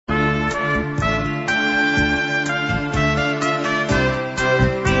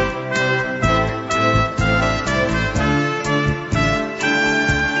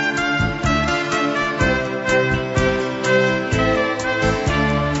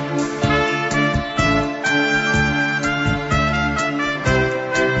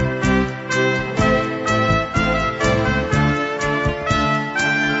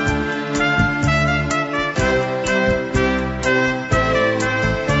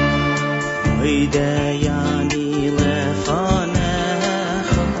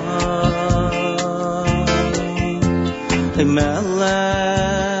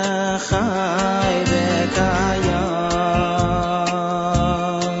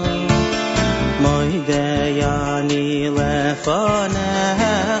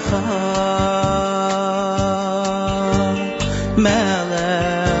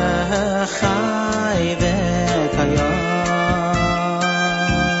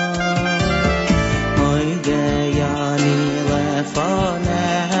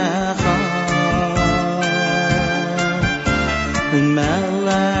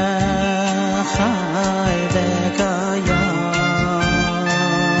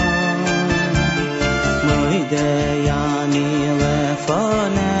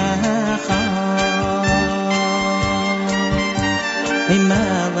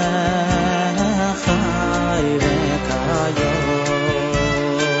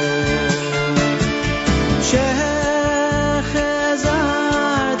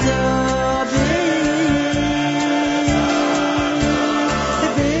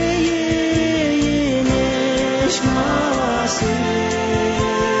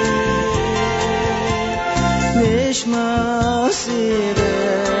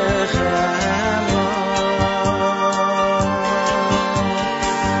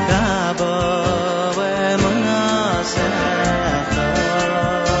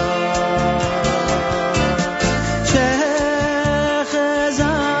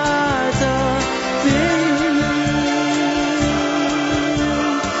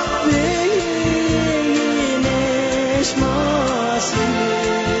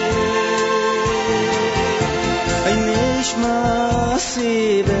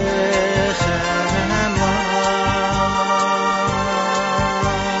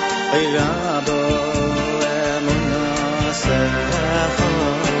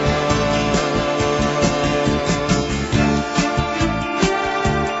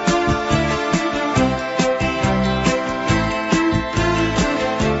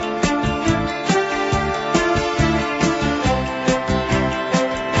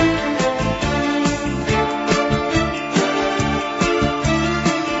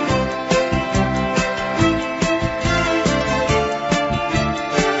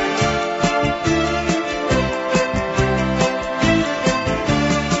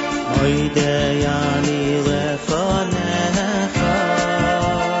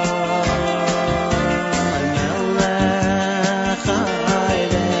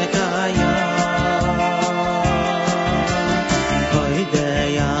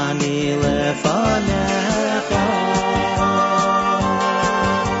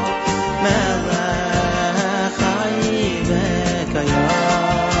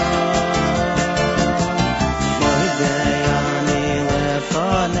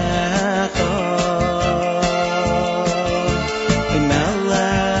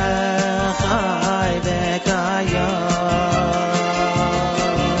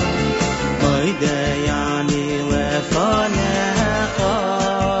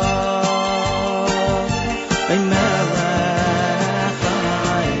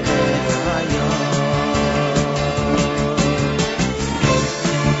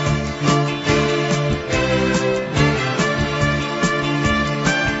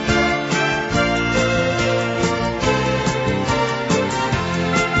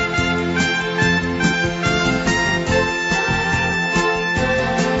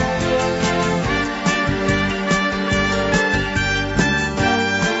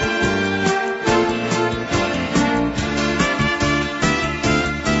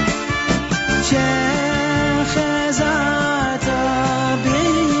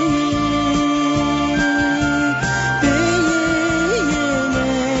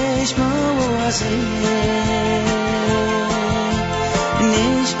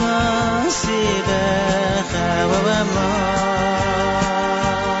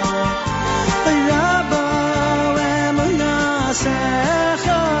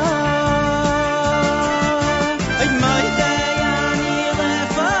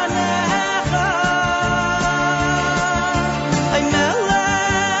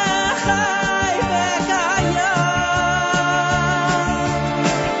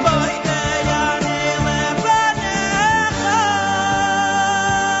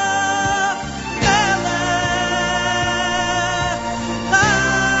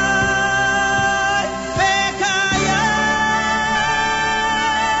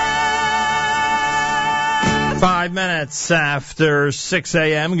After 6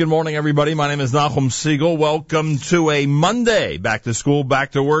 a.m. Good morning, everybody. My name is Nachum Siegel. Welcome to a Monday. Back to school,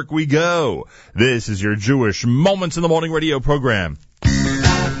 back to work we go. This is your Jewish Moments in the Morning radio program.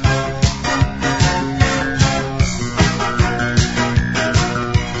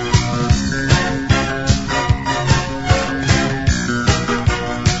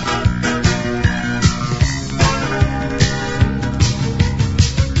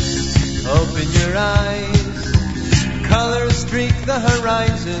 Open your eyes, colors streak the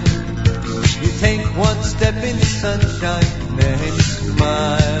horizon. You take one step in the sunshine, then you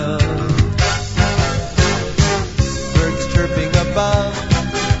smile. Birds chirping above,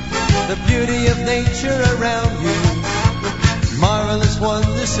 the beauty of nature around you. Marvelous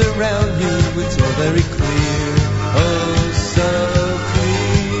wonders surround you. It's all very clear, oh so clear.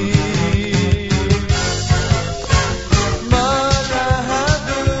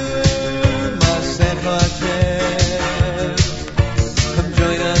 Marahabu, Masecha Hashem. Come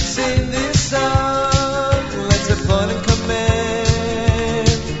join us in this song. Let's applaud and commend.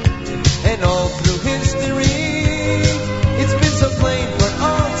 And all through history, it's been so plain for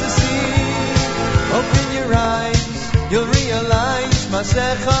all to see. Open your eyes, you'll realize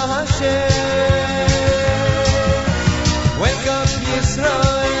Masecha Hashem. Wake up, Yisrael.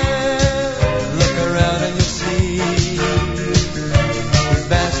 Look around and you'll see His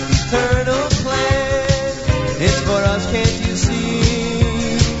vast eternal plan. It's for us, can't you see?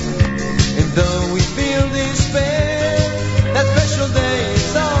 And though we feel despair, that special day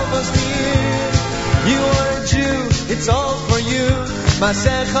is almost here. You are a Jew, it's all for you.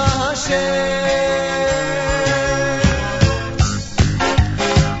 Masecha Hashem.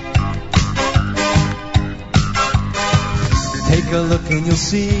 Take a look and you'll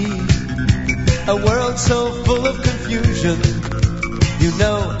see a world so full of confusion. You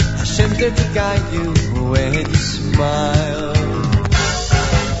know Hashem's there to guide you when you smile.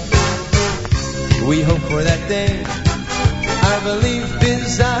 We hope for that day. Our belief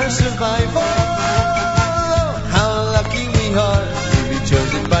is our survival. How lucky we are to be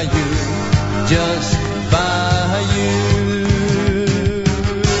chosen by you, just by you.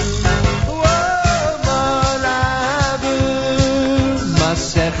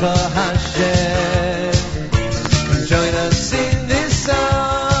 Masecha Hashem. Join us in this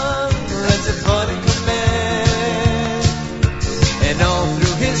song. Let's applaud and commend. And all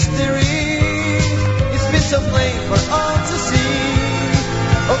through history, it's been so plain for all to see.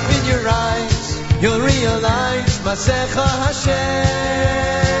 Open your eyes, you'll realize Masecha Hashem.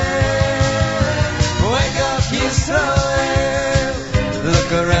 Wake up, Yisrael.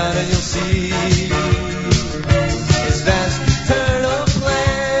 Look around and you'll see His vast eternal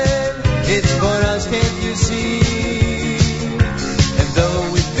plan. It's for us, can't you see? And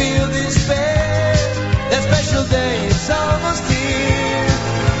though we feel despair, that special day is almost here.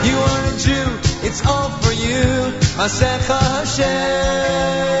 You are a Jew, it's all for you. Masecha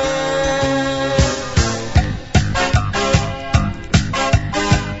Hashem.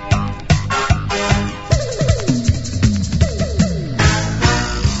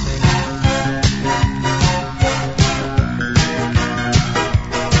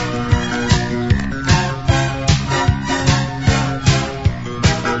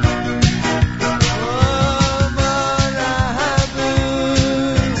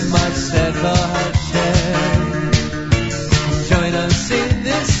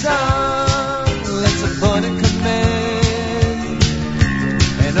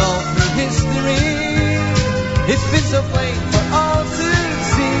 So plain for all to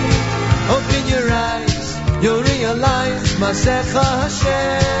see. Open your eyes, you'll realize Masecha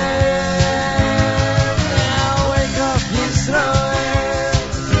Hashem. Now wake up, Yisrael.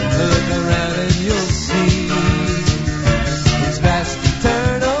 Look around and you'll see His vast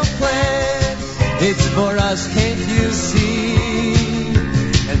eternal plan. It's for us, can't you see?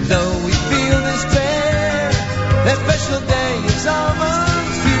 And though we feel despair, that special day is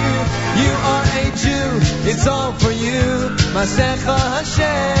almost here. You are a Jew, it's all for you, Masecha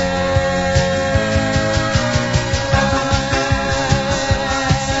Hashem.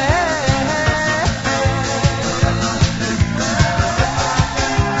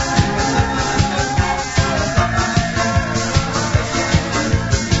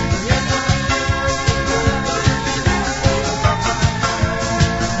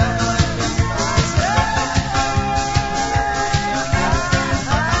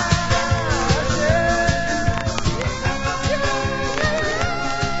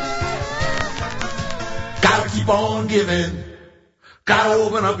 On giving, gotta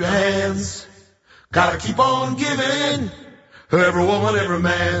open up your hands, gotta keep on giving, every woman, every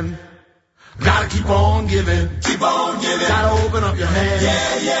man, gotta keep on giving, gotta open up your hands,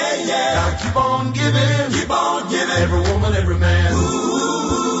 gotta keep on giving, every woman, every man.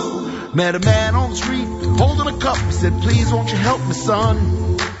 Ooh. Met a man on the street, holding a cup, he said, please won't you help me,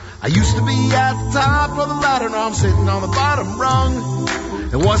 son? I used to be at the top of the ladder, now I'm sitting on the bottom rung.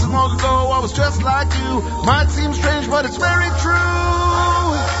 It wasn't long ago I was just like you. Might seem strange, but it's very true.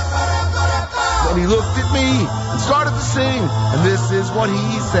 And he looked at me and started to sing. And this is what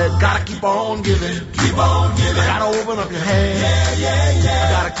he said. Gotta keep on giving. Keep on giving. I gotta open up your hands. Yeah, yeah, yeah.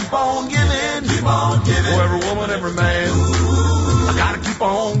 I gotta keep on giving. Keep on giving. For every woman, every man. I gotta keep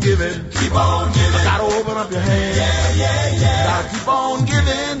on giving. Keep on giving. I gotta open up your hands. Yeah, yeah, yeah. I gotta keep on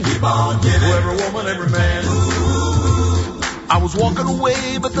giving. Keep on giving. For every woman, every man. I was walking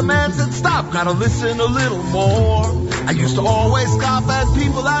away, but the man said, stop, gotta listen a little more. I used to always scoff at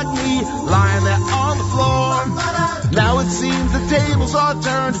people like me, lying there on the floor. Now it seems the tables are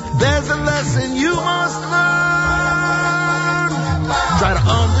turned, there's a lesson you must learn. Try to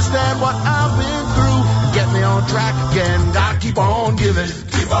understand what I've been through, get me on track again. Gotta keep on giving,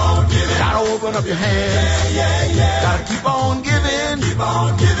 keep on giving. Gotta open up your hands, yeah, yeah, yeah. Gotta keep on giving,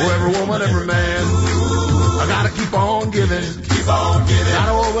 for every woman, every man. I gotta keep on giving, keep on giving.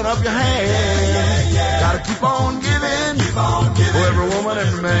 Gotta open up your hands, yeah, yeah. Gotta keep on giving, for every woman,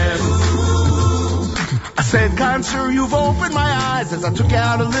 every man. I said, kind sir, you've opened my eyes as I took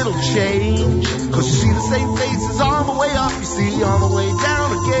out a little change. Cause you see the same faces on the way up, you see on the way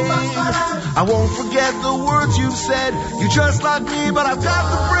down again. I won't forget the words you said. You just like me, but I've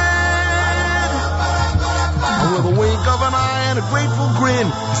got the bread. And with a wink of an eye and a grateful grin,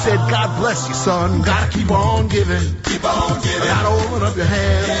 he said, God bless you, son. Gotta keep on giving. Keep on giving. Gotta open up your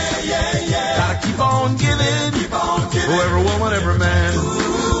hands. Yeah, yeah, yeah. Gotta keep on giving. Keep on giving. For every woman, every man.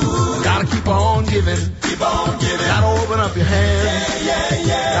 Gotta keep on giving. Keep on giving. Gotta open up your hands. Yeah, yeah,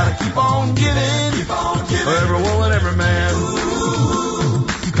 yeah. Gotta keep on giving. Keep on giving. For every woman, every man.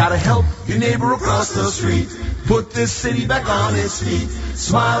 Gotta help your neighbor across the street. Put this city back on its feet.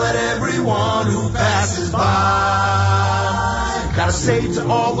 Smile at everyone who passes by. Gotta say to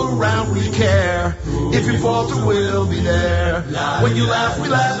all around we care. If you falter, we'll be there. When you laugh, we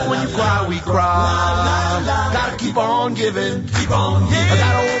laugh. When you cry, we cry. Gotta keep on giving. Keep on giving. I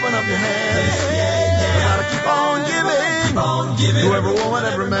gotta open up your hands. I gotta keep on giving. To every woman,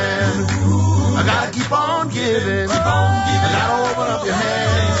 every man. I gotta keep on giving. I gotta open up your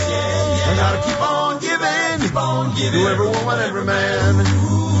hands. I gotta keep on giving. To every woman, every man.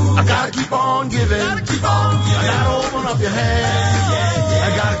 I gotta keep on giving. I gotta open up your hands. I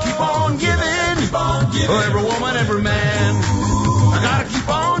gotta keep on giving. To every woman, every man. I gotta keep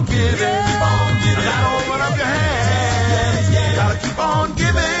on giving. I gotta open up your hands. I gotta keep on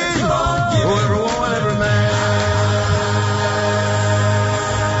giving. To every woman, every man.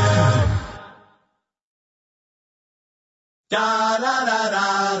 Da da da da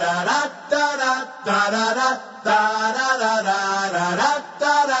da da da da da da. Da da da da da da da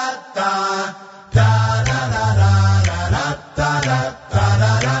da da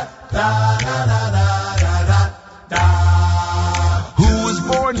da da da da da. Who was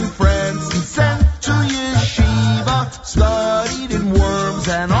born in France and sent to yeshiva, studied in worms,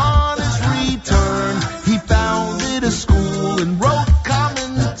 and on his return he founded a school and wrote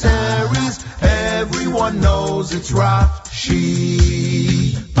commentaries. Everyone knows it's Rashi.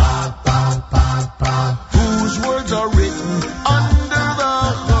 Ba ba ba ba. Whose words are written under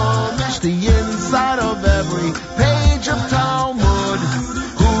the Chumash, the inside of every page of Talmud.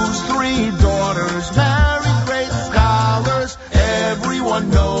 Whose 3 daughters married great scholars. Everyone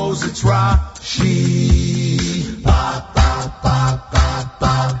knows it's Rashi. Ba ba ba ba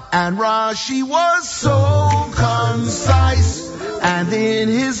ba. And Rashi was so concise, and in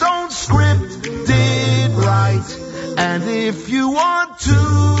his own script did write. And if you want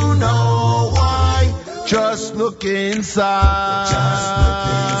to know why, just look inside. Just look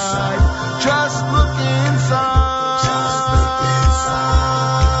inside. Just look inside. Just look inside.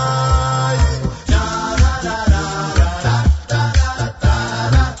 Da da da da da da da da da da.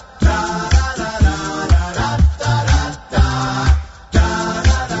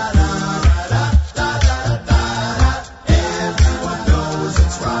 Everyone knows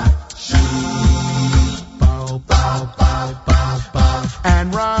it's Rashi. Bow bow bow bow bow.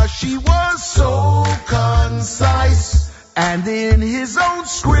 And Rashi was so concise, and in his own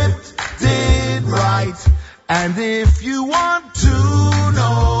script did write. And if you want to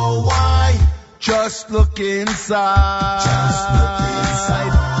know why, just look inside. Just look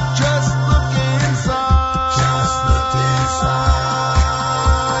inside. Just look inside. Just look inside.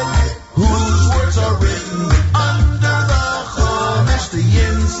 Whose words are written under the Chumash, the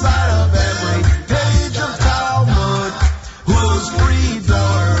inside of every page of Talmud. Whose 3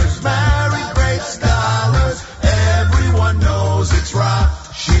 daughters married great scholars. Everyone knows it's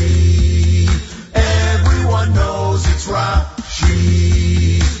Rashi. Everyone knows it's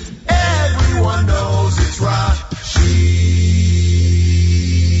Rashi. Everyone knows it's Rashi.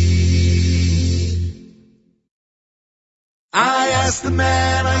 I asked the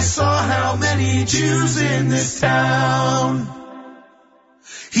man I saw saw how many Jews in this town.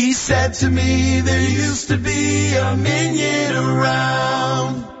 He said to me, there used to be a minyan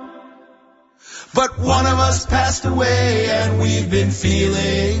around. But one of us passed away and we've been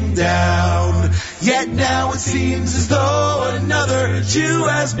feeling down. Yet now it seems as though another Jew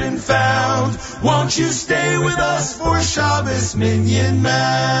has been found. Won't you stay with us for Shabbos, Minyan Man?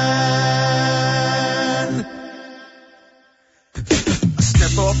 I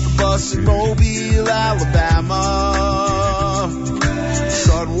stepped off the bus in Mobile, Alabama. The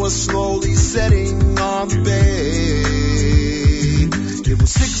sun was slowly setting on the bay. It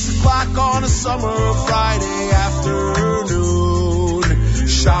was 6 o'clock on a summer Friday afternoon.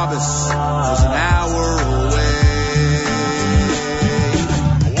 Shabbos was an hour away.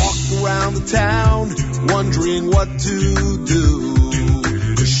 I walked around the town wondering what to do.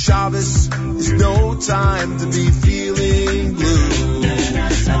 'Cause Shabbos is no time to be feeling blue.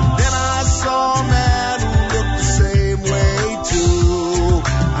 And then I saw a man who looked the same way too.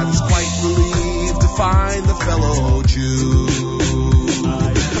 I was quite relieved to find the fellow Jew.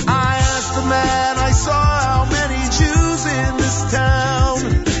 Man, I saw how many Jews in this town.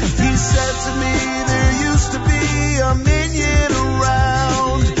 He said to me, there used to be a minyan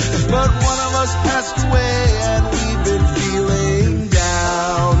around. But one of us passed away and we've been feeling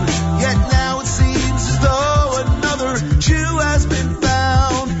down. Yet now it seems as though another Jew has been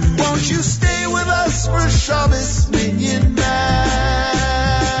found. Won't you stay with us for Shabbos, Minyan Man?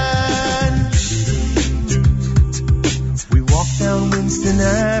 We walked down Winston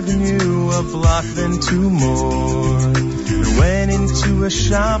Avenue, a block then 2 more, and went into a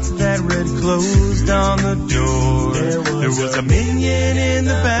shop that read closed on the door. There was a minyan in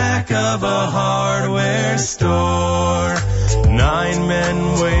the back of a hardware store. 9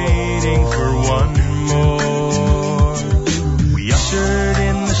 men waiting for one more. We ushered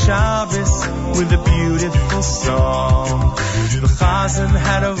in the Shabbos with a beautiful song. The Chazan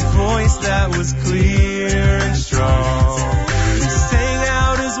had a voice that was clear and strong. We sang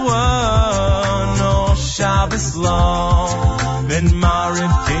out as one all Shabbos long. Then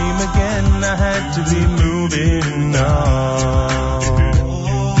Mariv came again, I had to be moving on.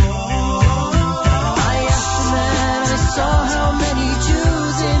 I asked the man, I saw how many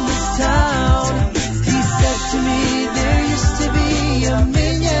Jews in this town. He said to me, there used to be a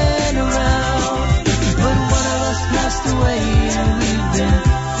minyan around. But one of us passed away and we've been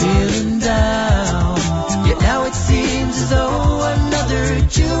feeling down. Yet now it seems as though another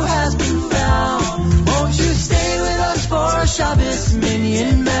Jew has been found. Won't you stay with us for Shabbos,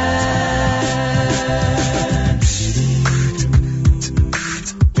 Minyan Man?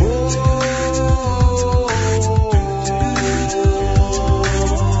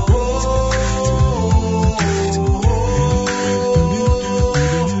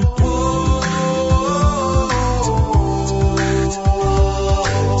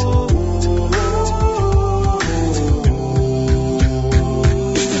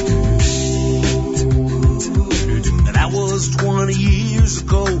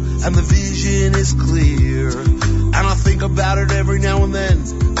 And the vision is clear, and I think about it every now and then,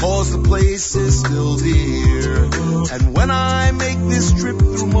 'cause the place is still dear. And when I make this trip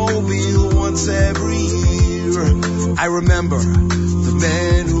through Mobile once every year, I remember the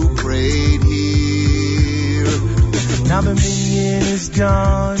men who prayed here. Now the minyan is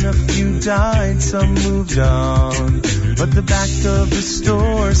gone, a few died, some moved on, but the back of the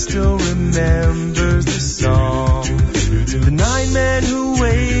store still remembers the song. The 9 men who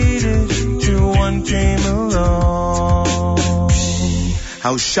waited till one came along.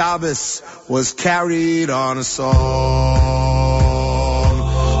 How Shabbos was carried on a song.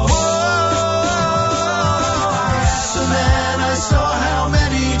 Whoa, I asked the man, I saw how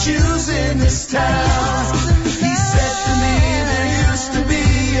many Jews in this town. He said to me, there used to be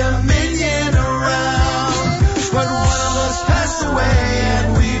a minyan around. But one of us passed away and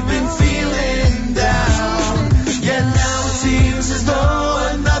we've been feeling down. Yet now it seems as though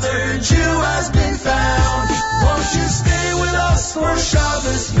another Jew has been found. Won't you stay with us for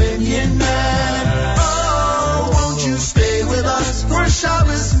Shabbos, Minyan Man? Oh, won't you stay with us for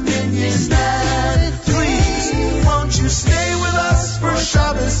Shabbos, Minyan Man? Please, won't you stay with us for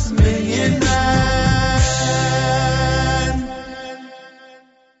Shabbos, Minyan Man?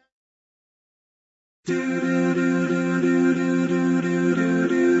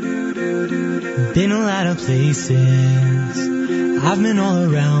 Been a lot of places, I've been all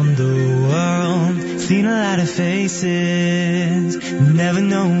around the world, seen a lot of faces, never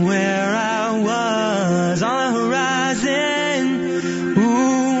know where I was on the horizon.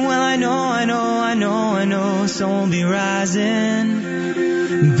 Ooh, well I know, so I'll be rising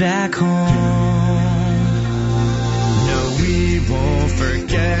back back home. No, we won't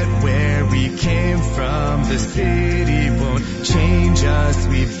forget where we came from. The city won't change us.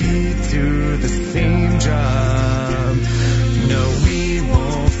 We beat to the same drum. No, we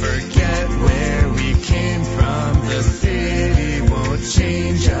won't forget where we came from. The city won't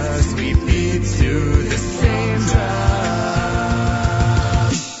change us. We beat to the same drum.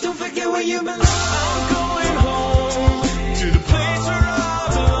 Don't forget where you belong. I'm going home to the place where I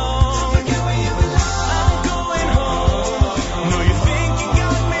belong. Don't forget where you belong. I'm going home. No, you think you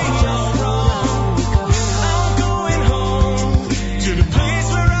got me all wrong. I'm going home to the place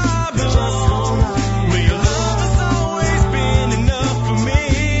where I belong. Where your love has always been enough for me.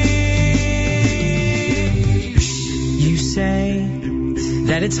 You say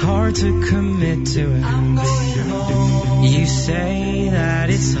that it's hard to commit to it. I'm going home. You say that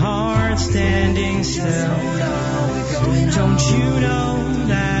it's hard standing still. Don't you know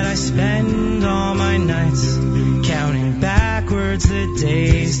that I spend all my nights counting backwards the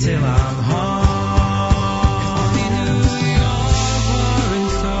days till I'm home? New York, far and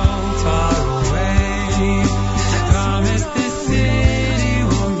so far away. I promise this city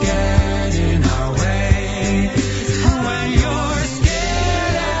won't get in our way. When you're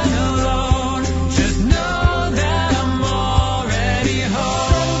scared and alone, just know that I'm already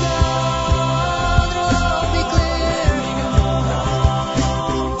home. Be clear.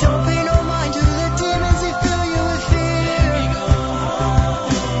 Don't pay no mind to the demons that fill you with fear.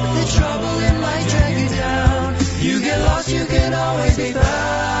 The trouble it might drag you down. You get lost, you can always be found.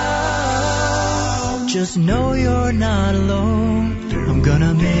 Just know you're not alone. I'm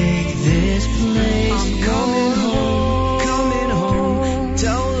gonna make this place Coming home, coming home.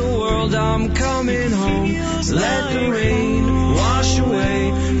 Tell the world I'm coming home. Let the rain wash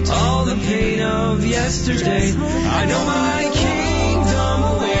away all the pain of yesterday. I know my kingdom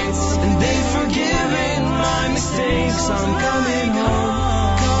awaits, and they've forgiven my mistakes. I'm coming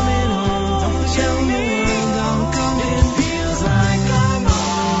home, coming home. Tell the world I'm coming. It feels like I'm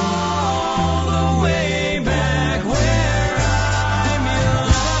all the way back where I belong.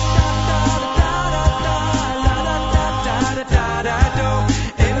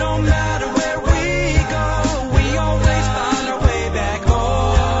 And no matter where we go, we always find our way back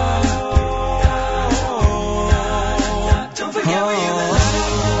home. Don't forget where you belong.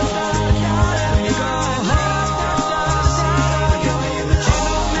 You go home. No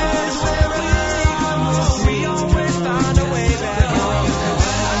matter where we go, we always find our way back home.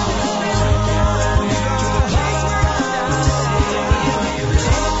 You go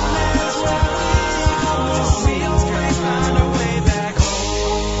we always find our way back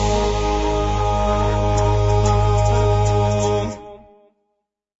home.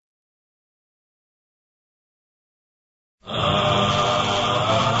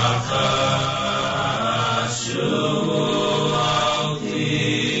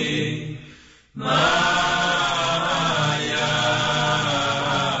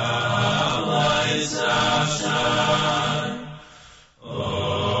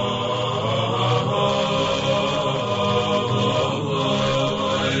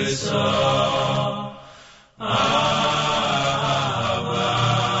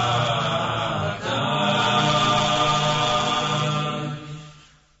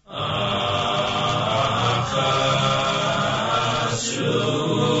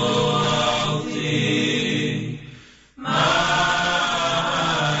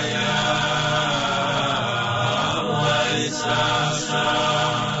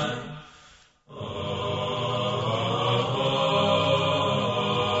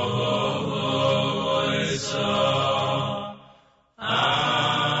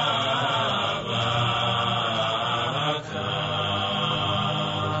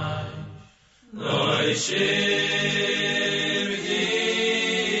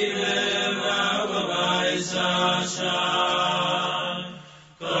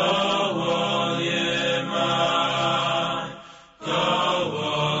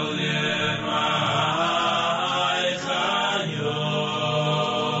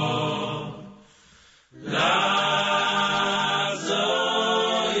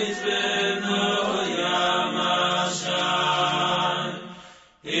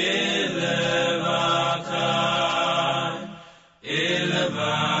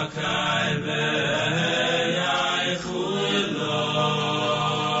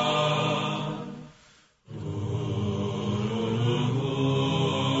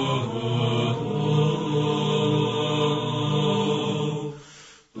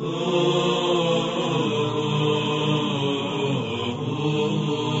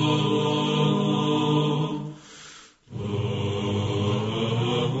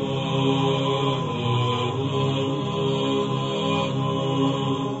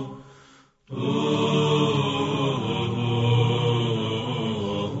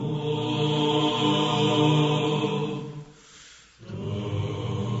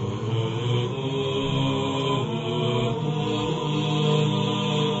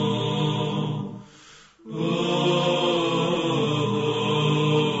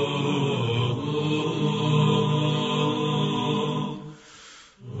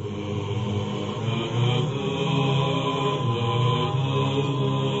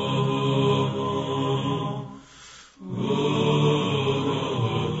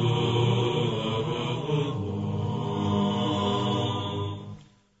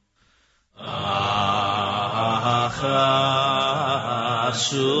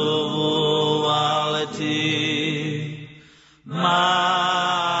 Ashuvu aleti Maya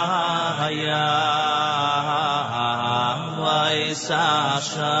Vaisashai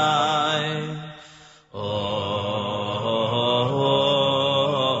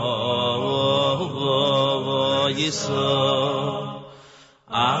Yiso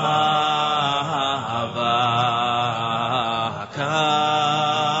Avakaish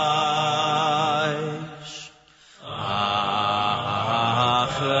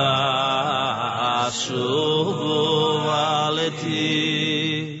Ashuvu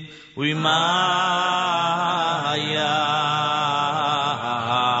aleti Vimaya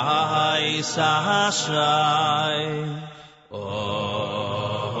Isashai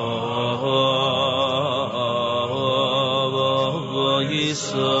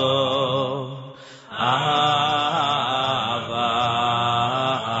So Avakai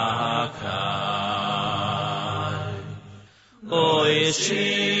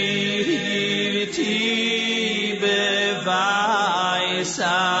Oishiti Bevaisashim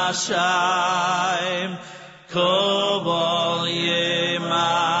Kobol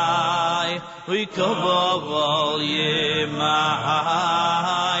Yemai We Kobol Yemai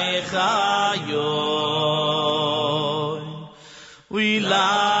Chayon We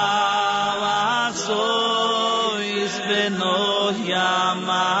love Azois Beno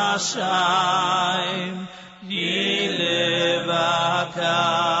Yamashaim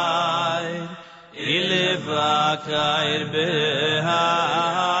Ilevakai Behai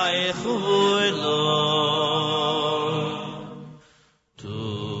Chulo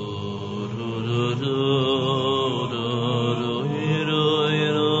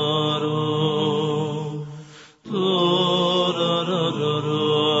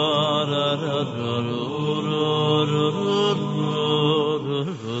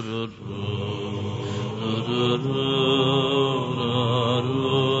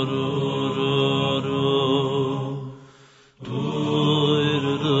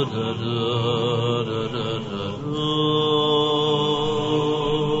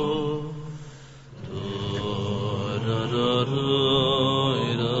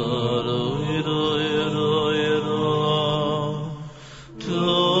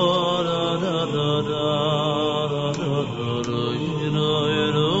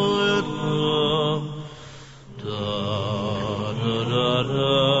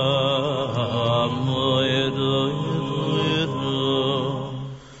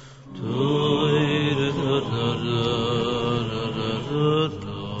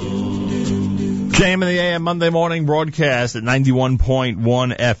JM in the AM Monday morning broadcast at 91.1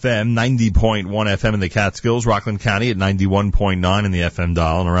 FM, 90.1 FM in the Catskills, Rockland County at 91.9 in the FM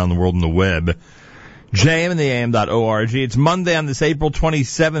dial, and around the world on the web. JM in the AM.org. It's Monday on this April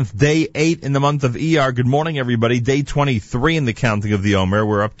 27th, day 8 in the month of ER. Good morning, everybody. Day 23 in the counting of the Omer.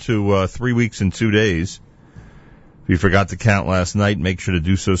 We're up to 3 weeks and 2 days. If you forgot to count last night, make sure to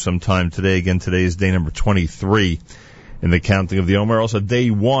do so sometime today. Again, today is day number 23 in the counting of the Omer. Also,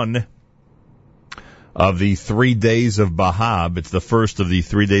 day 1 of the 3 days of Bahab. It's the first of the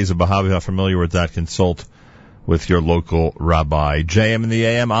 3 days of Bahab. If you're not familiar with that, consult with your local rabbi. JM in the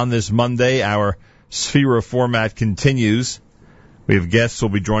AM on this Monday. Our Sphera format continues. We have guests who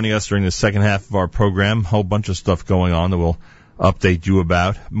will be joining us during the second half of our program. A whole bunch of stuff going on that we'll update you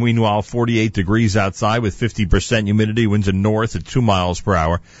about. Meanwhile, 48 degrees outside with 50% humidity. Winds are north at 2 miles per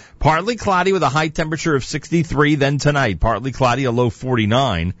hour. Partly cloudy with a high temperature of 63. Then tonight, partly cloudy, a low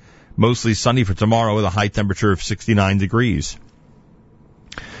 49. Mostly sunny for tomorrow with a high temperature of 69 degrees.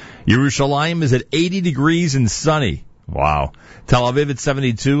 Yerushalayim is at 80 degrees and sunny. Wow. Tel Aviv at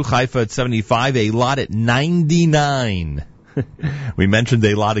 72, Haifa at 75, Eilat at 99. We mentioned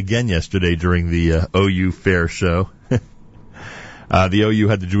Eilat again yesterday during the OU Fair show. The OU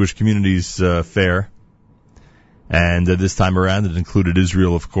had the Jewish Communities Fair. And this time around it included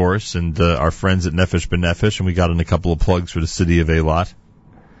Israel, of course, and our friends at Nefesh B'Nefesh, and we got in a couple of plugs for the city of Eilat.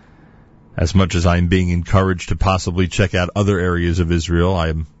 As much as I'm being encouraged to possibly check out other areas of Israel, I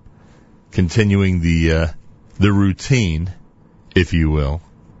am continuing the routine, if you will,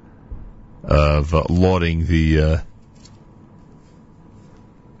 of lauding the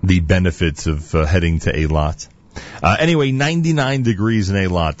benefits of heading to Eilat. Anyway, 99 degrees in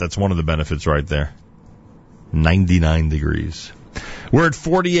Eilat. That's one of the benefits right there. 99 degrees. We're at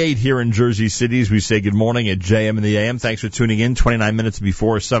 48 here in Jersey City as we say good morning at JM in the AM. Thanks for tuning in. 29 minutes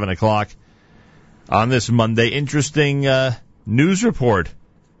before 7 o'clock on this Monday. Interesting news report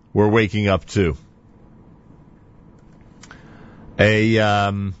we're waking up to.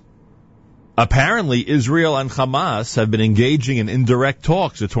 Apparently Israel and Hamas have been engaging in indirect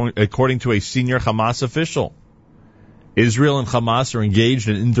talks, according to a senior Hamas official. Israel and Hamas are engaged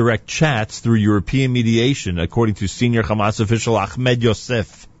in indirect chats through European mediation, according to senior Hamas official Ahmed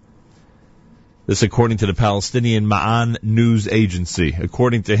Yosef. This according to the Palestinian Ma'an news agency.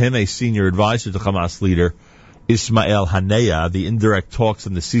 According to him, a senior advisor to Hamas leader Ismail Haniyeh, the indirect talks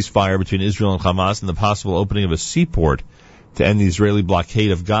on the ceasefire between Israel and Hamas and the possible opening of a seaport to end the Israeli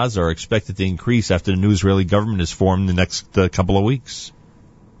blockade of Gaza are expected to increase after the new Israeli government is formed in the next couple of weeks.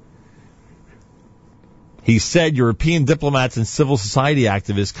 He said European diplomats and civil society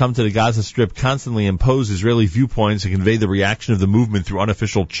activists come to the Gaza Strip constantly impose Israeli viewpoints and convey the reaction of the movement through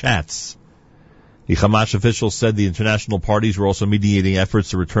unofficial chats. The Hamas officials said the international parties were also mediating efforts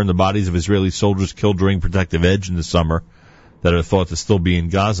to return the bodies of Israeli soldiers killed during Protective Edge in the summer that are thought to still be in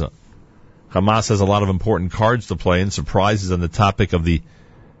Gaza. Hamas has a lot of important cards to play and surprises on the topic of the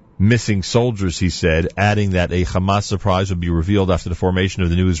missing soldiers, he said, adding that a Hamas surprise would be revealed after the formation of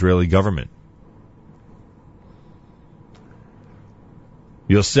the new Israeli government.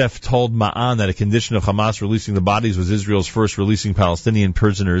 Yosef told Ma'an that a condition of Hamas releasing the bodies was Israel's first releasing Palestinian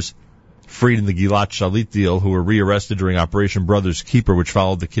prisoners freed in the Gilad Shalit deal who were rearrested during Operation Brother's Keeper, which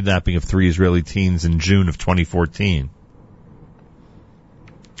followed the kidnapping of 3 Israeli teens in June of 2014.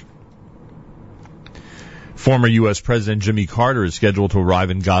 Former U.S. President Jimmy Carter is scheduled to arrive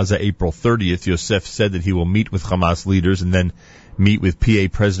in Gaza April 30th. Yosef said that he will meet with Hamas leaders and then meet with PA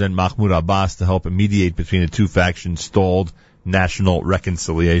President Mahmoud Abbas to help mediate between the two factions' stalled national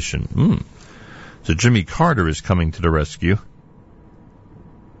reconciliation. So Jimmy Carter is coming to the rescue.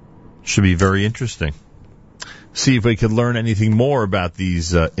 Should be very interesting. See if we could learn anything more about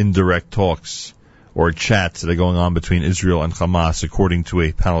these indirect talks or chats that are going on between Israel and Hamas, according to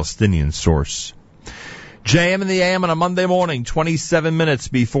a Palestinian source. JM in the AM on a Monday morning, 27 minutes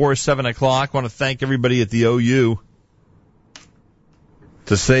before 7 o'clock. I want to thank everybody at the OU.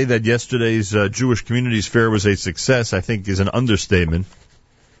 To say that yesterday's Jewish Communities Fair was a success, I think, is an understatement.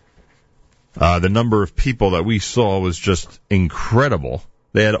 The number of people that we saw was just incredible.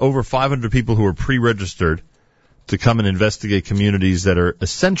 They had over 500 people who were pre-registered to come and investigate communities that are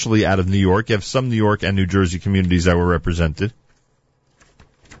essentially out of New York. You have some New York and New Jersey communities that were represented.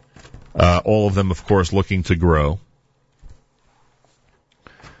 All of them, of course, looking to grow.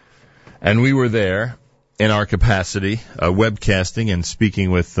 And we were there in our capacity, webcasting and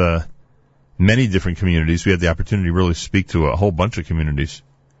speaking with many different communities. We had the opportunity to really speak to a whole bunch of communities.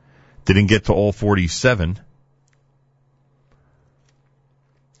 Didn't get to all 47,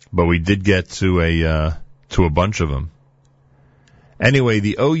 but we did get to a bunch of them. Anyway,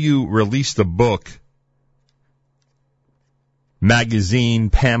 the OU released a book, magazine,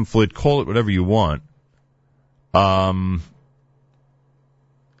 pamphlet, call it whatever you want.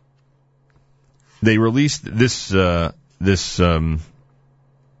 They released this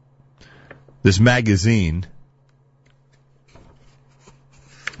magazine,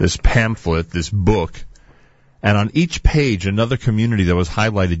 this pamphlet, this book, and on each page, another community that was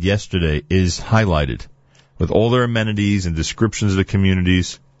highlighted yesterday is highlighted with all their amenities and descriptions of the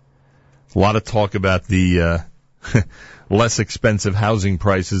communities. A lot of talk about the less expensive housing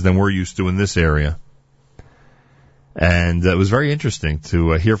prices than we're used to in this area. And it was very interesting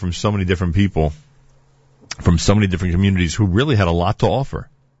to hear from so many different people, from so many different communities who really had a lot to offer.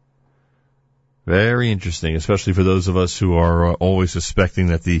 Very interesting, especially for those of us who are always suspecting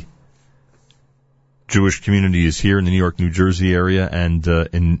that the Jewish community is here in the New York, New Jersey area and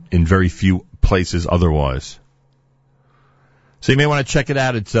in very few places otherwise. So you may want to check it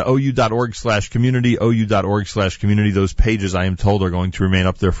out. It's ou.org/community, ou.org/community. Those pages, I am told, are going to remain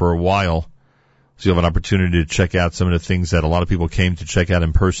up there for a while. So you'll have an opportunity to check out some of the things that a lot of people came to check out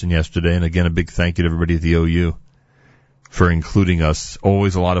in person yesterday. And again, a big thank you to everybody at the OU for including us.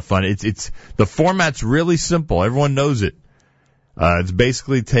 Always a lot of fun. It's the format's really simple. Everyone knows it. It's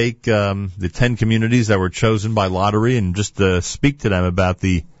basically take the 10 communities that were chosen by lottery and just speak to them about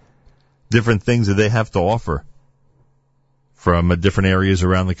the different things that they have to offer from different areas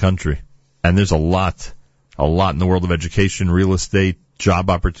around the country. And there's a lot in the world of education, real estate, job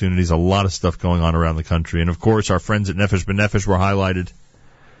opportunities, a lot of stuff going on around the country. And, of course, our friends at Nefesh B'Nefesh were highlighted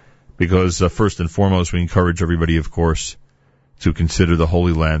because, first and foremost, we encourage everybody, of course, to consider the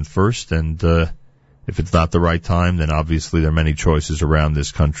Holy Land first. And if it's not the right time, then obviously there are many choices around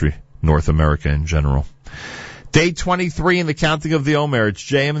this country, North America in general. Day 23 in the counting of the Omer. It's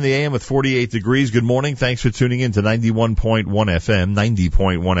JM in the AM with 48 degrees. Good morning. Thanks for tuning in to 91.1 FM,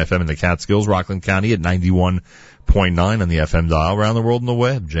 90.1 FM in the Catskills, Rockland County at 91.9 on the FM dial. Around the world on the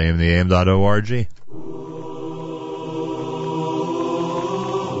web, jmintheam.org.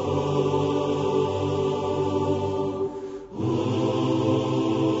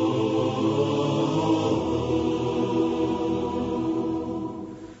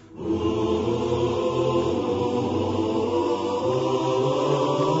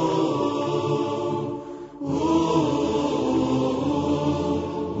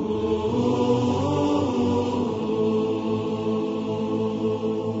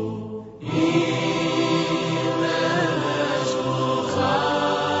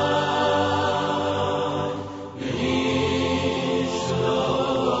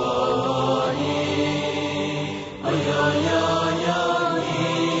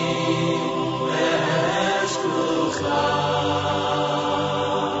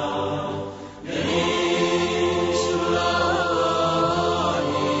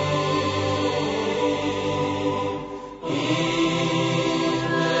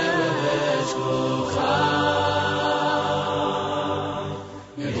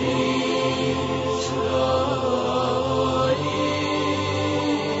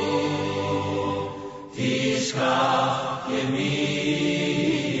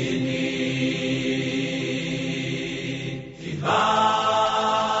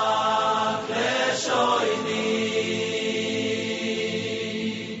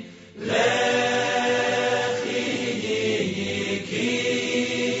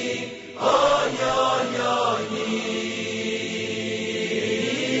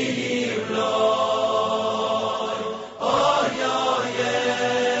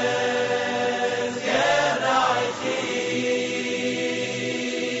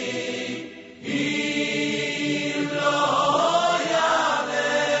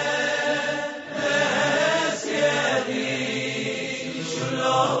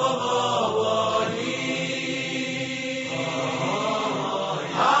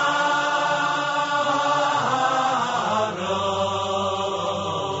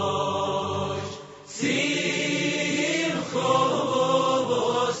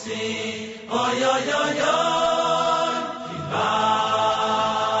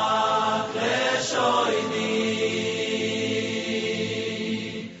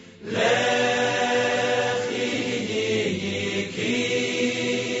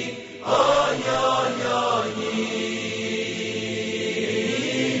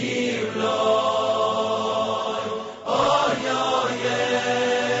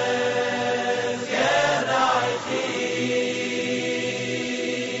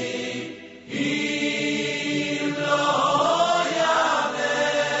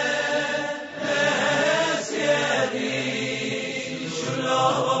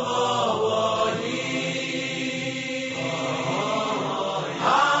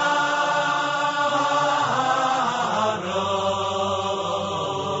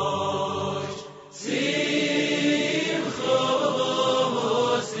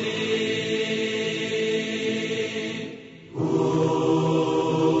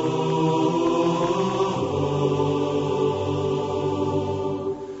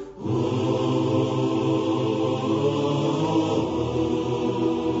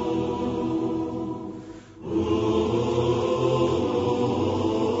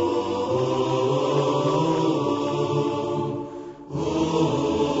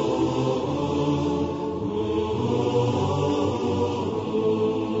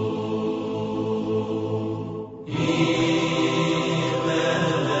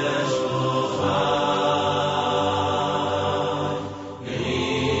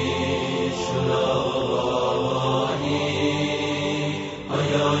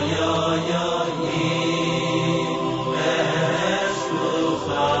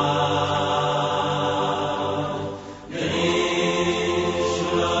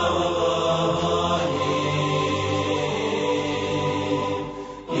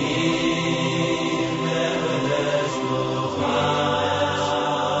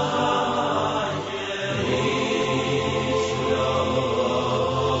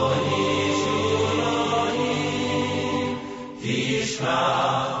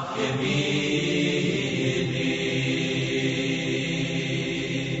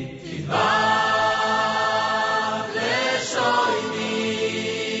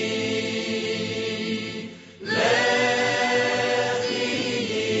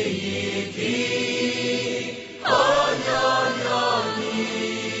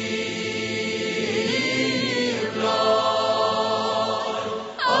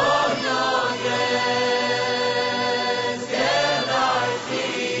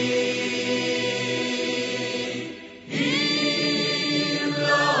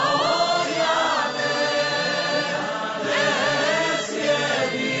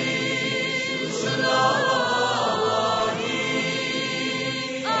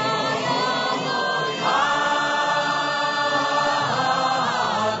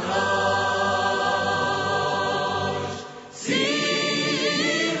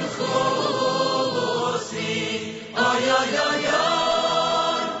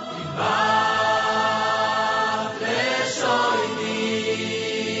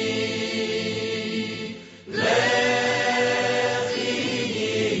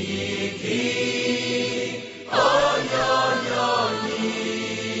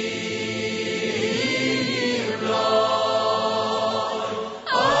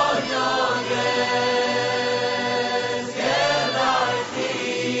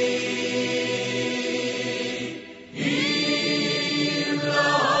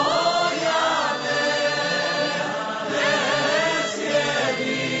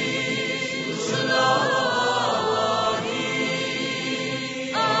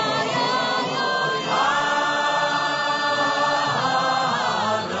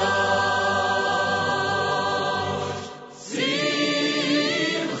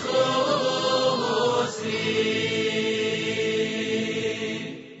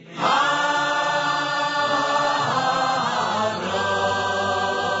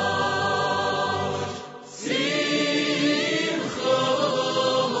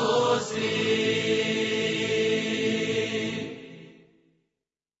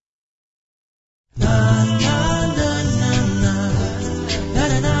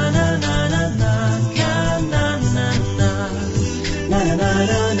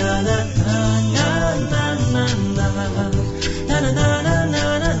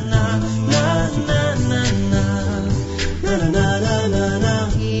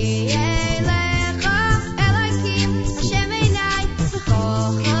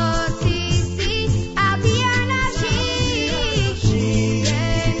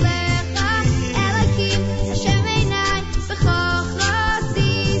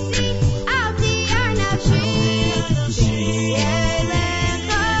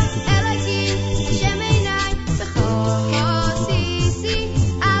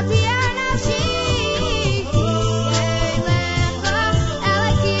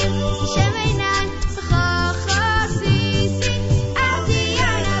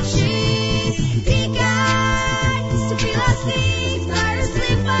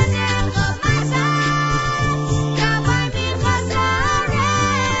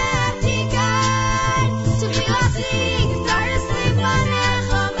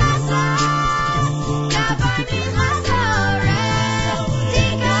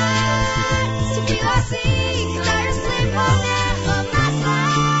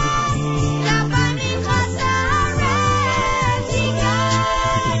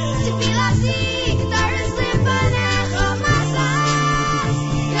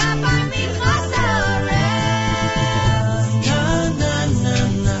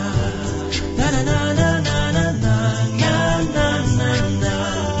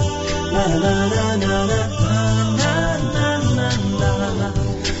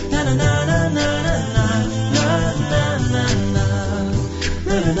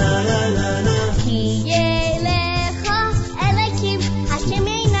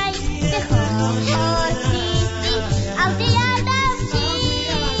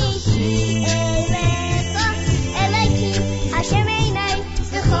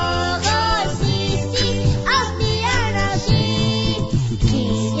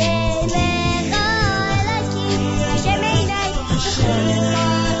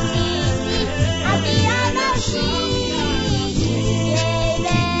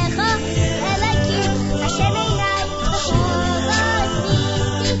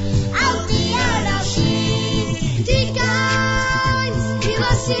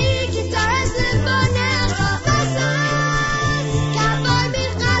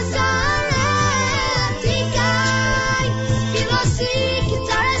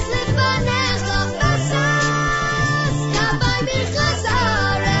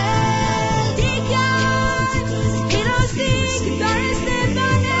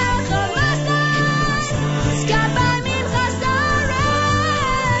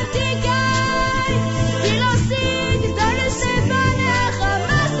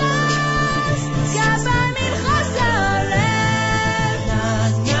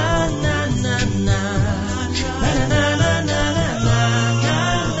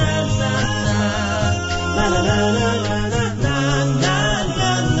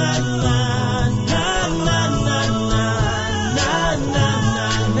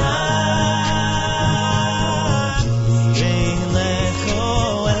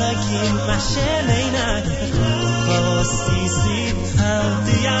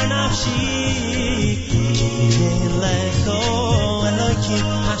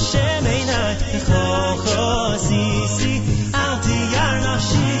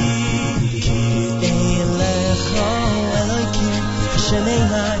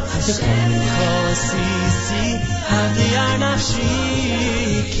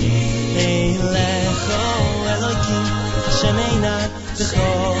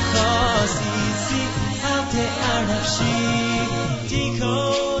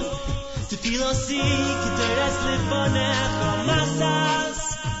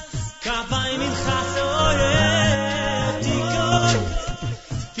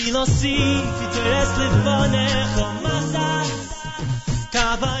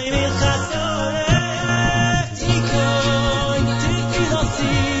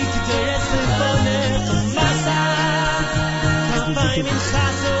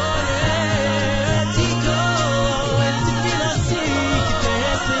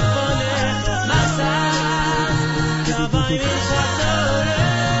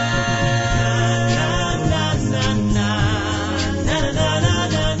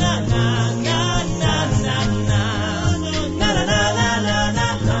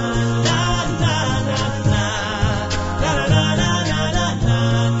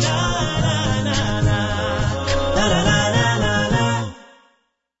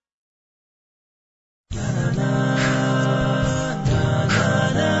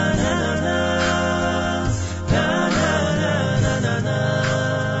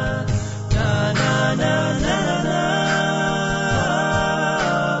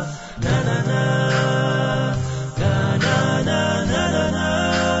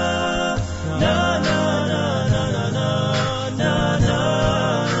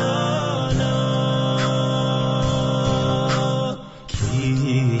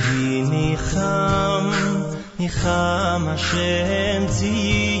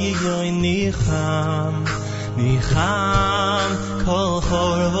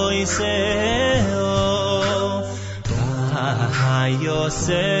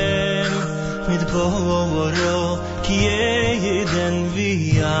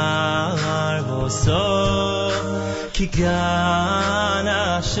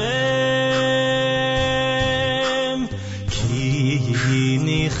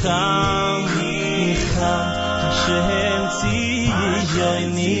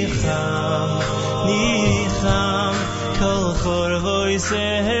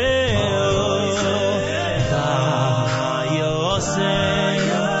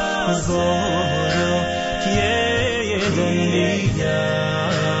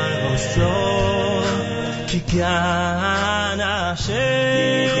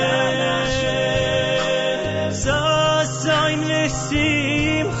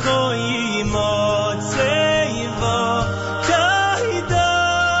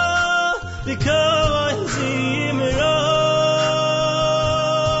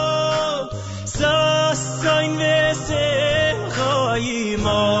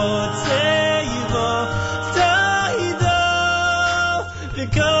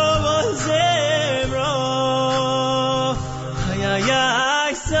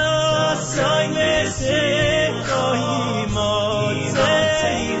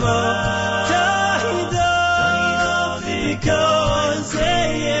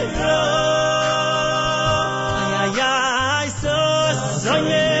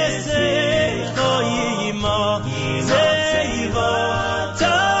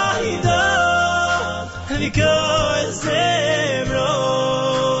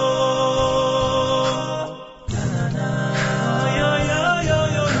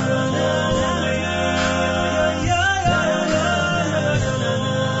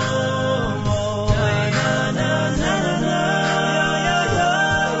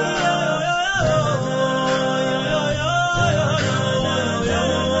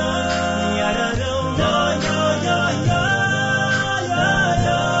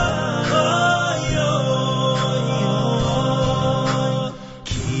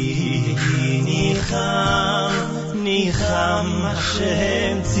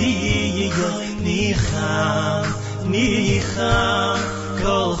 Hashem Tziyo Nicham Nicham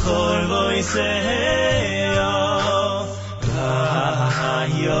Kol Chorvoi Seyo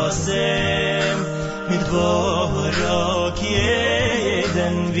Yosem Midborok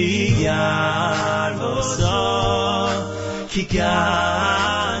Yeden V'yar Voso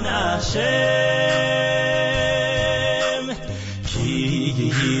Kigan Hashem Ki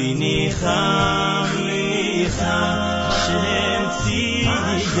Nicham Nicham Hashem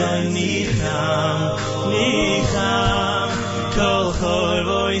Tzion Nicham Nicham Kol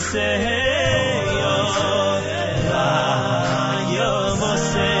Chorvoi Seyo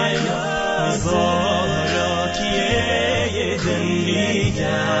Borok Yeden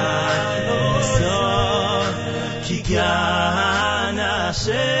V'yar Voso Kigan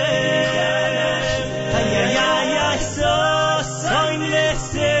Hashem Hayayay So Soin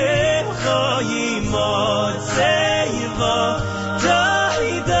Lesimcho Yimotzeivo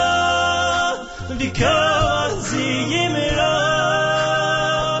Tohido Because Yimro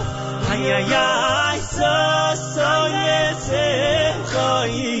Hayayay So Soin Lesimcho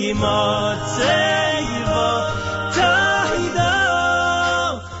Yimotzeivo Tohido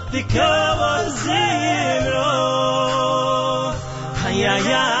Because Yimro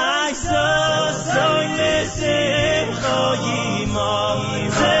Hayayay So Soin Lesimcho Yimotzeivo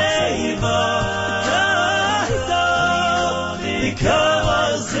Tohido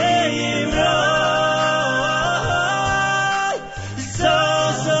Because Yimro So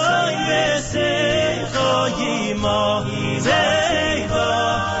Soin Lesimcho Yimotzeivo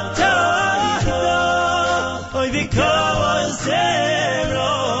Tohido Because Yimro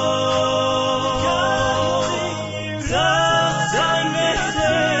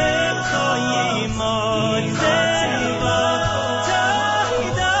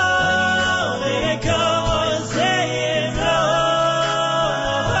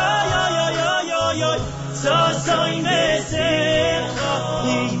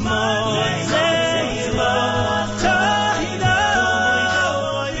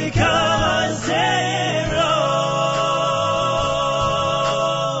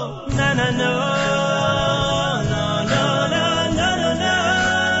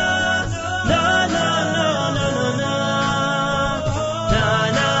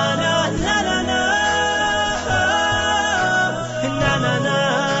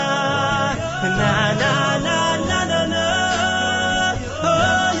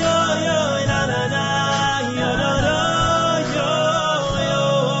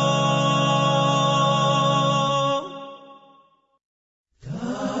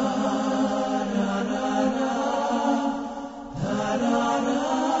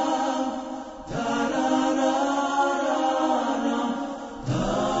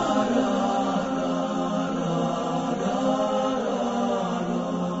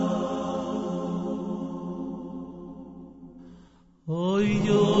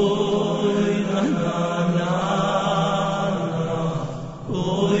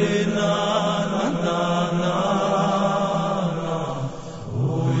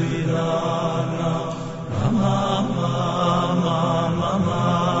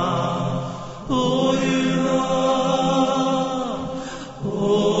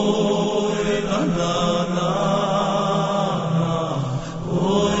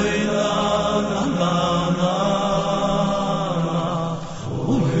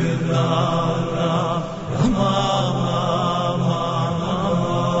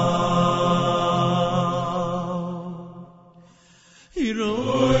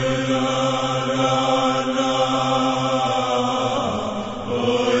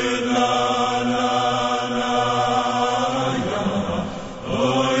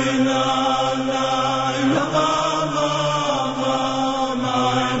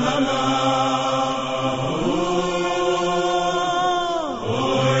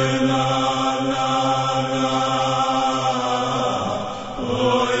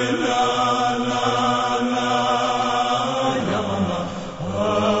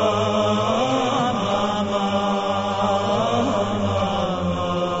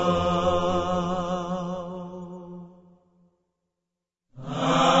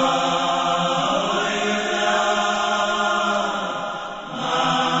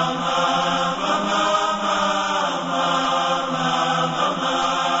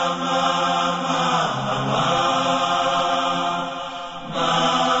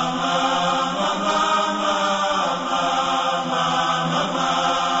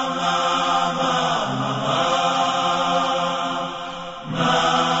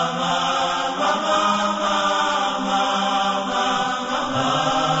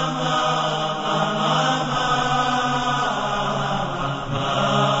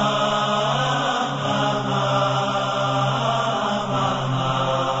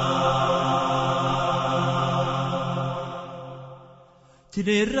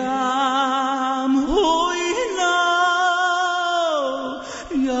Tiram hoina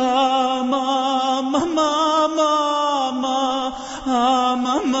ya mama mama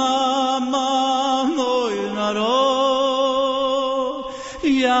mama mama hoina ro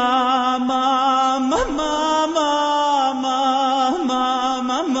ya mama mama mama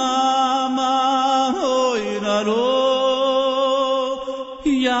mama hoina ro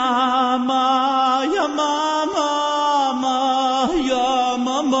ya mama ya mama ya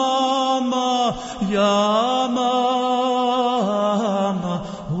mama ya mama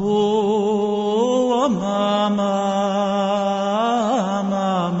oh mama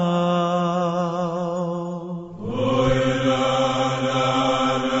mama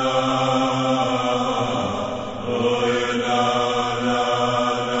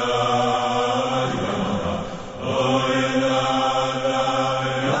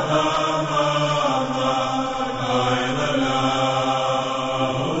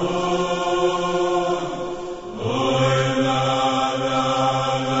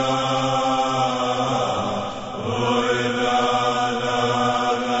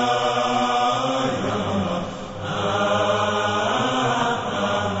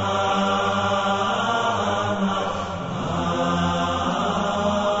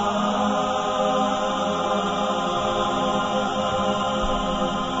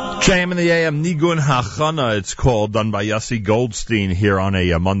JM in the AM, Nigun Hachana, it's called, done by Yossi Goldstein here on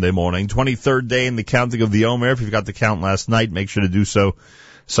a Monday morning. 23rd day in the counting of the Omer. If you forgot to count last night, make sure to do so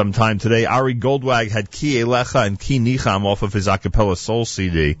sometime today. Ari Goldwag had Ki Elecha and Ki Nicham off of his A Capella Soul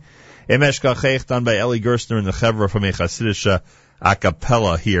CD. Emesh Kachech, done by Eli Gerstner and the Chevra from a Chassidish A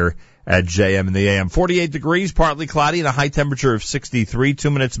Capella here at JM in the AM. 48 degrees, partly cloudy, and a high temperature of 63. 2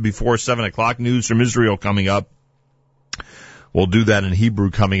 minutes before 7 o'clock. News from Israel coming up. We'll do that in Hebrew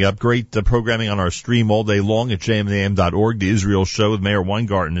coming up. Great programming on our stream all day long at jmandam.org. The Israel show with Mayor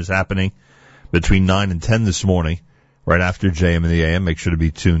Weingarten is happening between 9 and 10 this morning, right after JM and the AM. Make sure to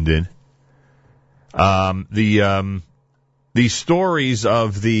be tuned in. The stories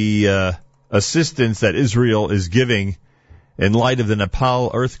of the assistance that Israel is giving in light of the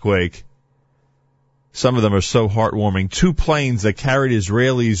Nepal earthquake, some of them are so heartwarming. 2 planes that carried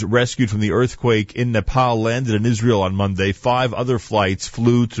Israelis rescued from the earthquake in Nepal landed in Israel on Monday. 5 other flights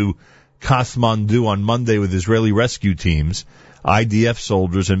flew to Kathmandu on Monday with Israeli rescue teams, IDF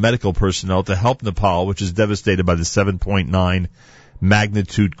soldiers, and medical personnel to help Nepal, which is devastated by the 7.9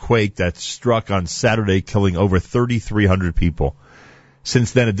 magnitude quake that struck on Saturday, killing over 3,300 people.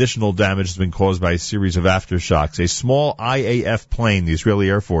 Since then, additional damage has been caused by a series of aftershocks. A small IAF plane, the Israeli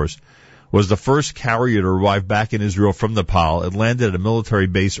Air Force, was the first carrier to arrive back in Israel from Nepal. It landed at a military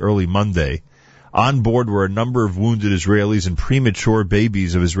base early Monday. On board were a number of wounded Israelis and premature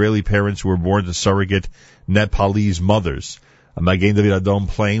babies of Israeli parents who were born to surrogate Nepalese mothers. A Magen David Adom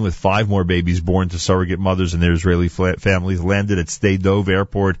plane with 5 more babies born to surrogate mothers and their Israeli families landed at Sde Dov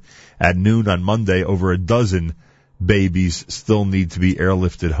Airport at noon on Monday. Over a dozen babies still need to be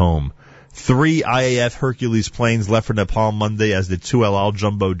airlifted home. 3 IAF Hercules planes left for Nepal Monday, as did 2 El Al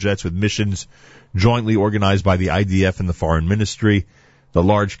jumbo jets with missions jointly organized by the IDF and the Foreign Ministry. The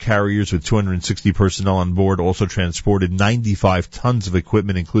large carriers with 260 personnel on board also transported 95 tons of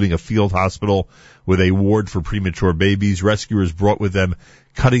equipment, including a field hospital with a ward for premature babies. Rescuers brought with them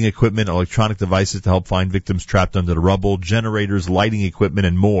cutting equipment, electronic devices to help find victims trapped under the rubble, generators, lighting equipment,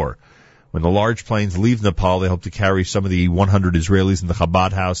 and more. When the large planes leave Nepal, they hope to carry some of the 100 Israelis in the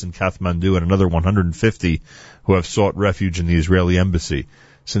Chabad house in Kathmandu and another 150 who have sought refuge in the Israeli embassy.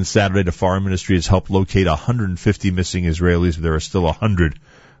 Since Saturday, the Foreign Ministry has helped locate 150 missing Israelis, but there are still 100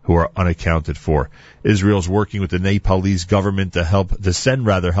 who are unaccounted for. Israel's working with the Nepalese government to send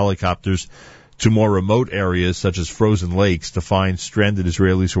helicopters to more remote areas such as frozen lakes to find stranded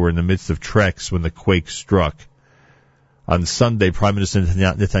Israelis who were in the midst of treks when the quake struck. On Sunday, Prime Minister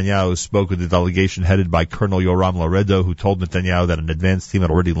Netanyahu spoke with the delegation headed by Colonel Yoram Laredo, who told Netanyahu that an advance team had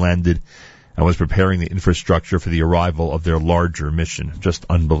already landed and was preparing the infrastructure for the arrival of their larger mission. Just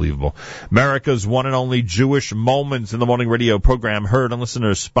unbelievable. America's one and only Jewish Moments in the Morning radio program, heard on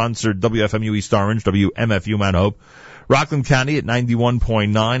listeners-sponsored WFMU East Orange, WMFU Mount Hope, Rockland County at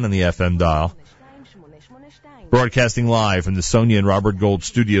 91.9 on the FM dial. Broadcasting live from the Sonia and Robert Gold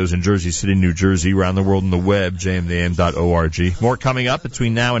studios in Jersey City, New Jersey, around the world on the web, jmandtheam.org. More coming up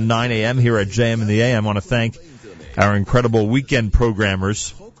between now and 9 a.m. here at JM and the AM. I want to thank our incredible weekend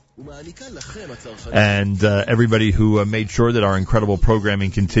programmers and everybody who made sure that our incredible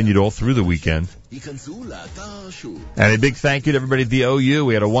programming continued all through the weekend. And a big thank you to everybody at the OU.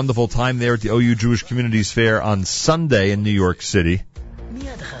 We had a wonderful time there at the OU Jewish Communities Fair on Sunday in New York City.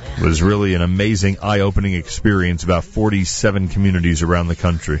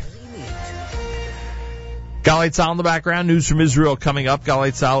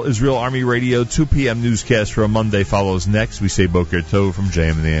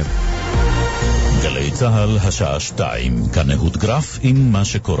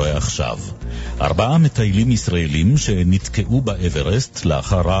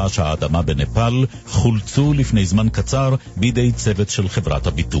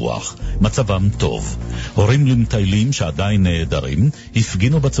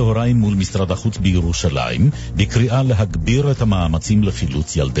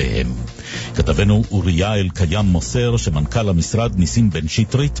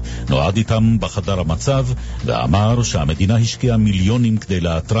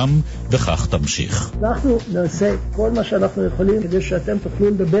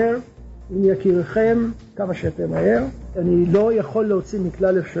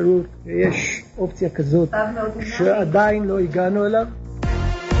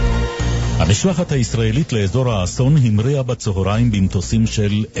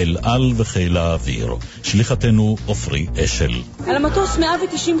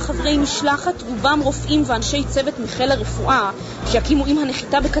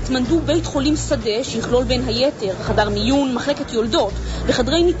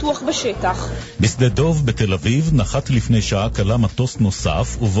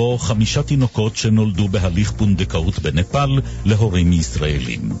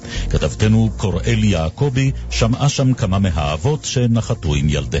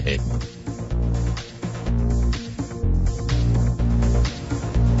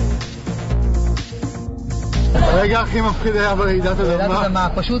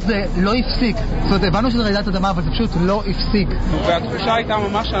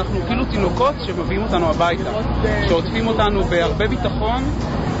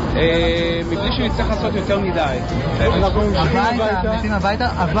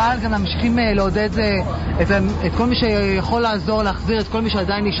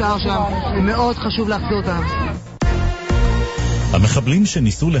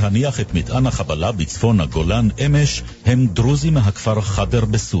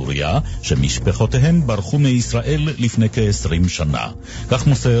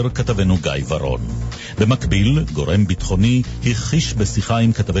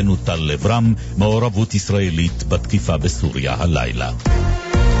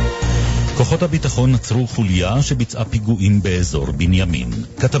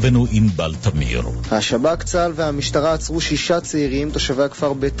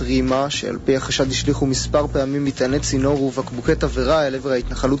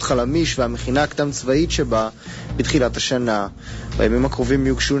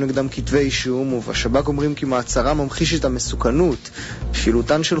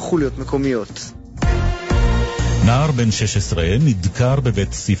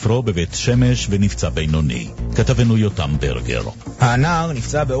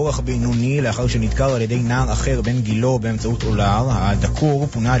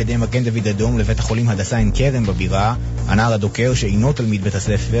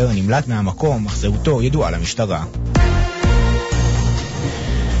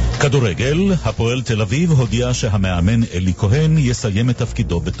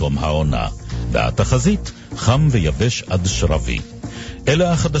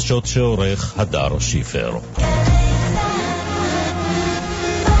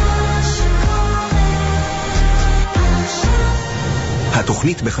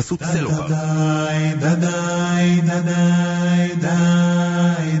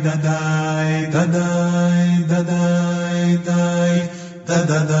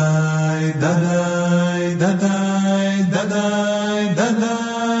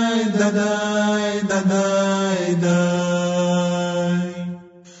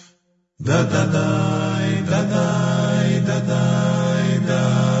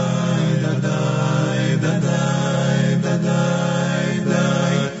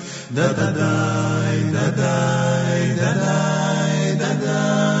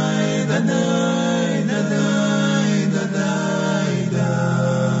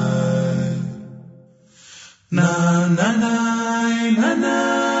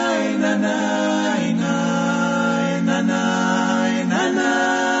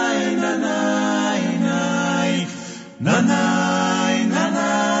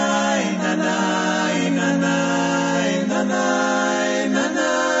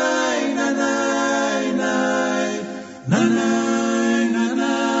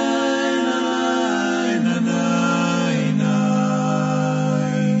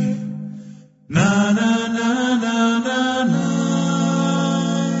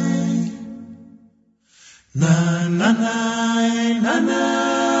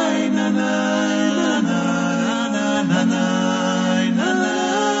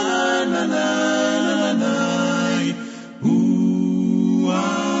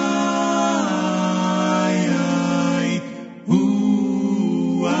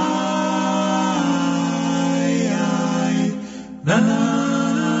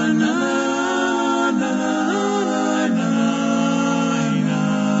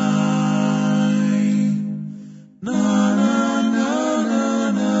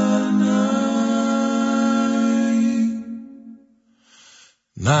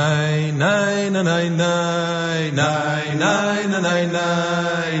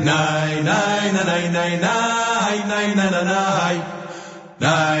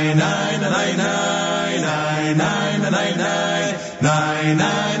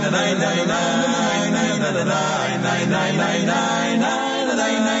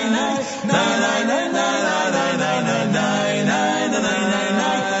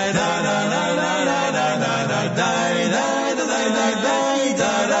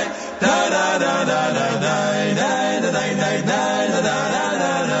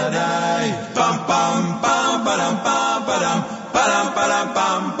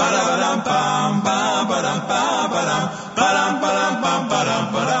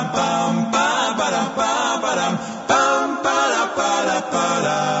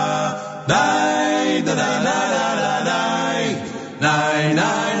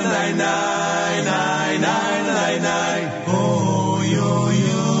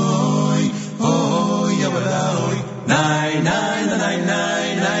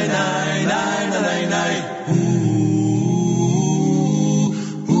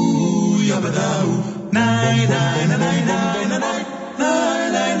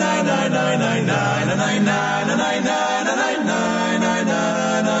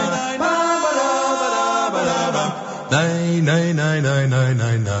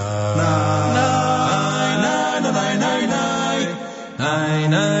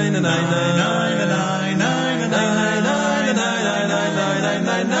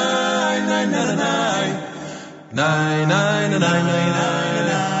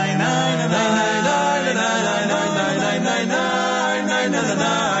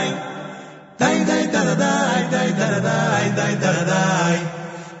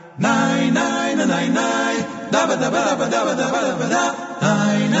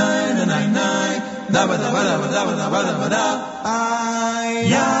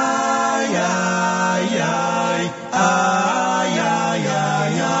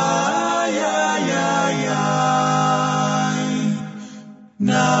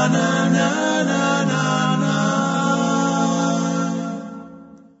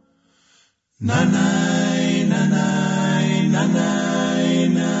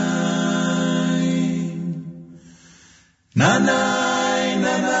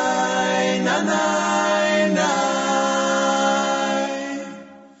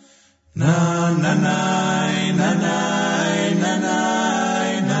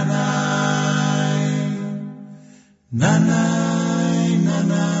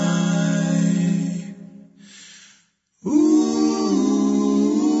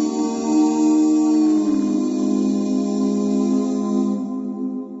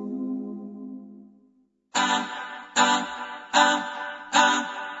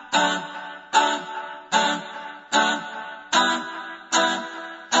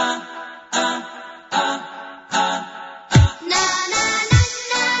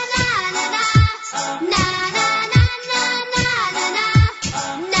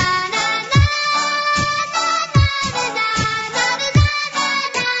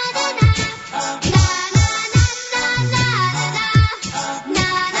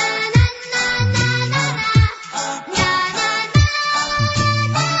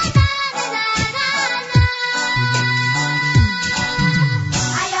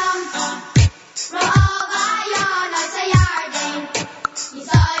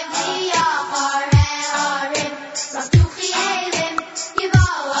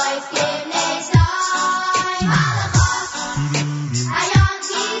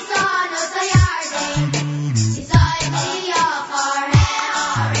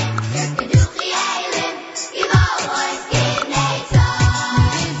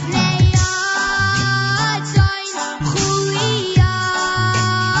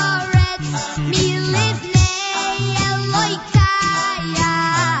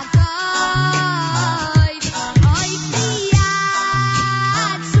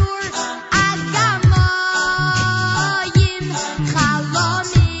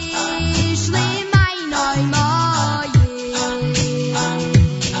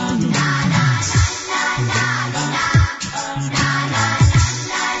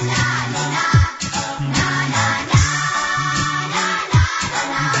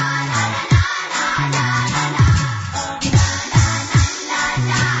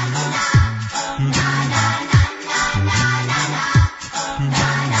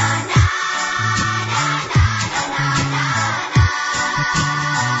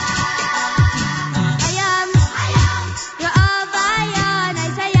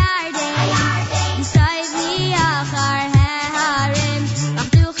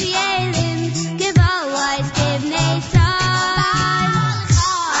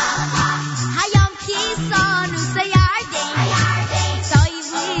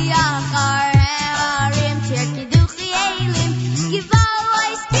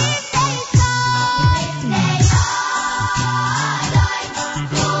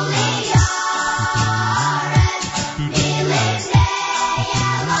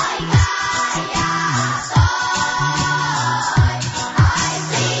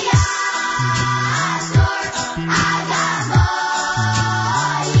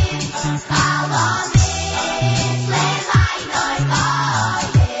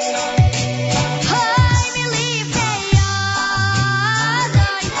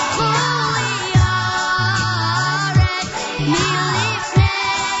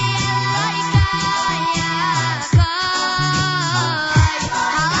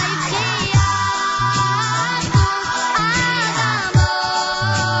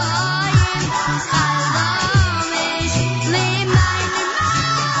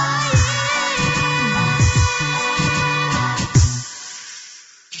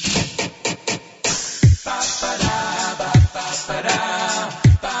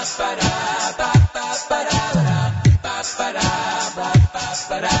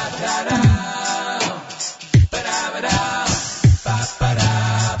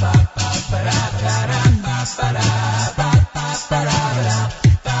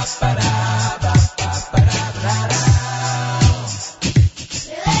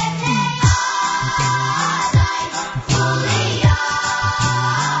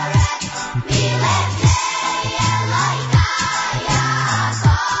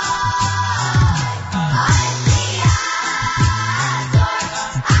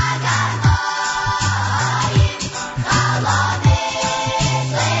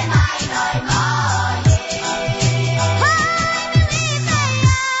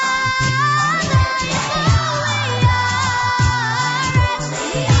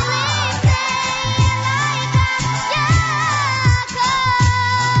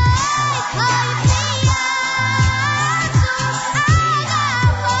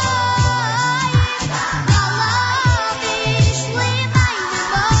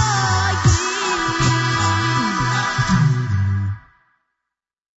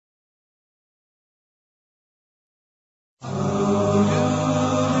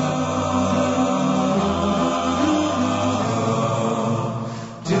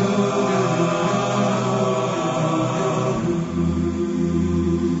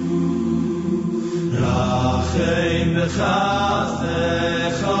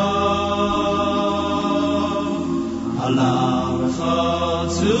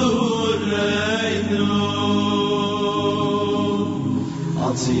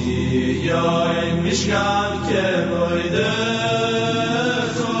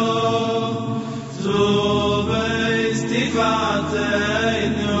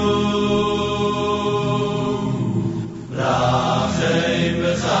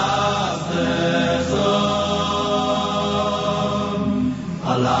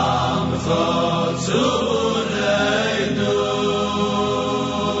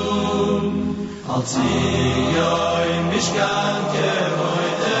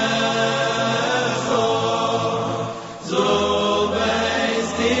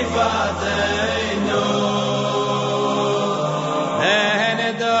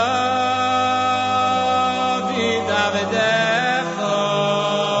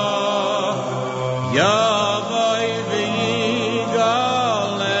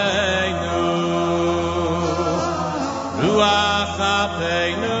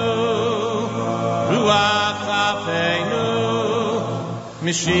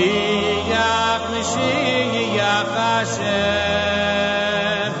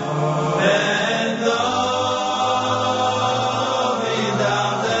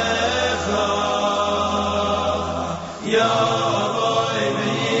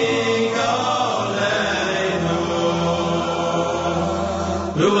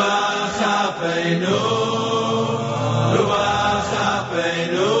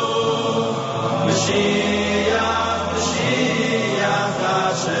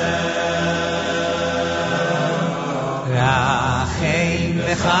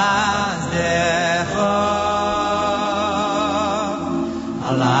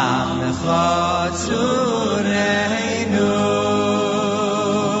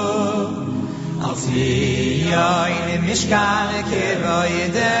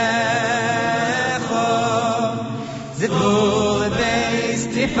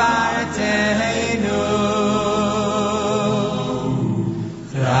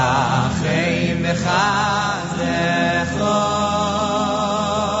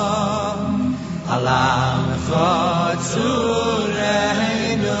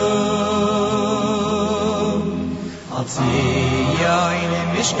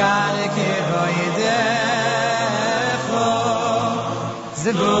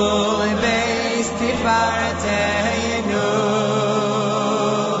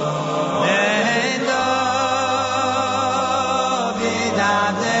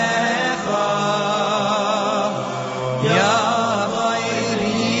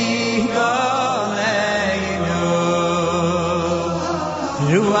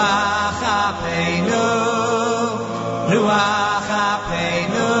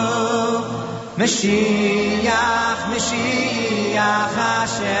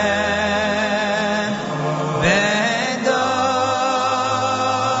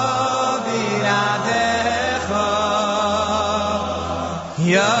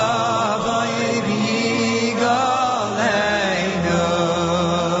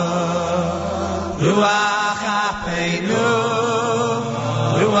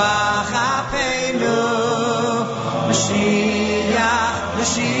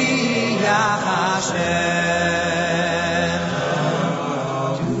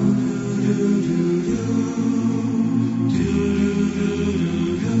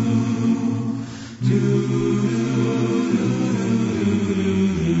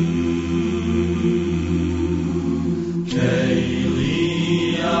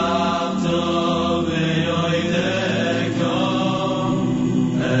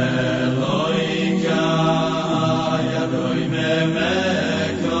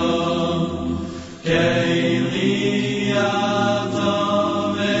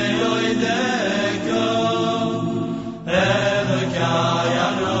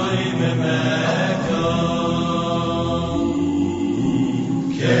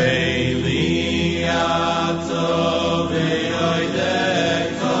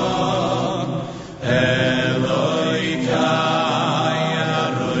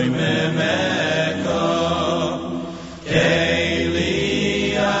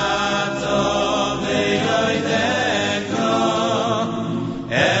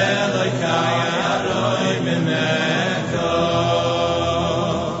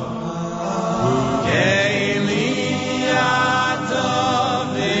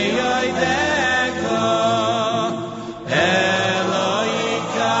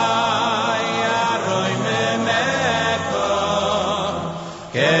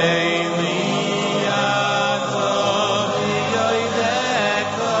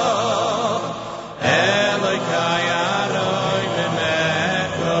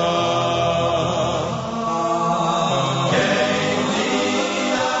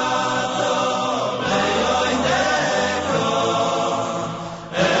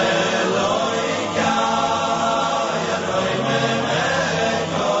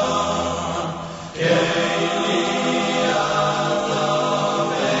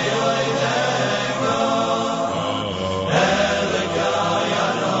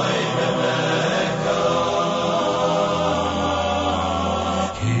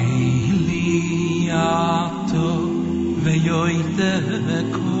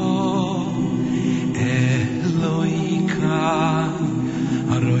 veyoideko Eloikai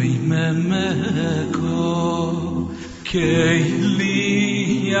aroi memeko Keiliato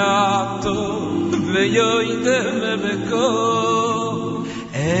veyoideko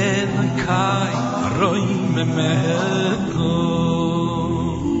Eloikai aroi memeko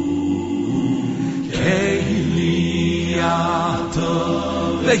Keiliato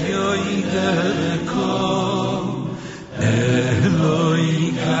veyoideko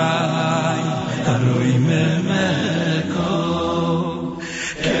Eloikai aroi memeko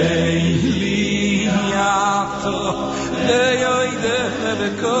Keiliato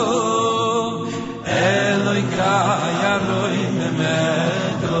veyoideko Eloikai aroi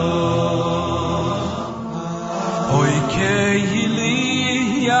memeko Oy Keiliato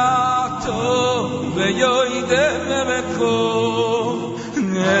veyoideko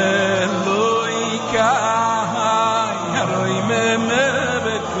Eloikai aroi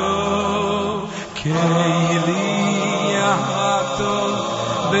memeko Keiliato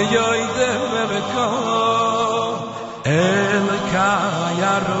veyoideko Eloikai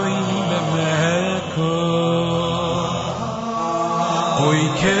aroi memeko Oy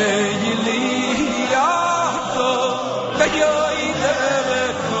Keiliato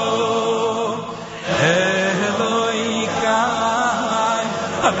veyoideko Eloikai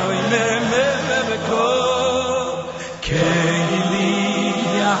aroi memeko Keiliato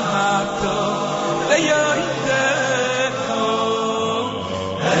veyoideko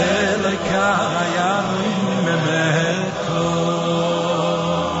Eloikai aroi memeko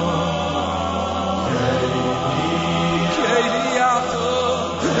Keiliato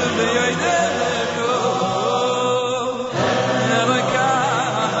veyoideko Eloikai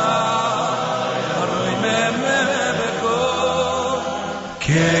aroi memeko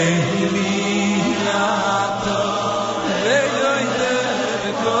Keiliato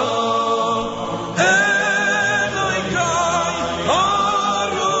veyoideko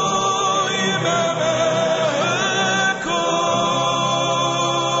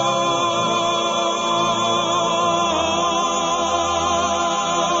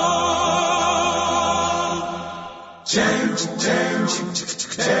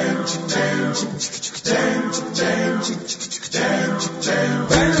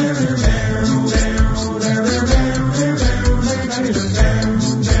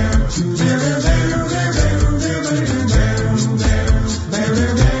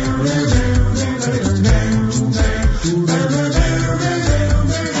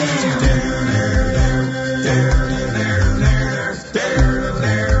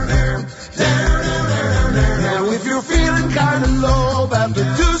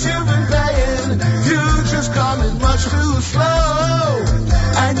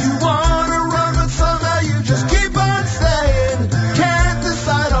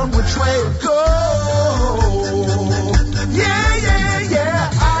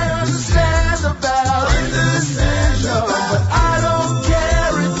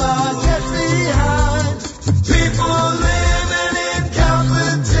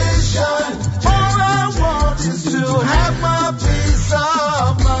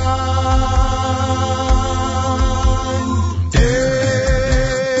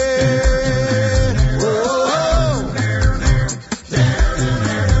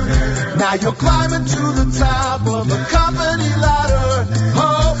Now you're climbing to the top of the company ladder.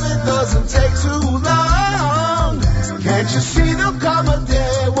 Hope it doesn't take too long. Can't you see there'll come a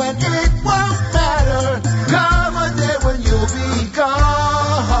day when it won't matter? Come a day when you'll be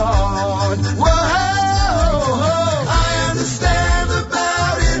gone. Whoa, I understand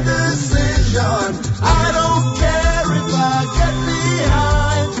about indecision. I don't care if I get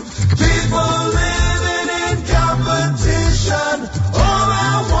behind. People living in competition. All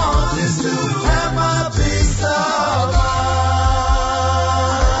I want is to have my peace of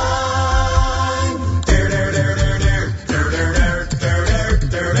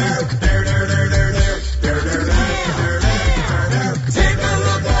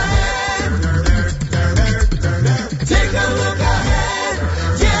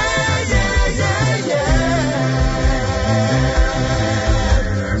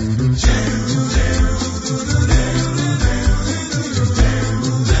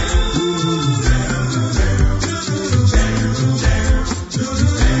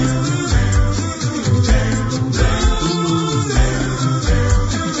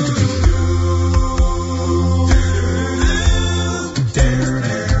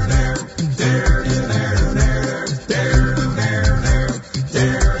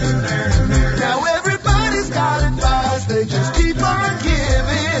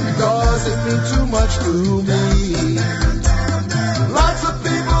to me.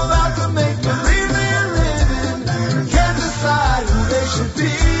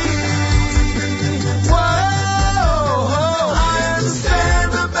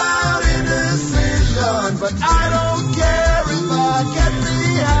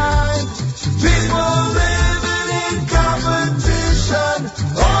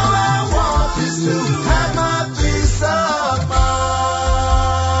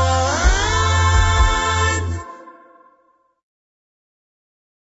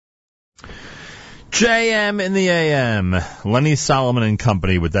 JM in the AM. Lenny Solomon and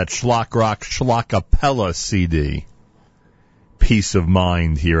Company with that Schlock Rock A Capella CD. Peace of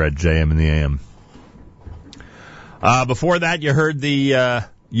Mind here at JM in the AM. Before that, you heard the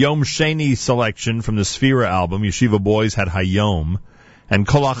Yom Sheni selection from the Sphera album. Yeshiva Boys had Hayom. And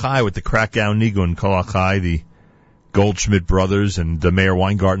Kol Achai with the Krakow Nigun. Kol Achai, the Goldschmidt brothers, and Meir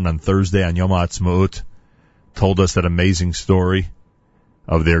Weingarten on Thursday on Yom HaAtzmaut told us that amazing story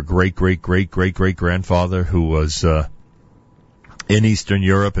of their great-great-great-great-great-grandfather who was in Eastern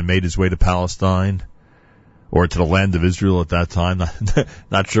Europe and made his way to Palestine, or to the land of Israel at that time.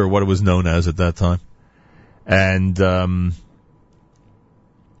 Not sure what it was known as at that time. And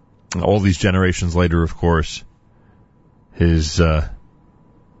all these generations later, of course, his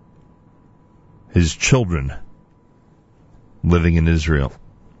children living in Israel.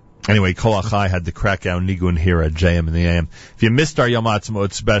 Anyway, Kol Achai had the Krakow Nigun here at JM in the AM. If you missed our Yom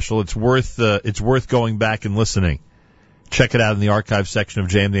HaAtzmaut special, it's worth going back and listening. Check it out in the archive section of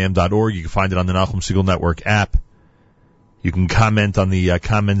jmam.org. You can find it on the Nachum Segal Network app. You can comment on the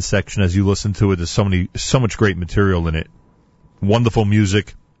comments section as you listen to it. There's so much great material in it. Wonderful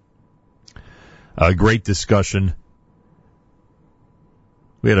music. Great discussion.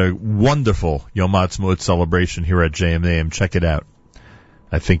 We had a wonderful Yom HaAtzmaut celebration here at JMAM. Check it out.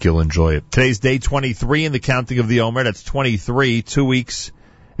 I think you'll enjoy it. Today's day 23 in the counting of the Omer. That's 23, 3 weeks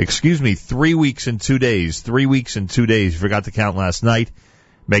and 2 days. 3 weeks and 2 days. You forgot to count last night.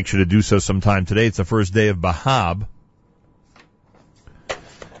 Make sure to do so sometime today. It's the first day of Bahab.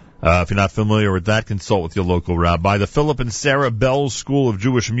 If you're not familiar with that, consult with your local rabbi. The Philip and Sarah Bell School of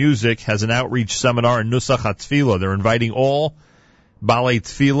Jewish Music has an outreach seminar in Nusach HaTfilah. They're inviting all Balei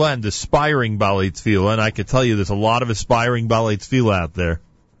Tfilah and aspiring Balei Tfilah, and I can tell you there's a lot of aspiring Balei Tfilah out there.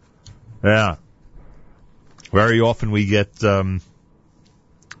 Yeah. Very often we get the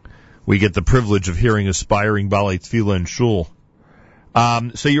privilege of hearing aspiring Balei Tfilah in shul.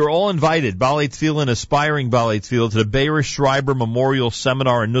 So you're all invited, Balei Tfilah and aspiring Balei Tfilah, to the Beir Schreiber Memorial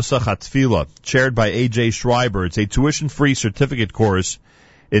Seminar in Nusach HaTfilah, chaired by A.J. Schreiber. It's a tuition-free certificate course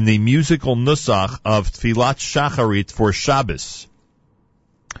in the musical Nusach of Tfilat Shacharit for Shabbos.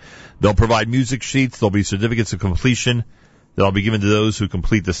 They'll provide music sheets. There'll be certificates of completion. They'll be given to those who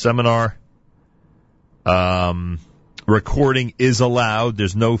complete the seminar. Recording is allowed.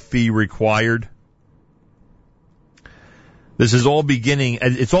 There's no fee required. This is all beginning,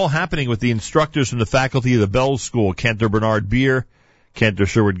 and it's all happening with the instructors from the faculty of the Bell School, Cantor Bernard Beer, Cantor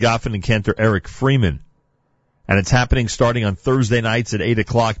Sherwood Goffin, and Cantor Eric Freeman. And it's happening starting on Thursday nights at 8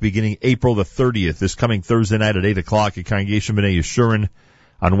 o'clock, beginning April the 30th. This coming Thursday night at 8 o'clock at Congregation B'nai Yeshurun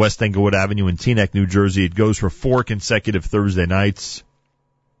on West Englewood Avenue in Teaneck, New Jersey. It goes for 4 consecutive Thursday nights.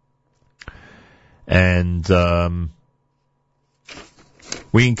 And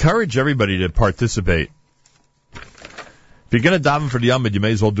we encourage everybody to participate. If you're going to daven for the Yomid, you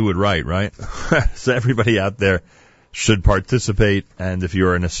may as well do it right? So everybody out there should participate. And if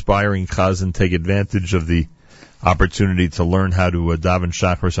you're an aspiring chazan, take advantage of the opportunity to learn how to daven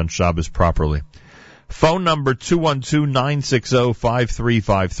Shacharis on Shabbos properly. Phone number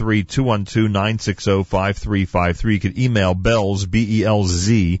 212-960-5353, 212-960-5353. You can email bells,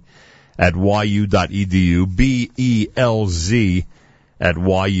 B-E-L-Z, at yu.edu, B-E-L-Z, at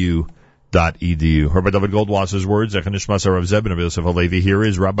yu.edu. Rabbi Dovid Goldwasser's words, Echanishmas Rav Zeb and Rabbi Yosef Halevi. Here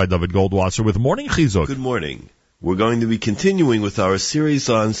is Rabbi Dovid Goldwasser with Morning Chizuk. Good morning. We're going to be continuing with our series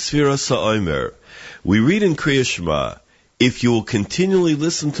on Sfiras HaOmer. We read in Kriya Shema, if you will continually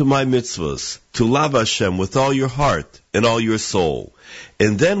listen to my mitzvahs, to love Hashem with all your heart and all your soul.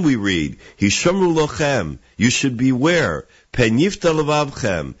 And then we read, Hishamru lochem, you should beware, pen yifta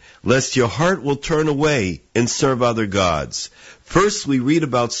levavchem, lest your heart will turn away and serve other gods. First we read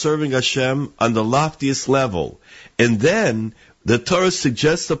about serving Hashem on the loftiest level, and then the Torah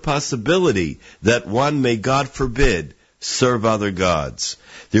suggests the possibility that one may, God forbid, serve other gods.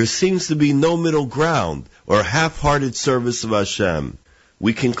 There seems to be no middle ground or half-hearted service of Hashem.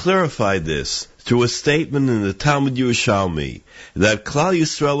 We can clarify this through a statement in the Talmud Yerushalmi that Klal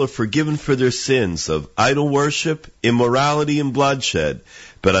Yisrael are forgiven for their sins of idol worship, immorality, and bloodshed,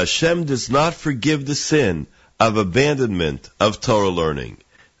 but Hashem does not forgive the sin of abandonment of Torah learning.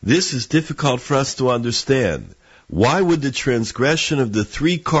 This is difficult for us to understand. Why would the transgression of the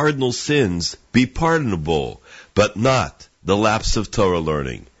 3 cardinal sins be pardonable, but not the lapse of Torah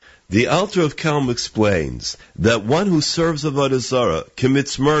learning? The Alter of Kelm explains that one who serves Avodah Zarah,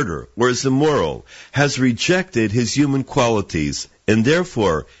 commits murder, or is immoral, has rejected his human qualities, and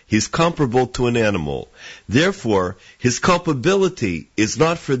therefore he's comparable to an animal. Therefore, his culpability is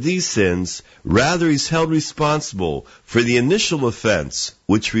not for these sins, rather he's held responsible for the initial offense,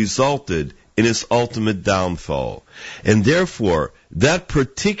 which resulted in his ultimate downfall. And therefore, that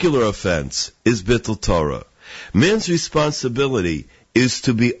particular offense is Bittul Torah. Man's responsibility is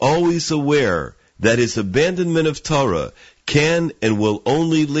to be always aware that his abandonment of Torah can and will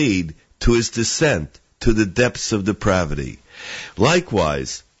only lead to his descent to the depths of depravity.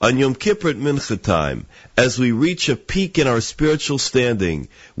 Likewise, on Yom Kippur at Mincha time, as we reach a peak in our spiritual standing,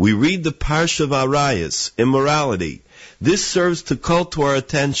 we read the Parsha of Arayos, immorality. This serves to call to our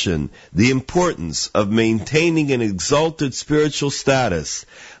attention the importance of maintaining an exalted spiritual status,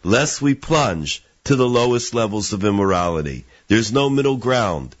 lest we plunge to the lowest levels of immorality. There's no middle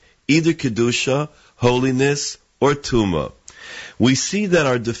ground, either Kedusha, holiness, or Tuma. We see that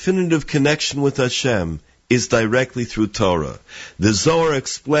our definitive connection with Hashem is directly through Torah. The Zohar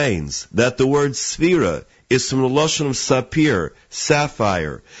explains that the word Sfira is from the Lashon of Sapir,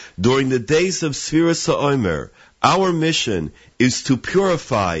 sapphire. During the days of Sfira Sa'omer, our mission is to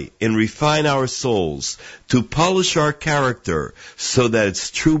purify and refine our souls, to polish our character so that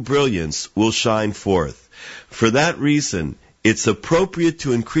its true brilliance will shine forth. For that reason, it's appropriate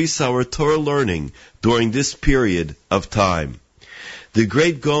to increase our Torah learning during this period of time. The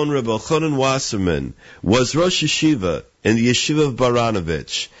great Gaon Rabbi Elchanan Wasserman was Rosh Yeshiva in the Yeshiva of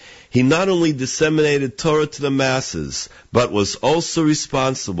Baranovich. He not only disseminated Torah to the masses, but was also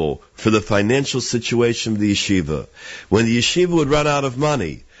responsible for the financial situation of the yeshiva. When the yeshiva would run out of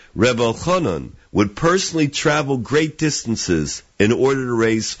money, Rebbe Elchanan would personally travel great distances in order to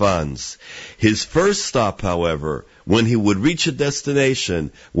raise funds. His first stop, however, when he would reach a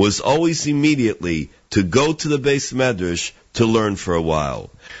destination, was always immediately to go to the Beis Medrash to learn for a while.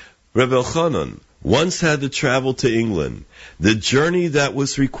 Rebbe Elchanan once had to travel to England. The journey that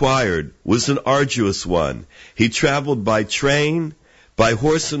was required was an arduous one. He traveled by train, by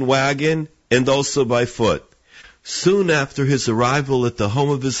horse and wagon, and also by foot. Soon after his arrival at the home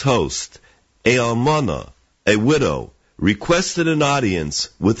of his host, a almana, a widow, requested an audience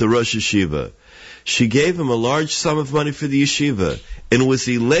with the Rosh Yeshiva. She gave him a large sum of money for the yeshiva and was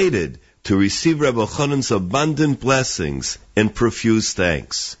elated to receive Rebbe Elchanan's abundant blessings and profuse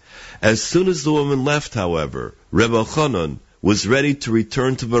thanks. As soon as the woman left, however, Rebbe Elchanan was ready to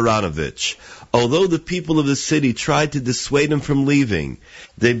return to Baranovich. Although the people of the city tried to dissuade him from leaving,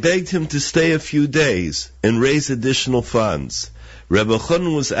 they begged him to stay a few days and raise additional funds. Rebbe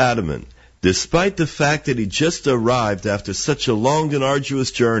Elchanan was adamant. Despite the fact that he just arrived after such a long and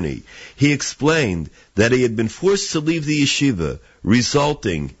arduous journey, he explained that he had been forced to leave the yeshiva,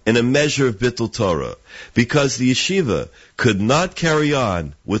 resulting in a measure of Bittul Torah, because the yeshiva could not carry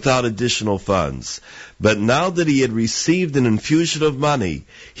on without additional funds. But now that he had received an infusion of money,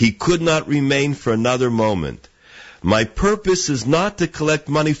 he could not remain for another moment. My purpose is not to collect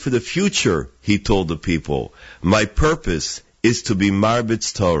money for the future, he told the people. My purpose is to be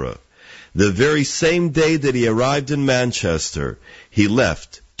Marbitz Torah. The very same day that he arrived in Manchester, he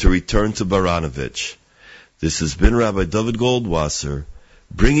left to return to Baranovich. This has been Rabbi Dovid Goldwasser,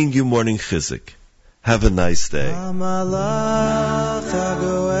 bringing you Morning Chizuk. Have a nice day.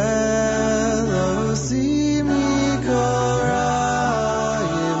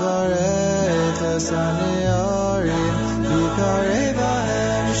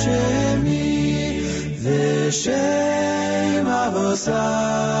 Shem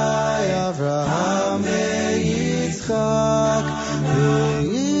Avosai Avraham veYitzchak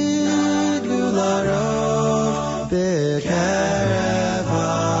veYidlu larov bekerev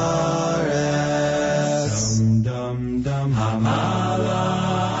haaretz. Dum dum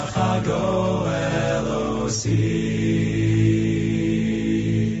hamalach hagoel osi.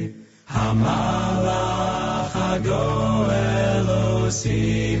 Hamalach hagoel osi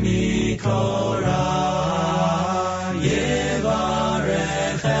mikol ra.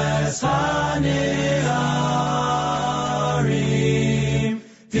 Hane'arim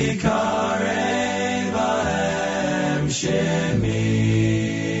v'karei b'hem shemi.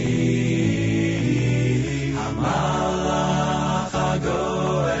 Hamalach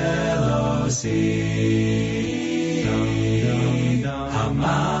hagoel osi.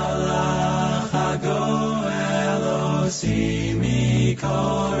 Hamalach hagoel osi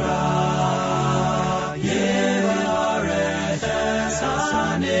mikol ra. Yevarech es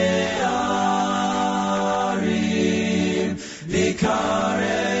hane'arim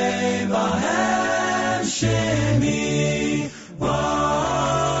v'karei b'hem shemi.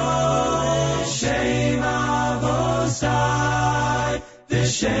 V'shem avosai,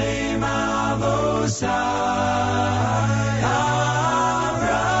 v'shem avosai.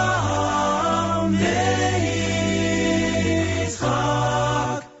 Avraham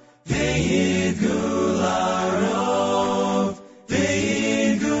veYitzchak veYidlu larov,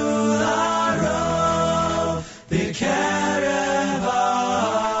 veYidlu larov.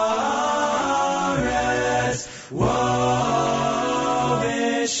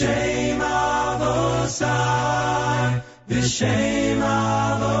 B'Shem Avosai, B'Shem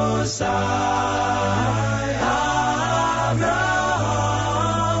Avosai,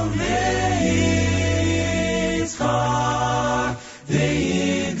 Avraham v'Yitzchak,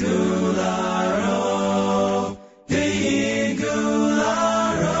 v'Yigu l'Arov, v'Yigu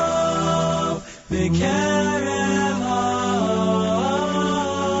l'Arov, v'Kerev ha'aretz,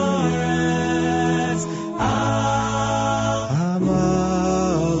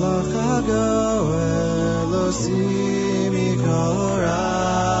 Amalach ha'goel osim ikorai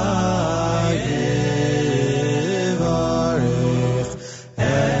yivarech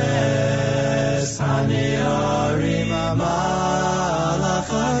es hanearim.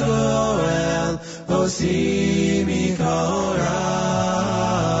 Amalach ha'goel osim ikorai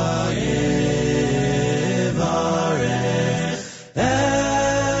yivarech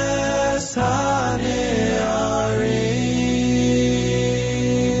es hanearim.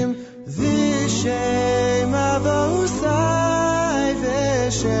 V'shem avosai,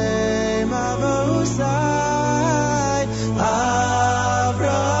 v'shem avosai, Avraham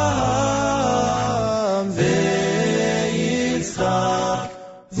v'Yitzchak,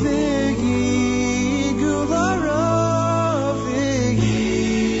 v'Yigu l'Arov,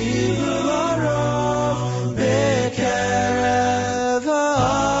 v'Yigu l'Arov, b'kerev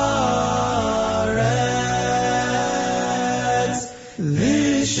ha'aretz.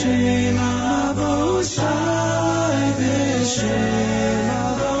 V'shem avosai, v'shem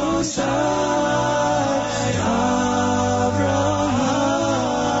avosai, Avraham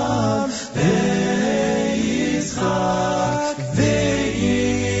v'Yitzchak,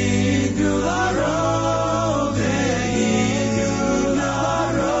 v'Yigu l'Arov, v'Yigu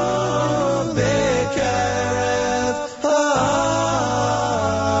l'Arov, b'kerev ha'aretz.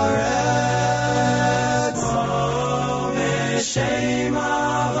 B'shem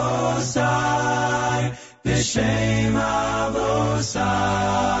avosai, b'shem avosai,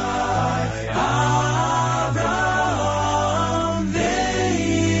 Avraham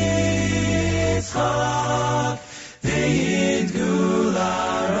v'Yitzchak, v'Yigu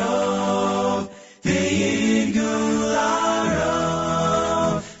l'Arov, v'Yigu l'Arov,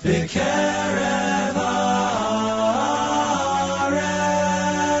 b'kerev ha'aretz.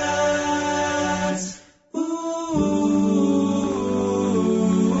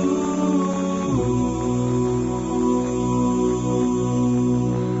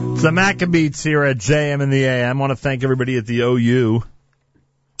 It's the Maccabees here at JM in the AM. I want to thank everybody at the OU.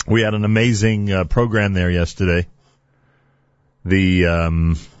 We had an amazing program there yesterday. The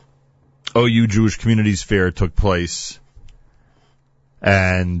OU Jewish Communities Fair took place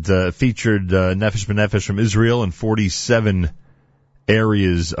and featured Nefesh B'Nefesh from Israel and 47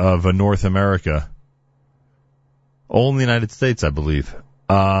 areas of North America. All in the United States, I believe,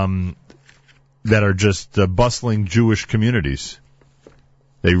 that are just bustling Jewish communities.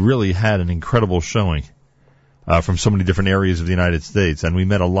 They really had an incredible showing from so many different areas of the United States, and we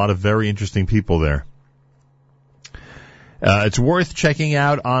met a lot of very interesting people there. It's worth checking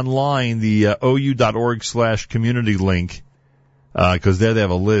out online the ou.org/community link, because there they have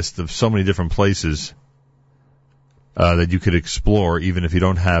a list of so many different places that you could explore, even if you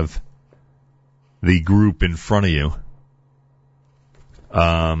don't have the group in front of you.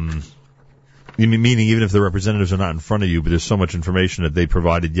 Meaning even if the representatives are not in front of you, but there's so much information that they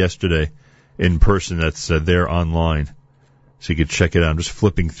provided yesterday in person that's there online. So you could check it out. I'm just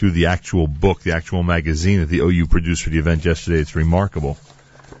flipping through the actual book, the actual magazine that the OU produced for the event yesterday. It's remarkable.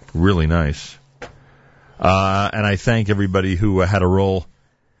 Really nice. And I thank everybody who had a role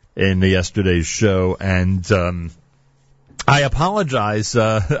in yesterday's show. And I apologize.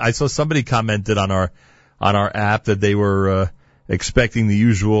 I saw somebody commented on our app that they were expecting the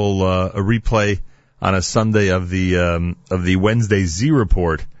usual replay on a Sunday of the Wednesday Z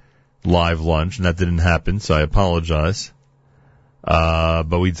Report live lunch, and that didn't happen, so I apologize.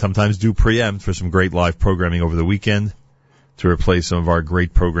 But we sometimes do preempt for some great live programming over the weekend to replace some of our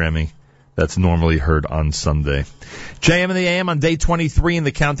great programming that's normally heard on Sunday. JM in the AM on day 23 in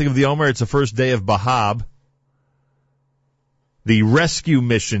the counting of the Omer. It's the first day of Bahab. The rescue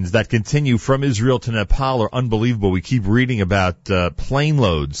missions that continue from Israel to Nepal are unbelievable. We keep reading about plane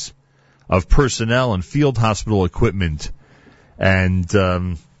loads of personnel and field hospital equipment and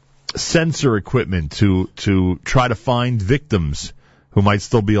sensor equipment to try to find victims who might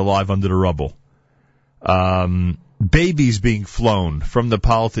still be alive under the rubble. Babies being flown from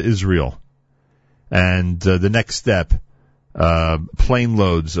Nepal to Israel. And the next step, plane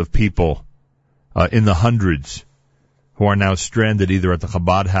loads of people in the hundreds who are now stranded either at the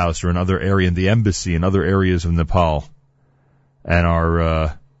Chabad house or in other area in the embassy in other areas of Nepal and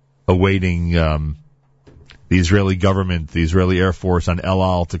are awaiting the Israeli government, the Israeli Air Force on El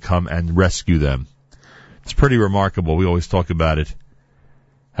Al to come and rescue them. It's pretty remarkable. We always talk about it,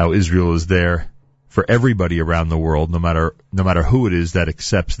 how Israel is there for everybody around the world, no matter who it is that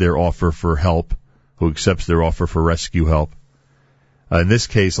accepts their offer for help, who accepts their offer for rescue help. In this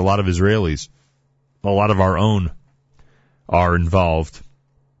case, a lot of Israelis, a lot of our own, are involved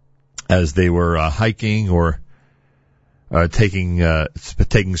as they were hiking or taking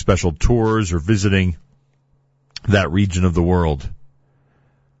special tours or visiting that region of the world.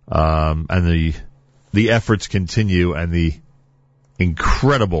 And the efforts continue, and the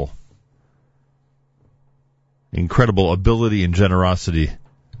incredible ability and generosity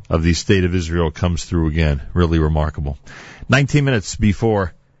of the State of Israel comes through again. Really remarkable. 19 minutes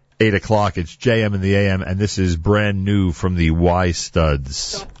before 8 o'clock, it's JM in the AM, and this is brand new from the Y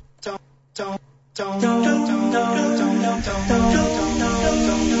Studs.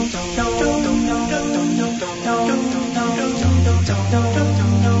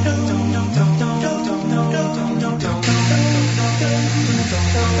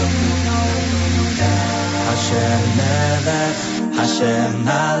 Hashem Melech, Hashem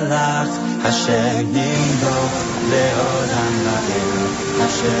Malach, Hashem Yimloch, Le'olam Va'ed.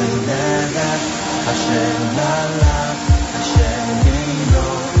 Hashem Melech, Hashem Malach, Hashem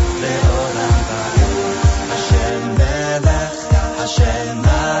Yimloch, Le'olam Va'ed. Hashem Melech, Hashem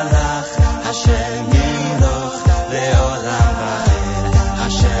Malach, Hashem Yimloch, Le'olam Va'ed.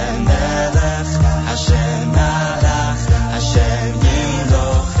 Hashem Melech, Hashem Malach, Hashem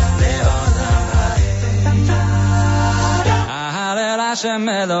Yimloch, Le'olam Hashem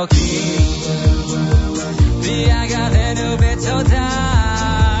Elokim, v'yagadenu b'todah.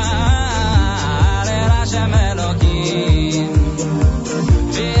 Hashem Elokim,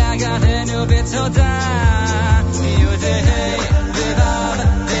 v'yagadenu b'todah. Yudhei v'vav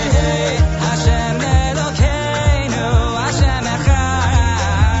v'hei. Hashem Elokeinu, Hashem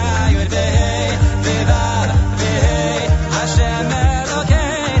Echad. Yudhei v'vav v'hei. Hashem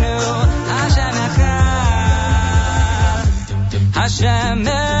Elokeinu, Hashem Echad. Hashem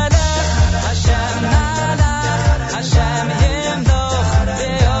Melech, Hashem Malach, Hashem Yimloch,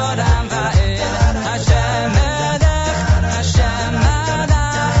 Le'olam Va'ed. Hashem Melech, Hashem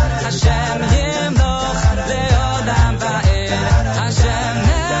Malach, Hashem Yimloch, Le'olam Va'ed. Hashem Melech,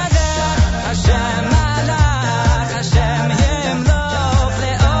 Hashem Malach, Hashem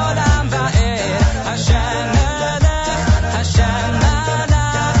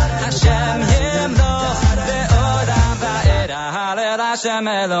Yimloch, Le'olam Va'ed. Hashem Melech, Hashem Malach, Hashem Yimloch, Le'olam Va'ed. Hashem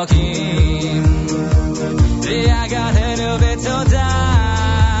Elokim, v'yagadenu b'todah.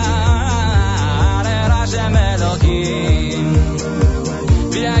 Hashem Elokim,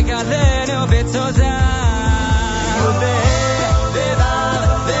 v'yagadenu b'todah. Yudhei v'vav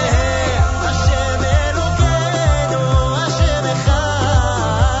v'hei. Hashem Elokeinu, Hashem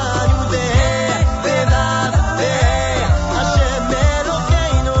Echad. Yudhei v'vav v'hei. Hashem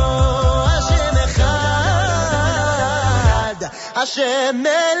Elokeinu, Hashem Echad. Hashem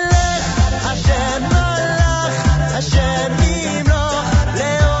Melech, Hashem Malach, Hashem Yimloch,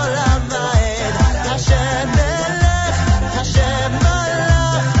 Le'olam Va'ed. Hashem Melech, Hashem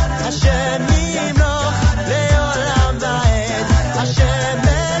Malach, Hashem Yimloch, Le'olam Va'ed. Hashem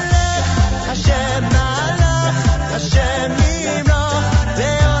Melech, Hashem Malach, Hashem Yimloch,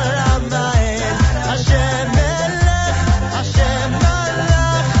 Le'olam Va'ed. Hashem Melech, Hashem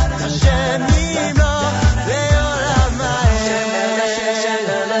Malach, Hashem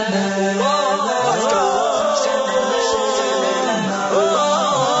Yimloch, Le'olam Va'ed.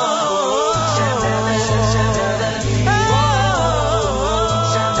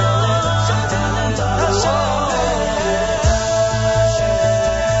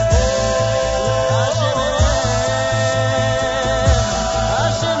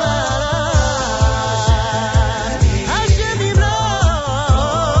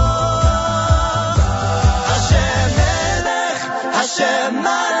 Hashem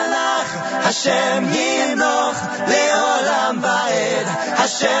Malach, Hashem Yimloch, Le'olam Va'ed.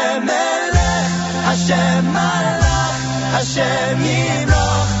 Hashem Melech, Hashem Malach, Hashem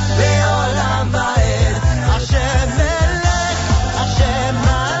Yimloch, Le'olam Va'ed. Hashem Melech, Hashem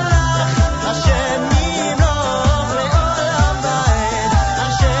Malach, Hashem Yimloch, Le'olam Va'ed.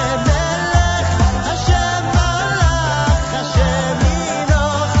 Hashem Melech, Hashem Malach, Hashem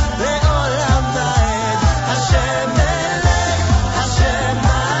Yimloch, Le'olam Va'ed. Hashem Melech, Hashem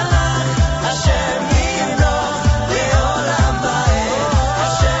Malach, Hashem Yimloch, Le'olam Va'ed.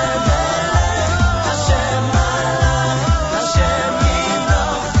 Hashem Melech, Hashem Malach, Hashem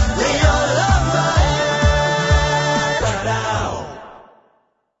Yimloch, Le'olam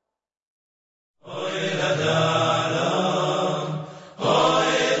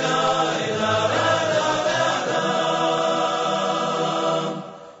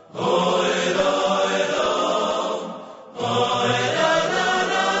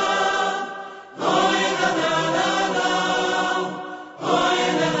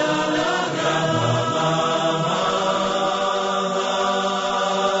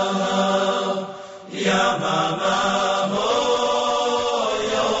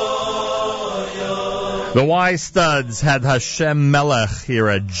The Y Studs had Hashem Melech here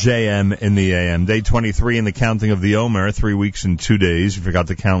at JM in the AM. Day 23 in the counting of the Omer, 3 weeks and 2 days. You forgot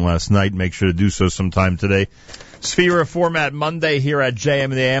to count last night. Make sure to do so sometime today. Sphera Format Monday here at JM in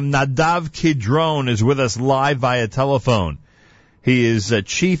the AM. Nadav Kidron is with us live via telephone. He is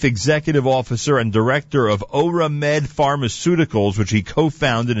Chief Executive Officer and Director of Oramed Pharmaceuticals, which he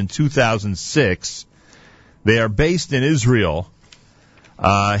co-founded in 2006. They are based in Israel.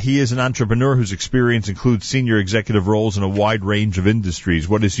 He is an entrepreneur whose experience includes senior executive roles in a wide range of industries.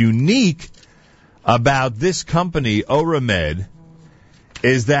 What is unique about this company, Oramed,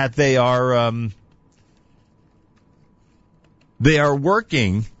 is that they are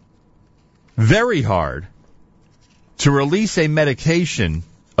working very hard to release a medication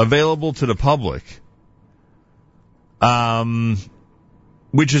available to the public,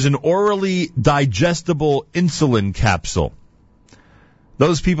 which is an orally digestible insulin capsule.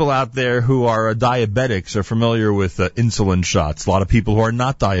 Those people out there who are diabetics are familiar with insulin shots. A lot of people who are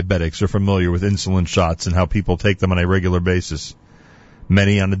not diabetics are familiar with insulin shots and how people take them on a regular basis,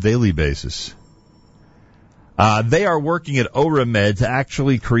 many on a daily basis. They are working at Oramed to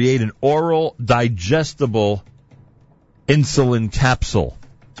actually create an oral digestible insulin capsule.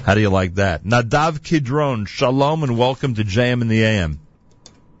 How do you like that? Nadav Kidron, shalom and welcome to JM in the AM.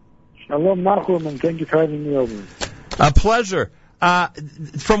 Shalom, Nachum, and thank you for having me over. A pleasure.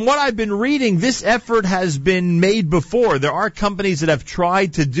 From what I've been reading, this effort has been made before. There are companies that have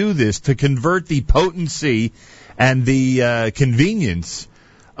tried to do this, to convert the potency and the convenience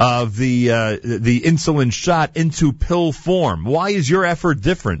of the insulin shot into pill form. Why is your effort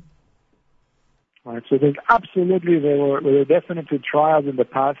different? All right, so there were definitely trials in the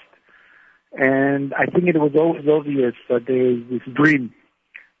past, and I think it was always obvious that there is this dream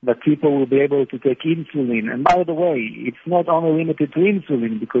that people will be able to take insulin. And by the way, it's not only limited to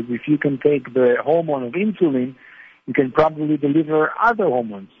insulin, because if you can take the hormone of insulin, you can probably deliver other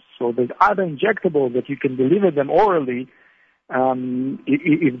hormones. So there's other injectables that you can deliver them orally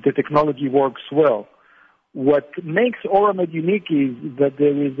if the technology works well. What makes Oramed unique is that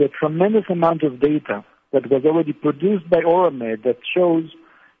there is a tremendous amount of data that was already produced by Oramed that shows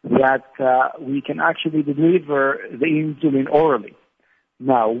that we can actually deliver the insulin orally.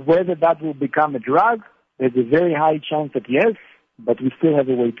 Now, whether that will become a drug, there's a very high chance that yes, but we still have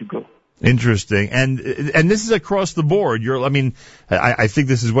a way to go. Interesting. And this is across the board. I think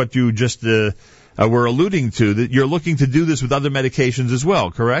this is what you just were alluding to, that you're looking to do this with other medications as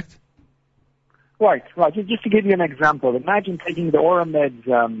well, correct? Right. Just to give you an example, imagine taking the Oramed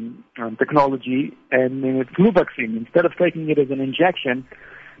technology and in a flu vaccine, instead of taking it as an injection,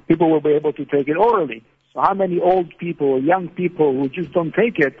 people will be able to take it orally. So how many old people or young people who just don't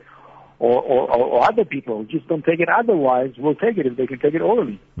take it, or other people who just don't take it otherwise, will take it if they can take it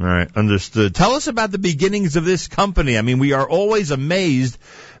orally? All right, understood. Tell us about the beginnings of this company. I mean, we are always amazed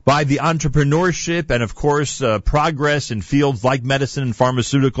by the entrepreneurship and, of course, progress in fields like medicine and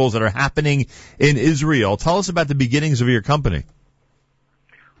pharmaceuticals that are happening in Israel. Tell us about the beginnings of your company.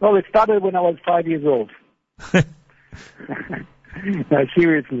 Well, it started when I was 5 years old. No,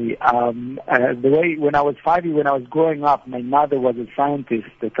 seriously. When I was 5 years, when I was growing up, my mother was a scientist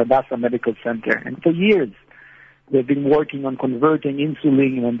at Basya Medical Center, and for years they've been working on converting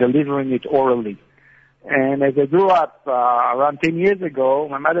insulin and delivering it orally. And as I grew up, around 10 years ago,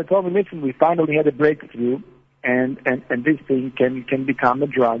 my mother told me, listen, we finally had a breakthrough, and this thing can become a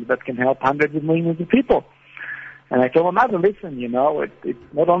drug that can help hundreds of millions of people. And I told my mother, listen, it's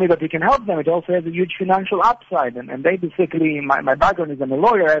not only that we can help them, it also has a huge financial upside. And they basically, my background is I'm a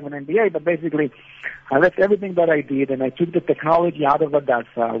lawyer, I have an MBA, but basically I left everything that I did and I took the technology out of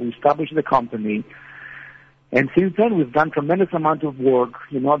Hadassah. We established the company. And since then, we've done tremendous amount of work.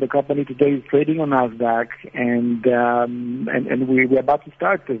 The company today is trading on NASDAQ, and we're about to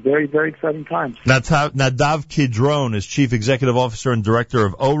start a very, very exciting time. Nadav Kidron is Chief Executive Officer and Director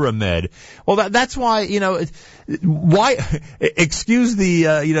of Oramed. Well, that's why, excuse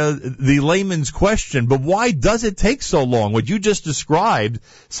the layman's question, but why does it take so long? What you just described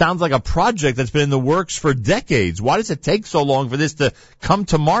sounds like a project that's been in the works for decades. Why does it take so long for this to come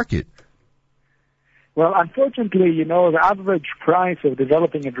to market? Well, unfortunately, the average price of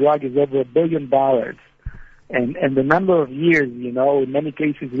developing a drug is over $1 billion. And the number of years, in many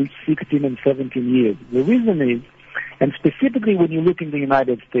cases reach 16 and 17 years. The reason is, and specifically when you look in the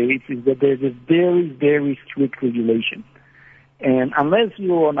United States, is that there's a very, very strict regulation. And unless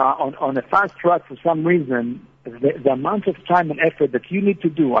you're on a fast track for some reason, the amount of time and effort that you need to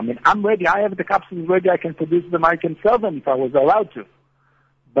do, I'm ready, I have the capsules ready, I can produce them, I can sell them if I was allowed to.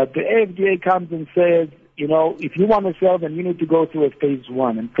 But the FDA comes and says, if you want to sell, then you need to go through a phase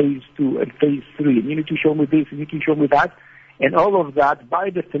 1 and phase 2 and phase 3, and you need to show me this, and you need to show me that, and all of that, by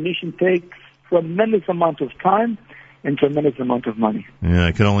definition, takes tremendous amount of time and tremendous amount of money. Yeah,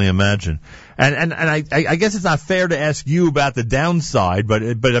 I can only imagine. And I guess it's not fair to ask you about the downside, but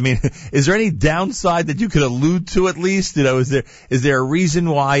I mean, is there any downside that you could allude to at least? Is there a reason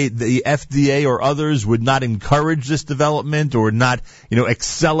why the FDA or others would not encourage this development or not,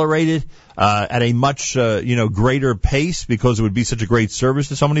 accelerate it at a much greater pace because it would be such a great service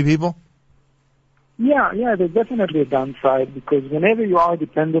to so many people? Yeah, there's definitely a downside because whenever you are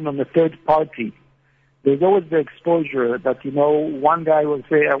dependent on a third party, there's always the exposure that, one guy will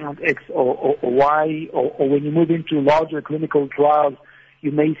say, I want X or Y, or when you move into larger clinical trials,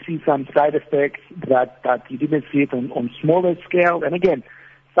 you may see some side effects that you didn't see it on smaller scale. And again,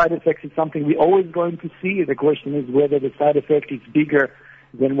 side effects is something we're always going to see. The question is whether the side effect is bigger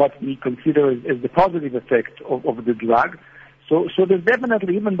than what we consider as the positive effect of the drug. So there's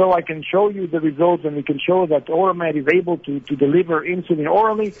definitely, even though I can show you the results and we can show that Oramed is able to deliver insulin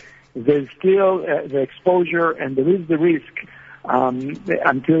orally, there's still the exposure and there is the risk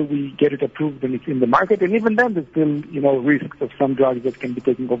until we get it approved and it's in the market. And even then, there's still, risks of some drugs that can be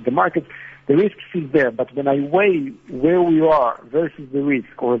taken off the market. The risk is there, but when I weigh where we are versus the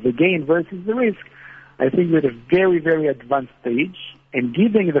risk or the gain versus the risk, I think we're at a very, very advanced stage. And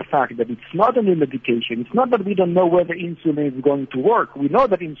given the fact that it's not a new medication, it's not that we don't know whether insulin is going to work. We know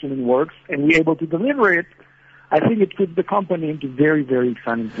that insulin works and we're able to deliver it. I think it puts the company into very, very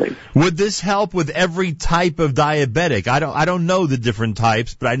exciting place. Would this help with every type of diabetic? I don't know the different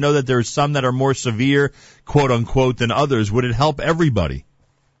types, but I know that there's some that are more severe, quote unquote, than others. Would it help everybody?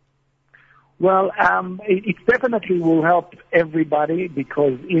 Well, it definitely will help everybody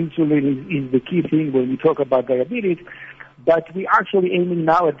because insulin is the key thing when we talk about diabetes. But we're actually aiming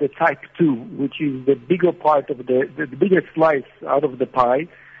now at the type 2, which is the bigger part of the bigger slice out of the pie.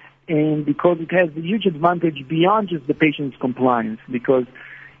 And because it has a huge advantage beyond just the patient's compliance, because,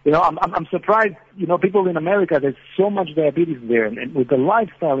 I'm surprised, people in America, there's so much diabetes there, and with the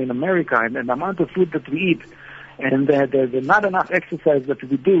lifestyle in America and the amount of food that we eat, and the not enough exercise that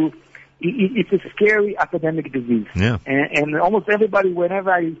we do, it's a scary epidemic disease. Yeah. And almost everybody,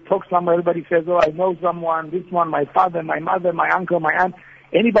 whenever I talk to someone, everybody says, I know someone, this one, my father, my mother, my uncle, my aunt.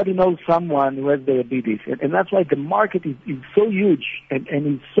 Anybody knows someone who has diabetes. And that's why the market is so huge and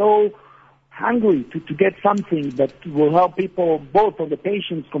is so hungry to get something that will help people both on the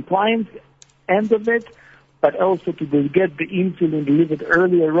patient's compliance end of it, but also to get the insulin delivered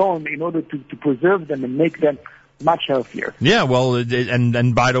earlier on in order to preserve them and make them much healthier. Yeah, well,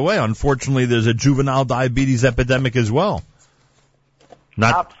 and by the way, unfortunately, there's a juvenile diabetes epidemic as well.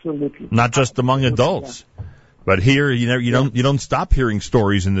 Absolutely. Not just among adults. Yeah. But here, you don't stop hearing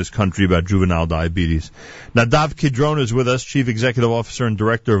stories in this country about juvenile diabetes. Nadav Kidron is with us, Chief Executive Officer and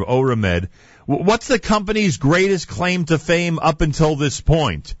Director of Oramed. What's the company's greatest claim to fame up until this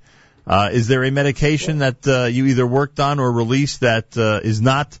point? Is there a medication that you either worked on or released that is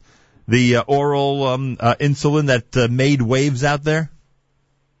not the oral insulin that made waves out there?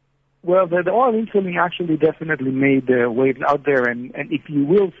 Well, the oral insulin actually definitely made waves out there, and if you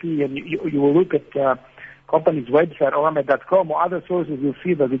will see, and you will look at company's website, oramed.com, or other sources, you'll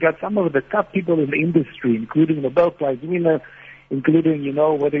see that we got some of the top people in the industry, including Nobel Prize winner, including,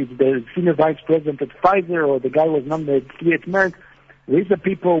 whether it's the senior vice president at Pfizer or the guy who was nominated at Merck. These are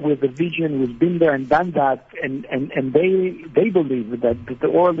people with a vision who's been there and done that, and they believe that the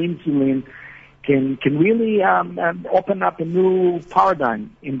oral insulin can really open up a new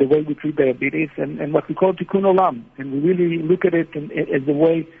paradigm in the way we treat diabetes and what we call tikkun olam. And we really look at it as a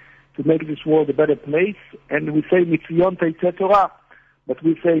way to make this world a better place. And we say mitzion teitzeh Torah, but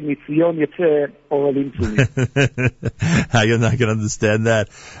we say mitzion yetzeh oral insulin. You're not going to understand that.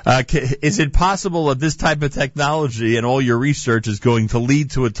 Is it possible that this type of technology and all your research is going to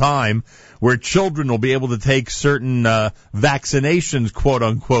lead to a time where children will be able to take certain vaccinations, quote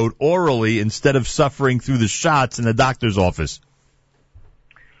unquote, orally instead of suffering through the shots in the doctor's office?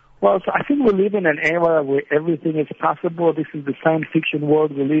 Well, so I think we live in an era where everything is possible. This is the science fiction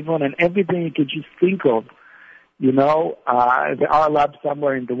world we live on, and everything you could just think of. There are labs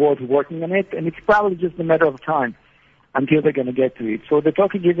somewhere in the world working on it, and it's probably just a matter of time until they're going to get to it. So they're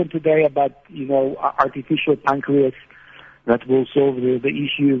talking even today about, artificial pancreas that will solve the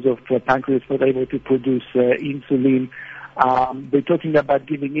issues of pancreas not able to produce insulin. They're talking about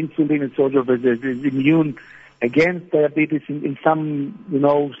giving insulin and sort of as immune against diabetes in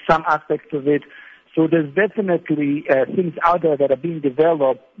some aspects of it. So there's definitely things out there that are being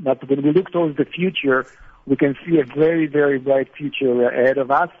developed that when we look towards the future, we can see a very, very bright future ahead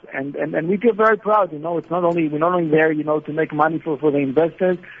of us, and we feel very proud. It's we're not only there, to make money for the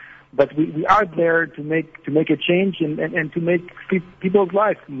investors, but we are there to make a change and to make people's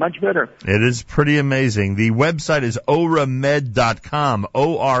lives much better. It is pretty amazing. The website is oramed.com,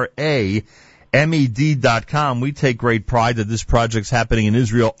 ORAMED.com. We take great pride that this project's happening in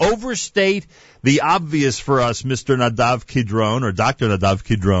Israel. Overstate the obvious for us, Mr. Nadav Kidron, or Dr. Nadav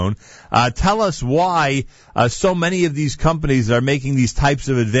Kidron. Tell us why so many of these companies that are making these types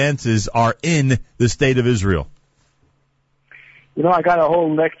of advances are in the state of Israel. I got a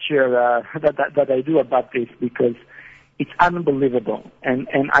whole lecture that I do about this because it's unbelievable.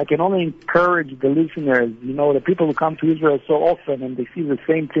 And I can only encourage the listeners, the people who come to Israel so often and they see the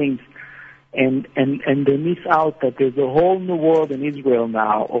same things, and they miss out that there's a whole new world in Israel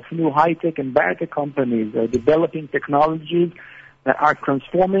now of new high-tech and biotech companies that are developing technologies that are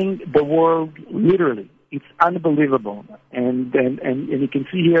transforming the world literally. It's unbelievable. And you can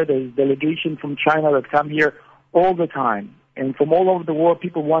see here there's delegation from China that come here all the time. And from all over the world,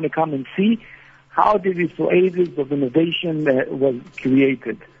 people want to come and see how this oasis of innovation was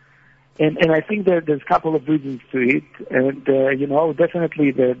created. And I think that there's a couple of reasons to it. And,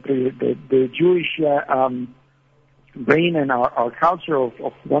 definitely the Jewish brain and our culture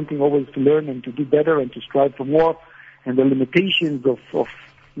of wanting always to learn and to do better and to strive for more, and the limitations of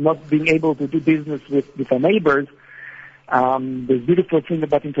not being able to do business with our neighbors. The beautiful thing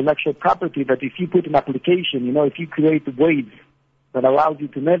about intellectual property that if you put an application, if you create waves that allows you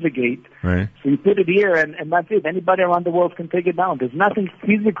to navigate, right. So you put it here and that's it. Anybody around the world can take it down. There's nothing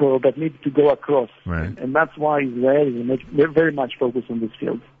physical that needs to go across. Right. And that's why Israel is very much focused on this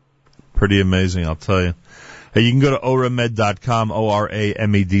field. Pretty amazing, I'll tell you. Hey, you can go to oramed.com,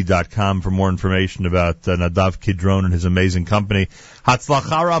 ORAMED.com for more information about Nadav Kidron and his amazing company.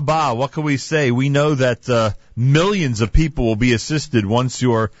 Hatzlacha Rabbah, what can we say? We know that millions of people will be assisted once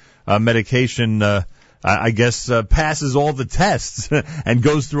your medication, passes all the tests and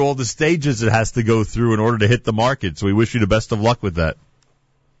goes through all the stages it has to go through in order to hit the market. So we wish you the best of luck with that.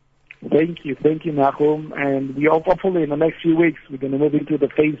 Thank you, Nachum. And we hopefully in the next few weeks we're going to move into the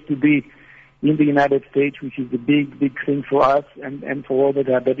phase 2B in the United States, which is the big thing for us and for all the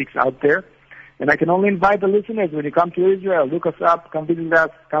diabetics out there. And I can only invite the listeners, when you come to Israel, look us up, come visit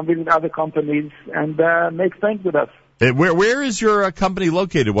us, come visit other companies, and make friends with us. Where is your company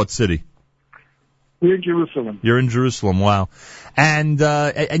located? What city? We're in Jerusalem. You're in Jerusalem, wow. And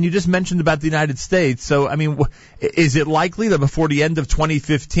you just mentioned about the United States. So, is it likely that before the end of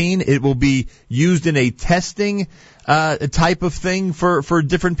 2015 it will be used in a testing type of thing for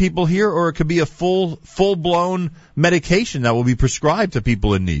different people here, or it could be a full-blown medication that will be prescribed to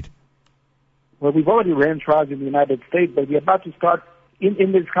people in need? Well, we've already ran trials in the United States, but we're about to start,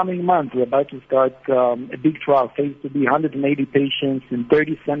 in this coming month, we're about to start a big trial, phase 2B, 180 patients in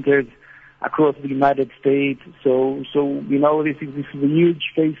 30 centers across the United States. So this is a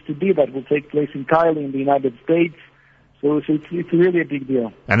huge phase 2B that will take place entirely in the United States. So it's really a big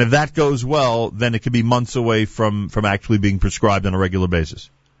deal. And if that goes well, then it could be months away from actually being prescribed on a regular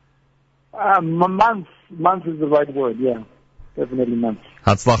basis. Months is the right word, yeah. Definitely months.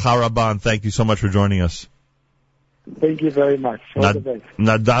 Hatzlacha Rabban, thank you so much for joining us. Thank you very much. All the best.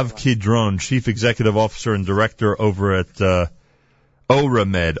 Nadav Kidron, Chief Executive Officer and Director over at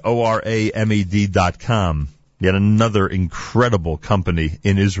Oramed, ORAMED.com. Yet another incredible company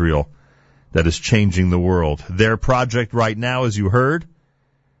in Israel that is changing the world. Their project right now, as you heard,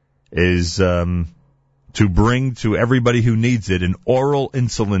 is to bring to everybody who needs it an oral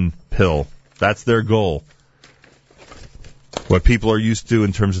insulin pill. That's their goal. What people are used to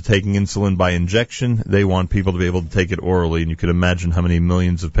in terms of taking insulin by injection, they want people to be able to take it orally, and you can imagine how many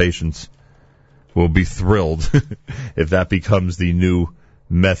millions of patients will be thrilled if that becomes the new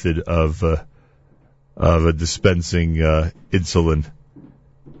method of dispensing insulin.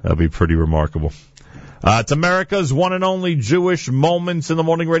 That'll be pretty remarkable. It's America's one and only Jewish Moments in the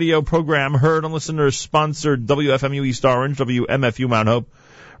Morning radio program, heard on listeners-sponsored WFMU East Orange, WMFU Mount Hope,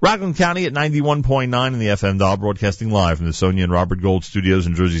 Rockland County at 91.9 in the FM dial, broadcasting live from the Sonia and Robert Gold studios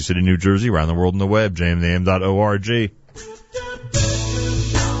in Jersey City, New Jersey, around the world on the web, jmnam.org.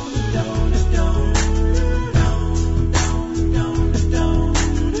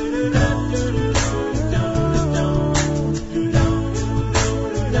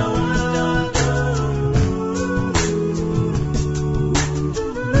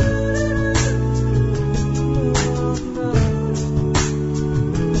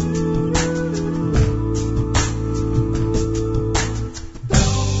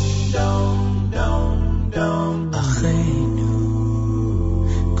 Acheinu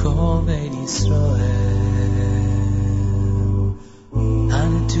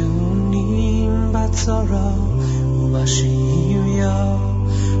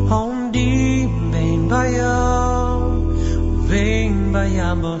ביום ובין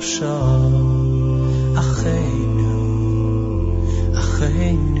ביבשה אחינו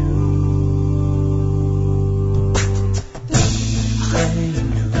אחינו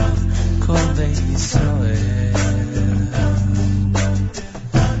אחינו כל בית ישראל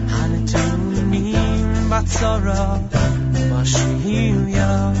הנתונים בצרה משאיר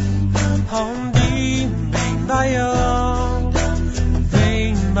עומדים בין ביום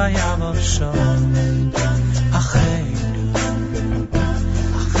ובין ביבשה אחינו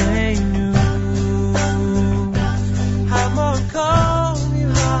אחינו המון כל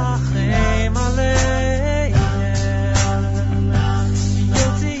מלחם עליהם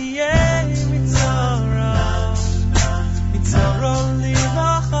יתהיה מצרה מצרה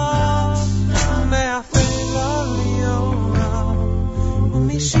לבחה מאפלה ליורה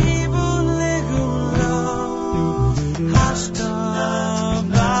ומשיבו לגאולה השתה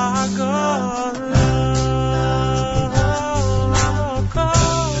בגולה המון כל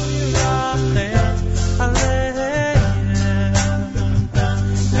מלחם עליהם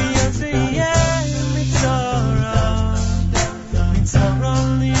ויתהיה מצרה מצרה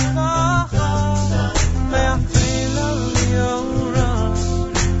לבחה מאפלה ליורה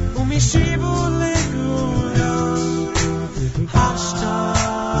ומשיבו לגאולה השתה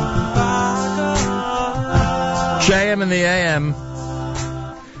JM in the AM.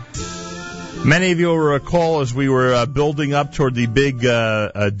 Many of you will recall as we were building up toward the big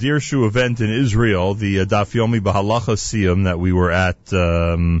Dirshu event in Israel, the Daf Yomi B'Halacha Siyum that we were at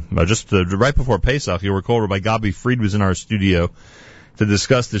just right before Pesach. You'll recall Rabbi Gabi Fried was in our studio to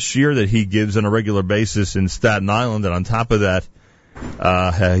discuss the shiur that he gives on a regular basis in Staten Island, and on top of that,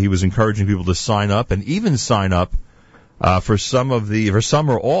 he was encouraging people to sign up and even sign up for some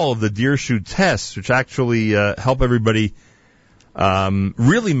or all of the Dirshu tests, which actually help everybody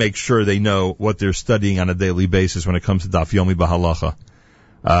really make sure they know what they're studying on a daily basis when it comes to Daf Yomi B'Halacha.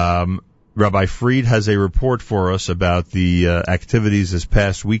 Rabbi Fried has a report for us about the activities this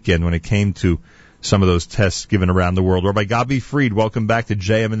past weekend when it came to some of those tests given around the world. Rabbi Gabi Fried, welcome back to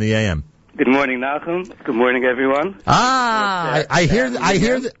JM in the AM. Good morning, Nachum. Good morning, everyone. I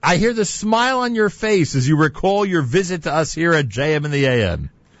hear the smile on your face as you recall your visit to us here at JM in the AM.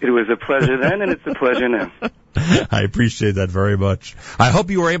 It was a pleasure then, and it's a pleasure now. I appreciate that very much. I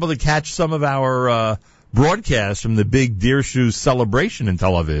hope you were able to catch some of our broadcasts from the big Dirshu celebration in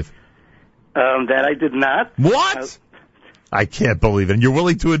Tel Aviv. That I did not. What? I can't believe it. And you're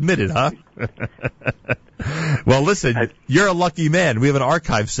willing to admit it, huh? Well, listen, you're a lucky man. We have an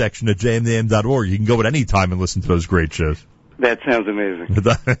archive section at jmam.org. You can go at any time and listen to those great shows. That sounds amazing.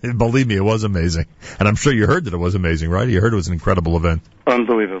 Believe me, it was amazing. And I'm sure you heard that it was amazing, right? You heard it was an incredible event.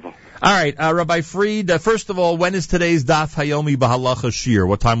 Unbelievable. All right, Rabbi Fried, first of all, when is today's Daf Hayomi B'Halacha shiur?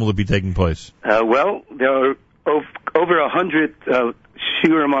 What time will it be taking place? Well, there are over 100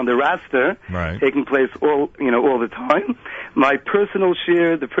 shiurim on the roster, right, taking place all the time. My personal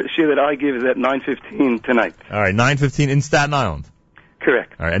shiur, the shiur that I give, is at 9:15 tonight. All right, 9:15 in Staten Island.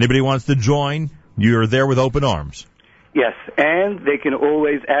 Correct. All right, anybody wants to join, you're there with open arms. Yes, and they can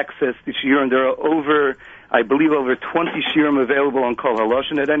always access the shiurim. There are over 20 shiurim available on Kol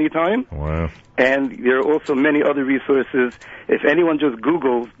Haloshen at any time. Wow. And there are also many other resources. If anyone just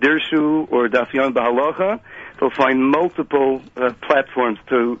Googles Dirshu or Daf Yomi B'Halacha, they'll find multiple platforms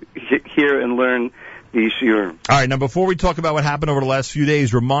to hear and learn the shiur. All right, now before we talk about what happened over the last few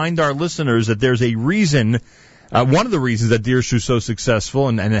days, remind our listeners that there's a reason, one of the reasons that Dirshu is so successful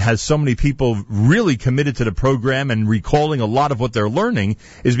and it has so many people really committed to the program and recalling a lot of what they're learning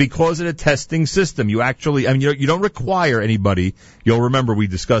is because of the testing system. You actually, you don't require anybody, you'll remember we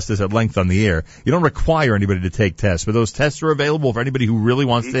discussed this at length on the air, you don't require anybody to take tests, but those tests are available for anybody who really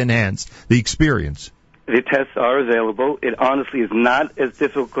wants to enhance the experience. The tests are available. It honestly is not as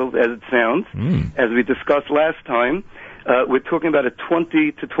difficult as it sounds. As we discussed last time, we're talking about a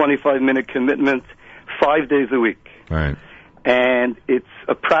 20 to 25 minute commitment 5 days a week. Right. And it's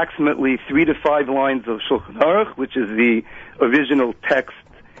approximately 3 to 5 lines of Shulchan Aruch, which is the original text,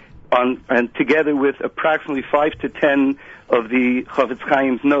 and together with approximately 5 to 10 of the Chavetz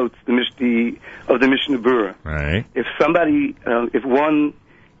Chaim's notes, of the Mishnah Berurah. Right. If somebody, if one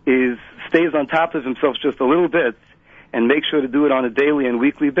stays on top of himself just a little bit and make sure to do it on a daily and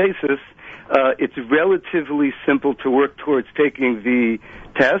weekly basis, it's relatively simple to work towards taking the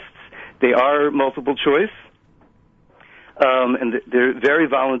tests. They are multiple choice, and they're very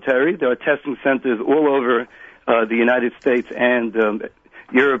voluntary. There are testing centers all over the United States and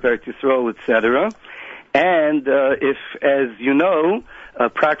Europe, Eretz Yisrael, etc. And if, as you know,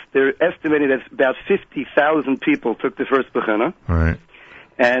 they're estimated that about 50,000 people took the first bechina. Right.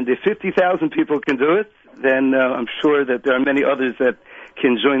 And if 50,000 people can do it, then I'm sure that there are many others that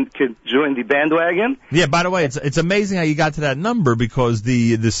can join the bandwagon. Yeah, by the way, it's amazing how you got to that number, because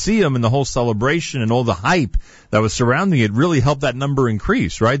the Siyum and the whole celebration and all the hype that was surrounding it really helped that number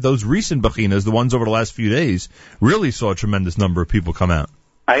increase, right? Those recent Bechinas, the ones over the last few days, really saw a tremendous number of people come out.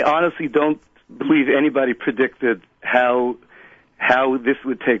 I honestly don't believe anybody predicted how this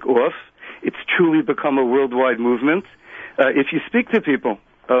would take off. It's truly become a worldwide movement. If you speak to people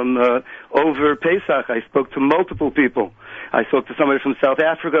over Pesach, I spoke to multiple people. I spoke to somebody from South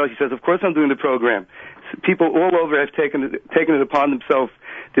Africa. He says, "Of course I'm doing the program." People all over have taken it upon themselves,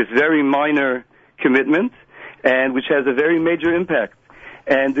 this very minor commitment, and which has a very major impact.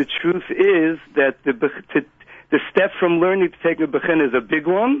 And the truth is that the step from learning to take the Bechina is a big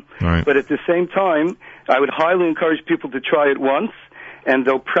one, right. But at the same time, I would highly encourage people to try it once, and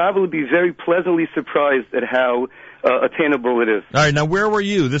they'll probably be very pleasantly surprised at how attainable it is. All right, now where were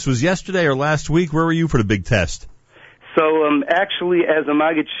you? This was yesterday or last week? Where were you for the big test? So, actually, as a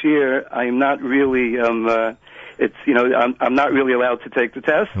Maggid Shir, I'm not really, I'm not really allowed to take the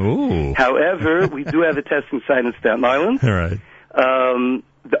test. Ooh. However, we do have a testing site in Staten Island. All right.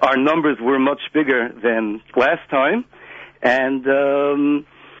 Our numbers were much bigger than last time, and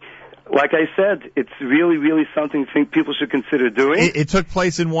like I said, it's really, really something I think people should consider doing. It took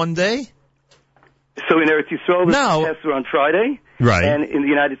place in one day? So in Eretz Yisrael, the tests were on Friday, right? And in the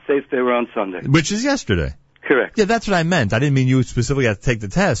United States, they were on Sunday. Which is yesterday. Correct. Yeah, that's what I meant. I didn't mean you specifically had to take the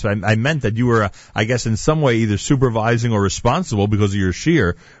test. I meant that you were, I guess, in some way either supervising or responsible because of your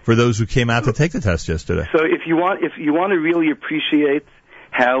shir for those who came out to take the test yesterday. So if you want to really appreciate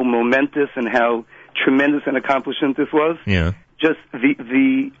how momentous and how tremendous an accomplishment this was, yeah, just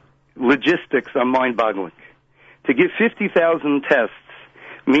the logistics are mind-boggling. To give 50,000 tests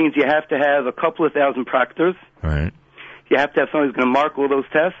means you have to have a couple of thousand proctors. Right. You have to have somebody who's going to mark all those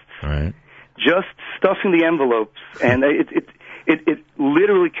tests. Right. Just stuffing the envelopes, and it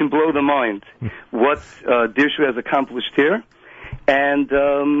literally can blow the mind what Dirshu has accomplished here. And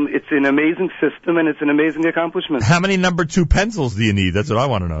it's an amazing system, and it's an amazing accomplishment. How many number 2 pencils do you need? That's what I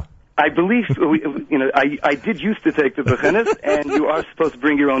want to know. I believe, I did used to take the Bechinas, and you are supposed to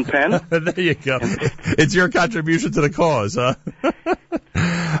bring your own pen. There you go. It's your contribution to the cause, huh?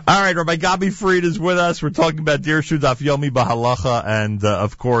 All right, Rabbi Gabi Fried is with us. We're talking about Dirshu Daf Yomi Bahalacha, and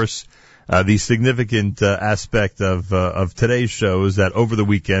of course, the significant aspect of today's show is that over the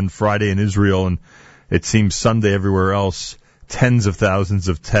weekend, Friday in Israel, and it seems Sunday everywhere else, tens of thousands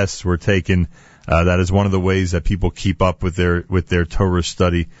of tests were taken. That is one of the ways that people keep up with their Torah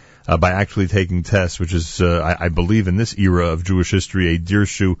study by actually taking tests, which is, I believe, in this era of Jewish history, a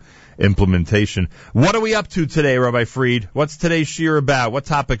Dirshu implementation. What are we up to today, Rabbi Fried? What's today's shir about? What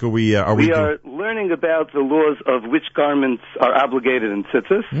topic are we? We are learning about the laws of which garments are obligated in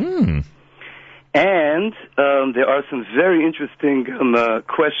tzitzis. And there are some very interesting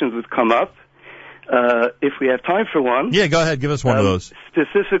questions that come up. If we have time for one. Yeah, go ahead. Give us one of those.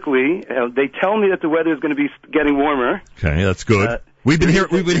 Specifically, they tell me that the weather is going to be getting warmer. Okay, that's good. We've been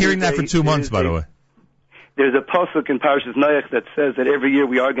hearing that for 2 months, by the way. There's a pasuk in Parashas Noach that says that every year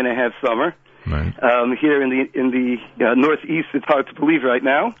we are going to have summer. Right. Here in the northeast, it's hard to believe right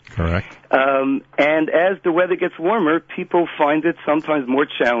now. Correct. And as the weather gets warmer, people find it sometimes more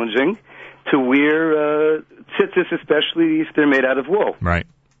challenging to wear tzitzis, especially if they're made out of wool. Right.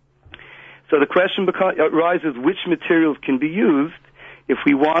 So the question arises, which materials can be used if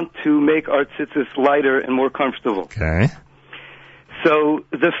we want to make our tzitzis lighter and more comfortable? Okay. So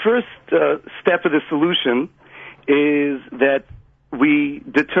the first step of the solution is that we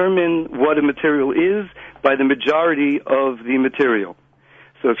determine what a material is by the majority of the material.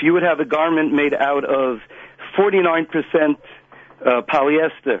 So if you would have a garment made out of 49%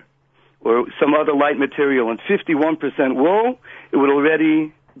 polyester or some other light material and 51% wool, it would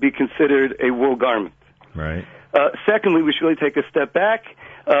already be considered a wool garment. Right. Secondly, we should really take a step back.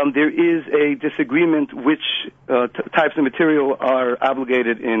 There is a disagreement which types of material are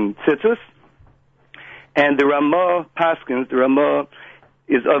obligated in tzitzis. And the Ramah Paskins, the Ramah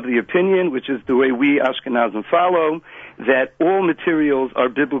is of the opinion, which is the way we Ashkenazim follow, that all materials are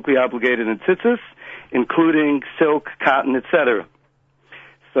biblically obligated in tzitzis, including silk, cotton, etc.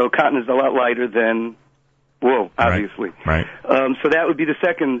 So cotton is a lot lighter than wool, obviously. Right. So that would be the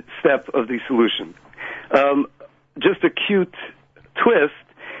second step of the solution. Just a cute twist,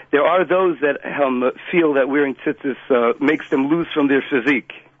 there are those that feel that wearing tzitzis makes them lose from their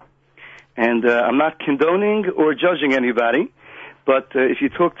physique. And I'm not condoning or judging anybody, but if you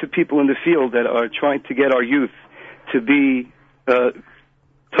talk to people in the field that are trying to get our youth to be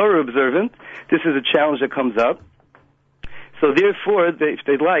Torah observant, this is a challenge that comes up. So therefore, if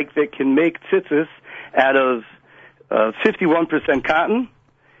they'd like, they can make tzitzis out of 51% cotton,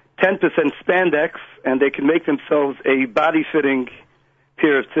 10% spandex, and they can make themselves a body-fitting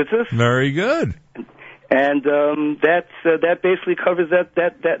pair of tzitzis. Very good. And that basically covers that.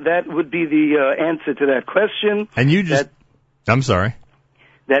 That would be the answer to that question. And you just... I'm sorry.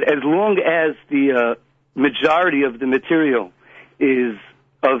 That as long as the majority of the material is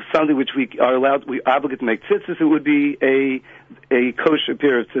of something which we are obligated to make tzitzis, it would be a kosher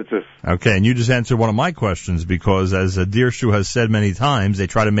pair of tzitzis. Okay, and you just answered one of my questions, because as Dirshu has said many times, they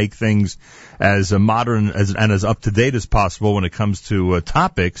try to make things as modern and as up-to-date as possible when it comes to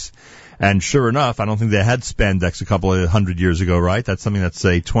topics. And sure enough, I don't think they had spandex a couple of 100 years ago, right? That's something that's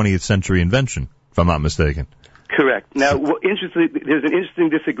a 20th century invention, if I'm not mistaken. Correct. Now, there's an interesting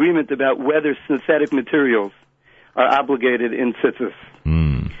disagreement about whether synthetic materials are obligated in tzitzis.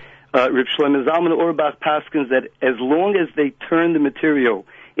 Reb Shlomo Zalman Auerbach paskins that as long as they turn the material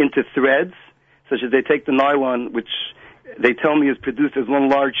into threads, such as they take the nylon, which they tell me is produced as one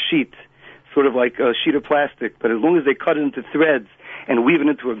large sheet, sort of like a sheet of plastic, but as long as they cut it into threads and weave it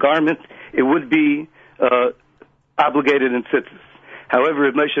into a garment, it would be obligated in tzitzis.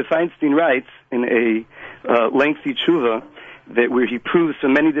 However, Moshe Feinstein writes in a lengthy tshuva where he proves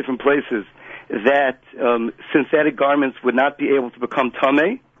from many different places that synthetic garments would not be able to become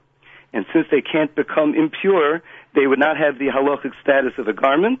tameh, and since they can't become impure, they would not have the halachic status of a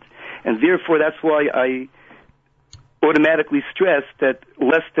garment, and therefore that's why I automatically stress that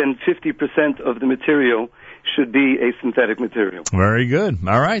less than 50% of the material should be a synthetic material. Very good.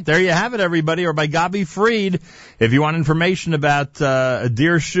 All right, there you have it, everybody. Or by Gabi Fried, if you want information about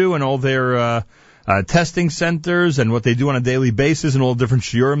Dirshu and all their testing centers and what they do on a daily basis and all the different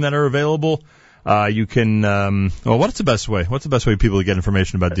shiurim that are available, you can, what's the best way? What's the best way people to get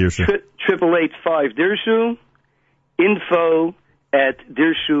information about Dirshu? 888-5 Dirshu,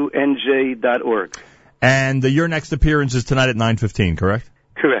 info@dirshunj.org. And your next appearance is tonight at 9:15, correct?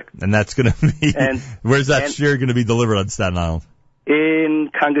 Correct. And that's going to be, where's that shiur going to be delivered on Staten Island? In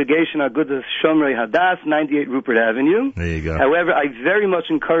Congregation Agudas Shomrei Hadass, 98 Rupert Avenue. There you go. However, I very much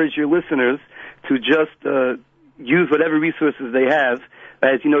encourage your listeners to just use whatever resources they have.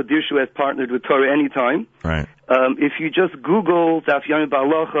 As you know, Dirshu has partnered with Torah Anytime. Right. If you just Google Daf Yomi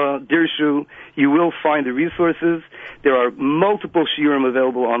Ba'alacha, Dirshu, you will find the resources. There are multiple shiurim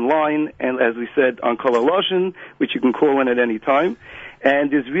available online, and as we said, on Kol HaLashon, which you can call in at any time.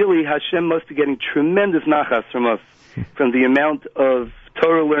 And there's really, Hashem must be getting tremendous nachas from us, from the amount of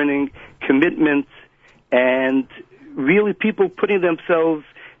Torah learning, commitment, and really people putting themselves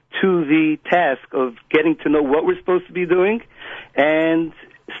to the task of getting to know what we're supposed to be doing and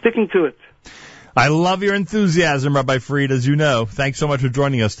sticking to it. I love your enthusiasm, Rabbi Fried, as you know. Thanks so much for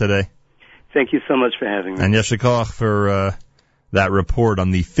joining us today. Thank you so much for having me. And Yesher Koach for that report on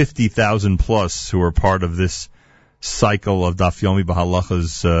the 50,000 plus who are part of this cycle of Daf Yomi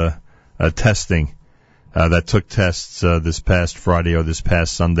B'Halacha's testing that took tests this past Friday or this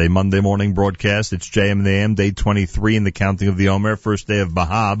past Sunday. Monday morning broadcast. It's JM in the AM, day 23 in the counting of the Omer. First day of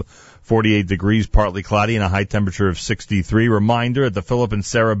Bahab, 48 degrees, partly cloudy, and a high temperature of 63. Reminder, at the Philip and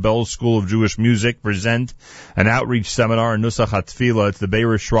Sarah Bell School of Jewish Music present an outreach seminar in Nusach HaTfilah. It's the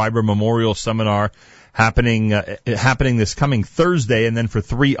Beira Schreiber Memorial Seminar happening this coming Thursday, and then for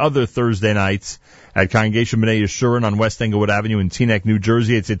 3 other Thursday nights at Congregation B'nai Yeshurun on West Englewood Avenue in Teaneck, New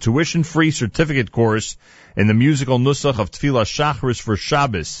Jersey. It's a tuition-free certificate course in the musical Nusach of Tfilah Shachris for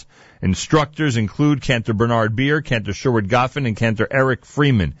Shabbos. Instructors include Cantor Bernard Beer, Cantor Sherwood Goffin, and Cantor Eric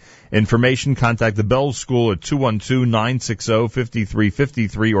Freeman. Information, contact the Bell School at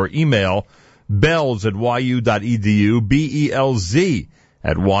 212-960-5353 or email bells@yu.edu, BELZ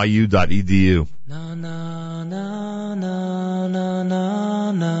 @yu.edu. Na na na na na na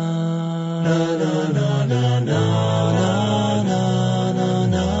na na na na na na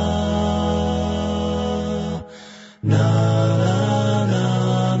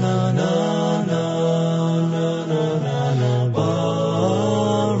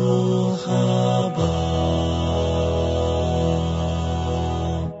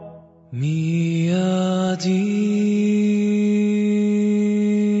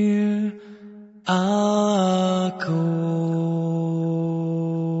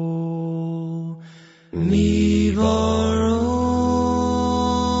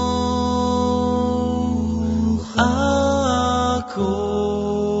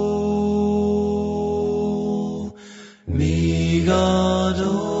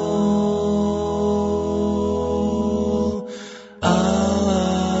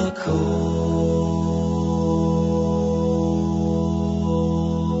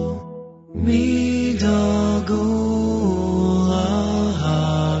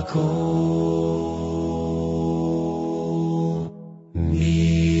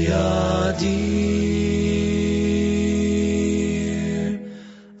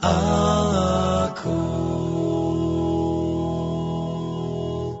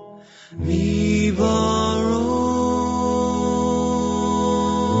Mi baruch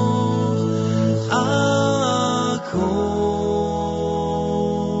hakol,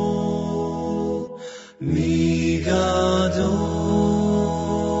 mi gadol.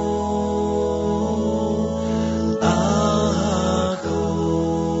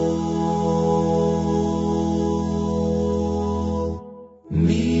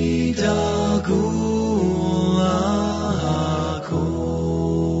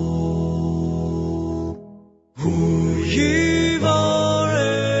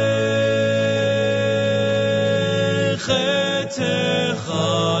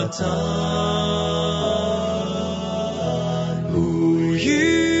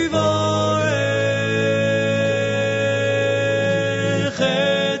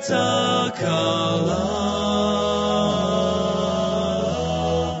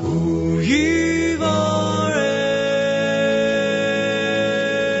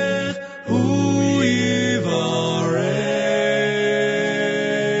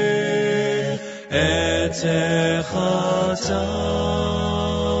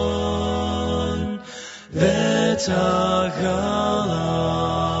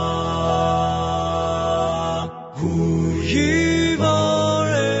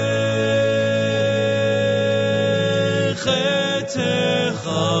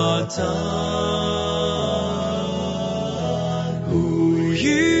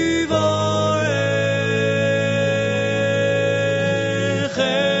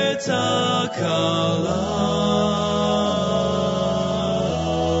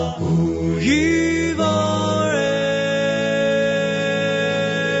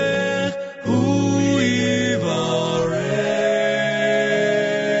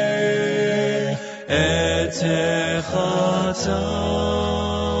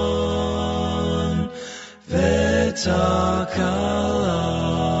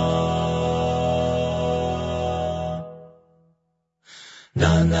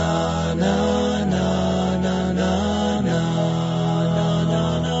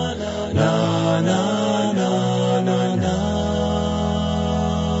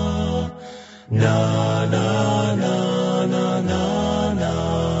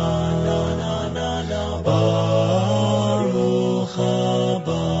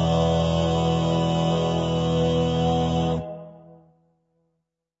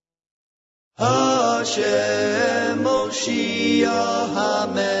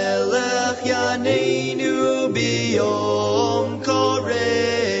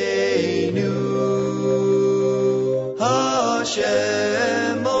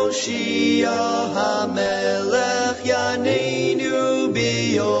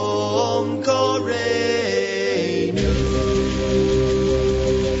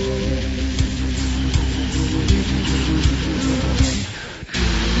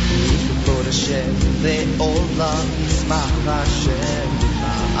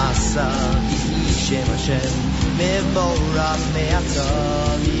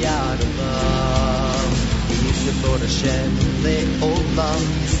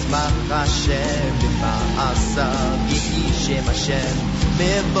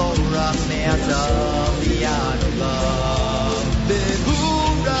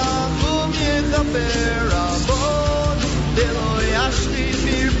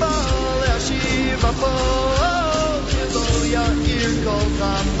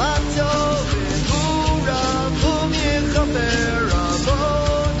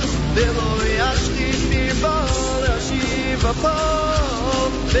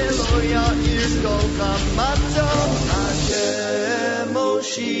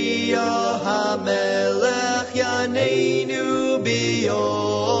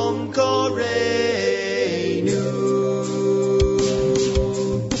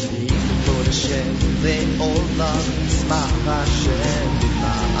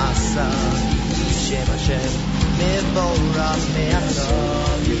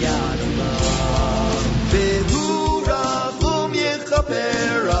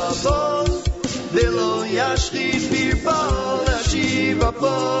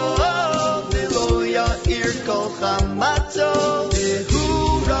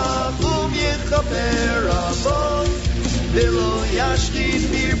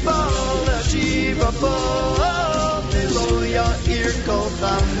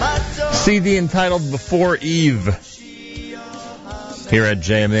 CD entitled Before Eve. Here at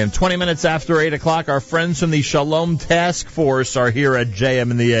JM. 20 minutes after 8 o'clock, our friends from the Shalom Task Force are here at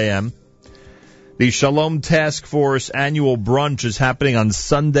JM in the AM. The Shalom Task Force annual brunch is happening on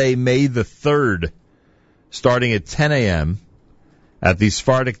Sunday, May the 3rd, starting at 10 a.m. at the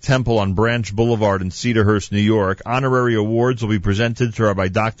Sephardic Temple on Branch Boulevard in Cedarhurst, New York. Honorary awards will be presented to Rabbi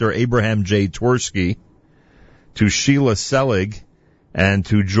Dr. Abraham J. Tversky, to Sheila Selig, and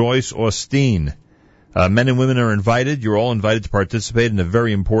to Joyce Austin. Men and women are invited. You're all invited to participate in a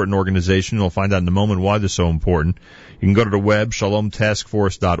very important organization. You'll find out in a moment why they're so important. You can go to the web,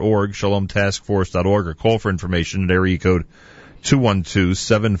 shalomtaskforce.org, shalomtaskforce.org, or call for information at area code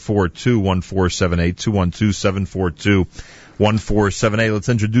 212-742-1478, 212-742-1478. Let's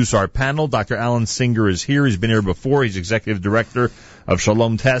introduce our panel. Dr. Alan Singer is here. He's been here before. He's Executive Director of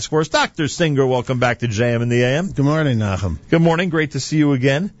Shalom Task Force. Dr. Singer, welcome back to JM in the AM. Good morning, Nachum. Good morning. Great to see you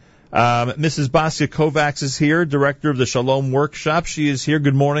again. Mrs. Basya Kovacs is here, Director of the Shalom Workshop. She is here.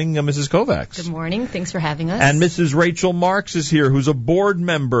 Good morning, Mrs. Kovacs. Good morning. Thanks for having us. And Mrs. Rachel Marks is here, who's a board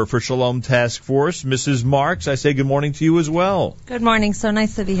member for Shalom Task Force. Mrs. Marks, I say good morning to you as well. Good morning. So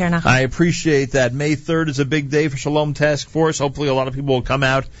nice to be here, Nachum. I appreciate that. May 3rd is a big day for Shalom Task Force. Hopefully a lot of people will come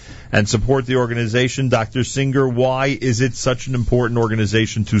out and support the organization. Dr. Singer, why is it such an important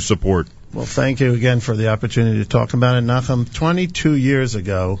organization to support? Well, thank you again for the opportunity to talk about it, Nachum. 22 years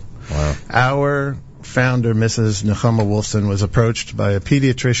ago, our founder, Mrs. Nechama Wolfson, was approached by a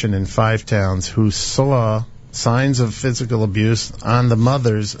pediatrician in 5 towns who saw signs of physical abuse on the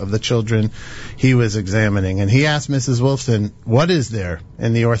mothers of the children he was examining. And he asked Mrs. Wolfson, what is there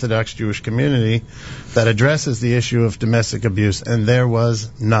in the Orthodox Jewish community that addresses the issue of domestic abuse? And there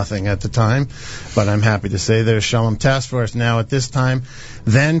was nothing at the time, but I'm happy to say there's Shalom Task Force now at this time.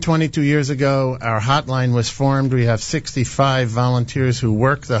 Then, 22 years ago, our hotline was formed. We have 65 volunteers who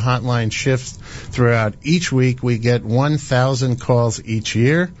work the hotline shifts throughout each week. We get 1,000 calls each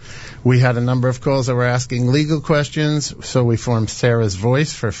year. We had a number of calls that were asking legal questions, so we formed Sarah's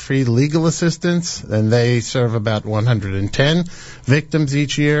Voice for free legal assistance, and they serve about 110 victims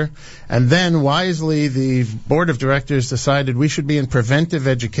each year. And then, wisely, the board of directors decided we should be in preventive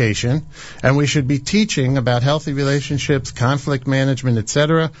education, and we should be teaching about healthy relationships, conflict management,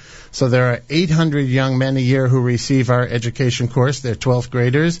 etc. So there are 800 young men a year who receive our education course. They're 12th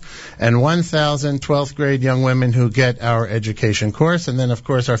graders, and 1,000 12th grade young women who get our education course. And then, of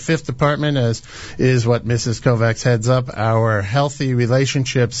course, our 5th department is what Mrs. Kovacs heads up, our Healthy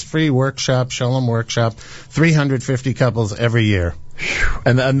Relationships free workshop, Shalom Workshop, 350 couples every year.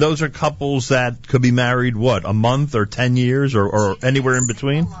 And those are couples that could be married, what, a month or 10 years or anywhere in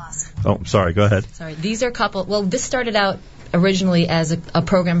between? Oh, sorry, go ahead. Sorry, these are couples. Well, this started out originally as a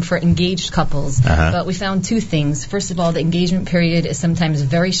program for engaged couples, but we found 2 things. First of all, the engagement period is sometimes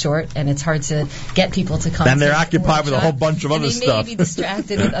very short, and it's hard to get people to come. And they're occupied with a whole bunch of other stuff. They may be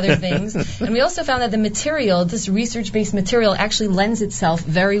distracted with other things. And we also found that the material, this research-based material, actually lends itself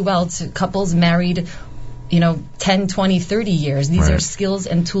very well to couples married 10, 20, 30 years. These are skills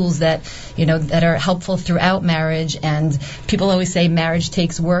and tools that, that are helpful throughout marriage, and people always say marriage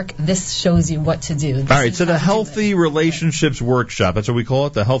takes work. This shows you what to do. All right, so the Healthy Relationships Workshop, that's what we call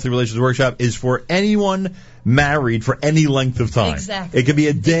it, the Healthy Relationships Workshop, is for anyone married for any length of time. Exactly. It could be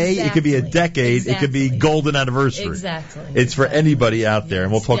a day, it could be a decade, it could be golden anniversary. Exactly. It's for anybody out there,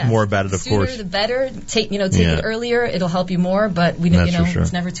 and we'll talk more about it, of course. Sooner the better. Take it earlier, it'll help you more, but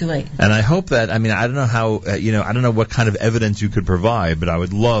it's never too late. And I hope that, I don't know how, I don't know what kind of evidence you could provide, but I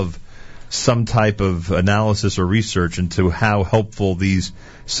would love some type of analysis or research into how helpful these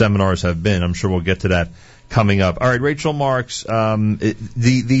seminars have been. I'm sure we'll get to that coming up. All right, Rachel Marks, the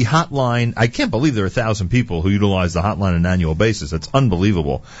hotline, I can't believe there are 1,000 people who utilize the hotline on an annual basis. That's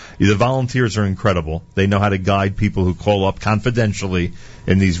unbelievable. The volunteers are incredible. They know how to guide people who call up confidentially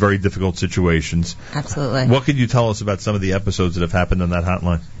in these very difficult situations. Absolutely. What could you tell us about some of the episodes that have happened on that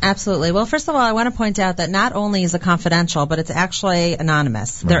hotline? Absolutely. Well, first of all, I want to point out that not only is it confidential, but it's actually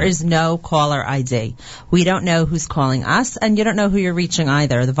anonymous. Right. There is no caller ID. We don't know who's calling us, and you don't know who you're reaching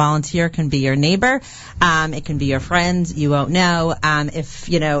either. The volunteer can be your neighbor. It can be your friend. You won't know.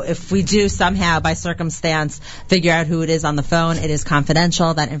 If we do somehow, by circumstance, figure out who it is on the phone, it is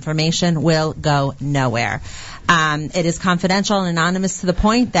confidential. That information will go nowhere. It is confidential and anonymous to the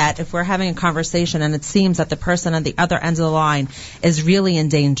point that if we're having a conversation and it seems that the person on the other end of the line is really in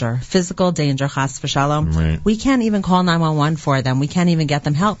danger, physical danger, chas v'shalom, we can't even call 911 for them. We can't even get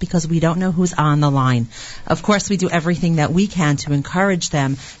them help because we don't know who's on the line. Of course, we do everything that we can to encourage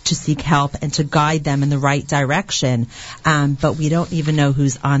them to seek help and to guide them in the right direction, but we don't even know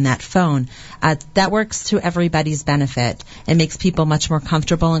who's on that phone. That works to everybody's benefit. It makes people much more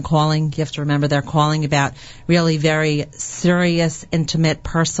comfortable in calling. You have to remember they're calling about really very serious, intimate,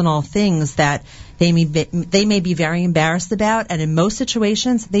 personal things that they may be very embarrassed about, and in most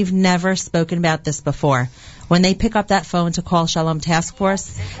situations, they've never spoken about this before. When they pick up that phone to call Shalom Task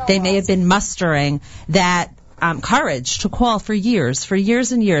Force, they may have been mustering that courage to call for years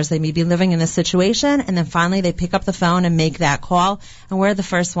and years. They may be living in this situation, and then finally they pick up the phone and make that call, and we're the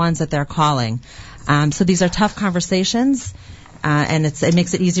first ones that they're calling. So these are tough conversations, and it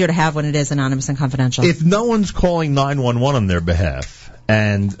makes it easier to have when it is anonymous and confidential. If no one's calling 911 on their behalf,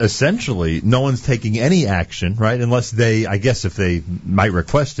 and essentially no one's taking any action, right, unless if they might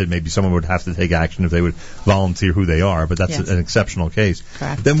request it, maybe someone would have to take action if they would volunteer who they are, but that's an exceptional case.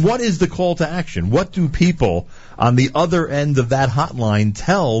 Correct. Then what is the call to action? What do people on the other end of that hotline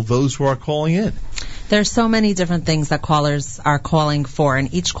tell those who are calling in? There's so many different things that callers are calling for,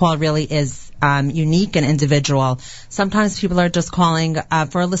 and each call really is unique and individual. Sometimes people are just calling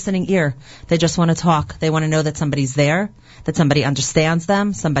for a listening ear. They just want to talk. They want to know that somebody's there, that somebody understands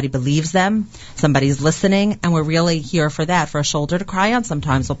them, somebody believes them, somebody's listening, and we're really here for that, for a shoulder to cry on.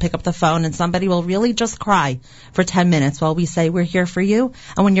 Sometimes we'll pick up the phone and somebody will really just cry for 10 minutes while we say, we're here for you,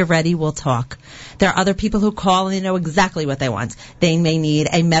 and when you're ready, we'll talk. There are other people who call and they know exactly what they want. They may need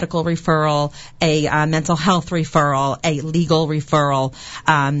a medical referral, a mental health referral, a legal referral,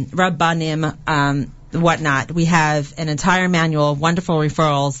 rabbanim, whatnot. We have an entire manual of wonderful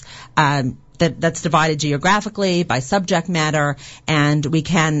referrals that's divided geographically by subject matter, and we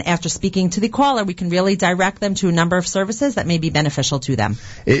can, after speaking to the caller, we can really direct them to a number of services that may be beneficial to them.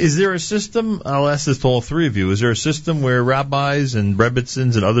 Is there a system, I'll ask this to all three of you, is there a system where rabbis and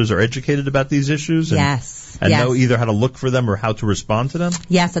rebbitzins and others are educated about these issues? Yes. And know either how to look for them or how to respond to them?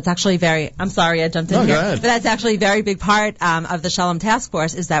 Yes, that's actually I'm sorry I jumped in here. Go ahead. But that's actually a very big part of the Shalom Task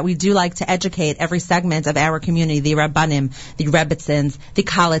Force, is that we do like to educate every segment of our community, the Rabbanim, the Rebbitzins, the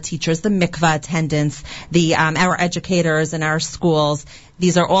Kala teachers, the mikvah attendants, our educators in our schools.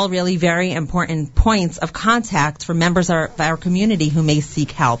 These are all really very important points of contact for members of our community who may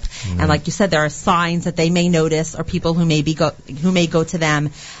seek help. And like you said, there are signs that they may notice, or people who may go to them.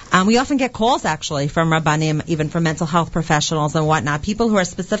 We often get calls actually from Rabbanim, even from mental health professionals and whatnot, people who are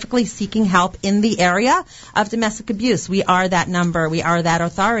specifically seeking help in the area of domestic abuse. We are that number, we are that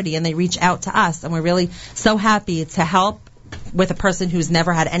authority, and they reach out to us, and we're really so happy to help with a person who's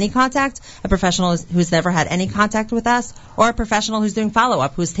never had any contact, a professional who's never had any contact with us, or a professional who's doing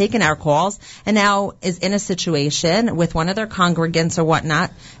follow-up, who's taken our calls and now is in a situation with one of their congregants or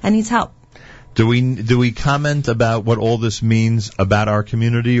whatnot and needs help. Do we comment about what all this means about our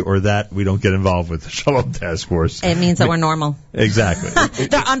community, or that we don't get involved with the Shalom Task Force? It means that we're normal. Exactly.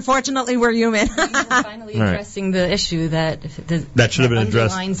 Unfortunately, we're human. Finally addressing the issue that should have been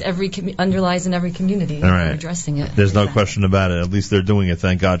addressed. Underlies in every community. All right. We're addressing it. There's no question about it. At least they're doing it,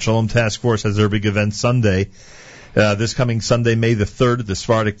 thank God. Shalom Task Force has their big event Sunday. This coming Sunday, May the 3rd, at the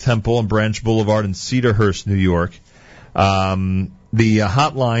Sephardic Temple on Branch Boulevard in Cedarhurst, New York. The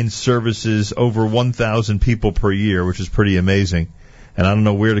hotline services over 1,000 people per year, which is pretty amazing. And I don't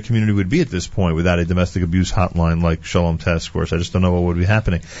know where the community would be at this point without a domestic abuse hotline like Shalom Task Force. I just don't know what would be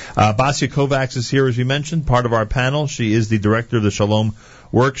happening. Basya Kovacs is here, as we mentioned, part of our panel. She is the director of the Shalom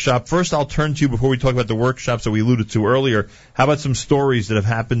Workshop. First, I'll turn to you before we talk about the workshops that we alluded to earlier. How about some stories that have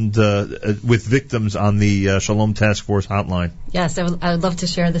happened with victims on the Shalom Task Force hotline? Yes, I would love to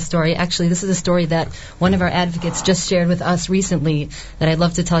share this story. Actually, this is a story that one of our advocates just shared with us recently that I'd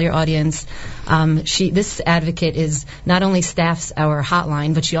love to tell your audience. This advocate is not only staffs our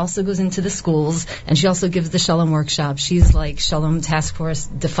hotline, but she also goes into the schools, and she also gives the Shalom Workshop. She's like Shalom Task Force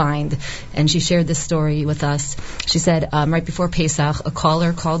defined, and she shared this story with us. She said right before Pesach, a caller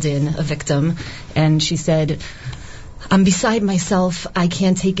called in, a victim, and she said, I'm beside myself. I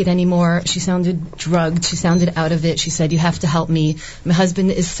can't take it anymore. She sounded drugged. She sounded out of it. She said, you have to help me. My husband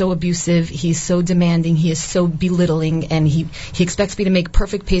is so abusive. He's so demanding. He is so belittling. And he expects me to make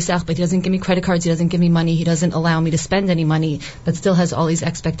perfect Pesach, but he doesn't give me credit cards. He doesn't give me money. He doesn't allow me to spend any money, but still has all these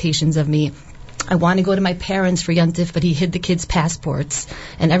expectations of me. I want to go to my parents for Yontif, but he hid the kids' passports.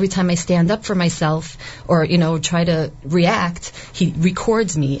 And every time I stand up for myself or, try to react, he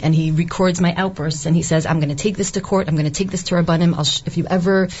records me and he records my outbursts. And he says, I'm going to take this to court. I'm going to take this to Rabbanim.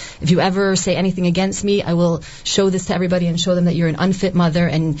 If you ever say anything against me, I will show this to everybody and show them that you're an unfit mother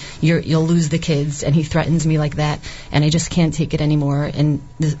and you'll lose the kids. And he threatens me like that. And I just can't take it anymore. And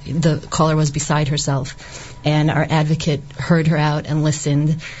the caller was beside herself. And our advocate heard her out and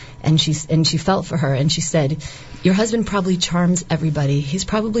listened. And she felt for her, and she said, your husband probably charms everybody. He's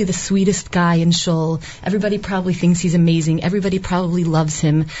probably the sweetest guy in Shul. Everybody probably thinks he's amazing. Everybody probably loves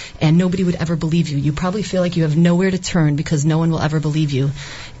him, and nobody would ever believe you. You probably feel like you have nowhere to turn because no one will ever believe you.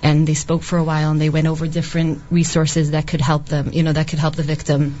 And they spoke for a while, and they went over different resources that could help them, that could help the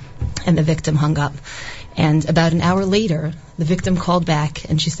victim, and the victim hung up. And about an hour later, the victim called back,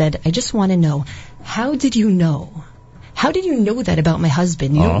 and she said, I just want to know, how did you know? how did you know that about my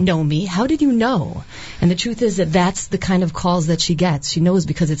husband? You don't know me. How did you know? And the truth is that that's the kind of calls that she gets. She knows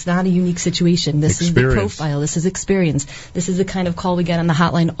because it's not a unique situation. This is the profile. This is experience. This is the kind of call we get on the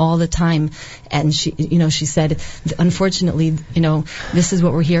hotline all the time. And she said, unfortunately, this is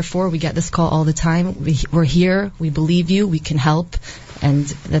what we're here for. We get this call all the time. We're here. We believe you. We can help. And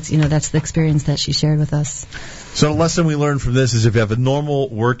that's the experience that she shared with us. So the lesson we learned from this is if you have a normal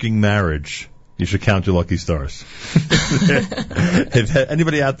working marriage, you should count your lucky stars. If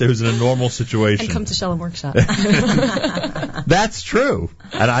anybody out there who's in a normal situation. And come to Shalom Workshop. That's true.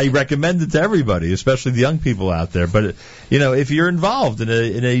 And I recommend it to everybody, especially the young people out there. But, if you're involved in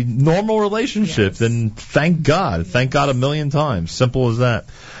a normal relationship, then thank God. Thank God a million times. Simple as that.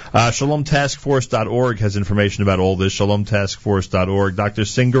 ShalomTaskForce.org has information about all this. ShalomTaskForce.org. Dr.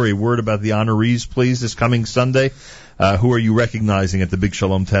 Singer, a word about the honorees, please, this coming Sunday. Who are you recognizing at the big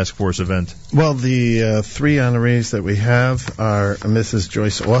Shalom Task Force event? Well, the three honorees that we have are Mrs.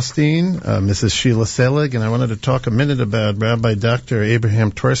 Joyce Austin, Mrs. Sheila Selig, and I wanted to talk a minute about Rabbi Dr.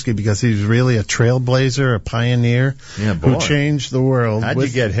 Abraham Twersky because he's really a trailblazer, a pioneer who changed the world. How'd you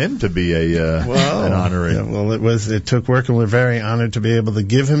get him to be an honoree? Yeah, well, it took work, and we're very honored to be able to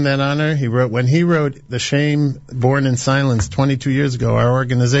give him that honor. When he wrote The Shame Born in Silence 22 years ago, our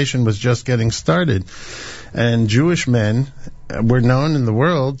organization was just getting started. And Jewish men were known in the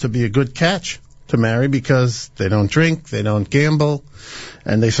world to be a good catch to marry because they don't drink, they don't gamble,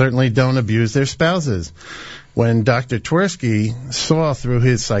 and they certainly don't abuse their spouses. When Dr. Twersky saw through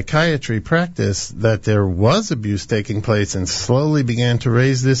his psychiatry practice that there was abuse taking place and slowly began to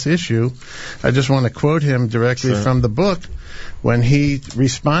raise this issue, I just want to quote him directly from the book. When he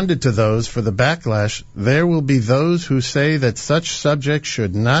responded to those for the backlash, there will be those who say that such subjects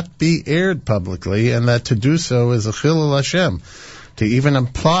should not be aired publicly and that to do so is a chilul Hashem. To even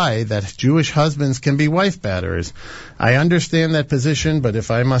imply that Jewish husbands can be wife batterers. I understand that position, but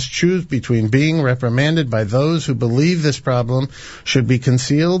if I must choose between being reprimanded by those who believe this problem should be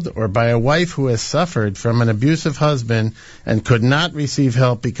concealed or by a wife who has suffered from an abusive husband and could not receive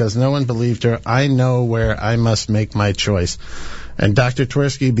help because no one believed her, I know where I must make my choice. And Dr.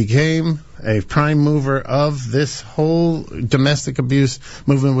 Twersky became a prime mover of this whole domestic abuse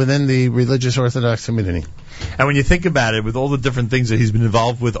movement within the religious Orthodox community. And when you think about it, with all the different things that he's been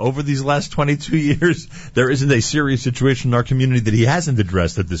involved with over these last 22 years, there isn't a serious situation in our community that he hasn't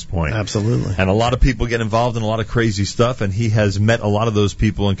addressed at this point. Absolutely. And a lot of people get involved in a lot of crazy stuff, and he has met a lot of those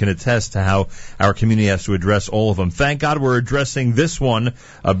people and can attest to how our community has to address all of them. Thank God we're addressing this one,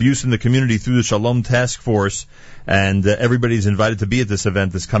 abuse in the community, through the Shalom Task Force. And everybody's invited to be at this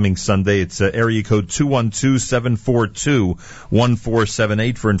event this coming Sunday. It's area code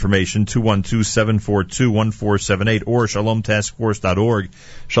 212-742-1478 for information, 212-742-1478, or shalomtaskforce.org,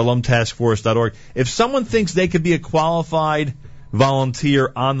 shalomtaskforce.org. If someone thinks they could be a qualified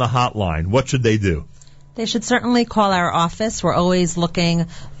volunteer on the hotline, what should they do? They should certainly call our office. We're always looking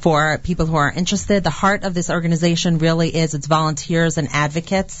for people who are interested. The heart of this organization really is its volunteers and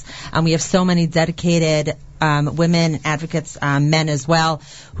advocates. We have so many dedicated women advocates, men as well,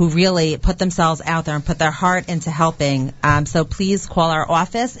 who really put themselves out there and put their heart into helping. So please call our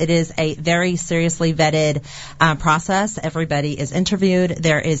office. It is a very seriously vetted process. Everybody is interviewed.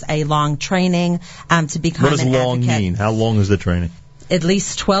 There is a long training to become an advocate. What does long mean? How long is the training? At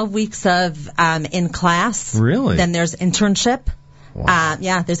least 12 weeks of in class. Really? Then there's internship. Wow.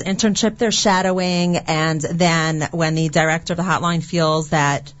 There's internship, there's shadowing, and then when the director of the hotline feels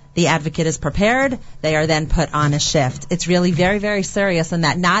that the advocate is prepared, they are then put on a shift. It's really very, very serious in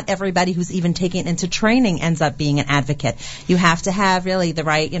that not everybody who's even taken into training ends up being an advocate. You have to have really the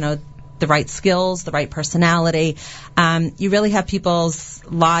right, the right skills, the right personality. You really have people's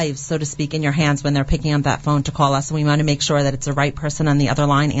lives, so to speak, in your hands when they're picking up that phone to call us, and we want to make sure that it's the right person on the other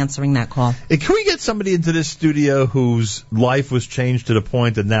line answering that call. Can we get somebody into this studio whose life was changed to the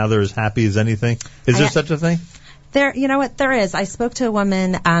point that now they're as happy as anything? Is there such a thing? There is. I spoke to a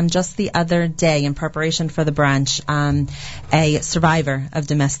woman just the other day in preparation for the brunch, a survivor of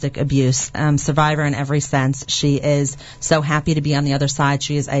domestic abuse, survivor in every sense. She is so happy to be on the other side.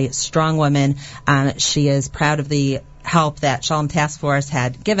 She is a strong woman. She is proud of the help that Shalom Task Force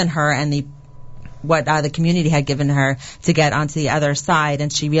had given her and what the community had given her to get onto the other side,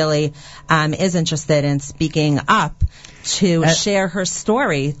 and she really is interested in speaking up to share her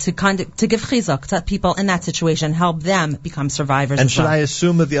story, to give chizuk to people in that situation, help them become survivors. And should I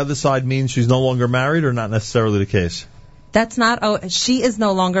assume that the other side means she's no longer married, or not necessarily the case? That's not. She is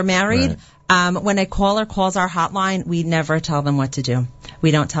no longer married. When a caller calls our hotline, we never tell them what to do.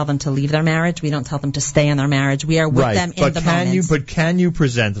 We don't tell them to leave their marriage. We don't tell them to stay in their marriage. We are with them in the moment. But can you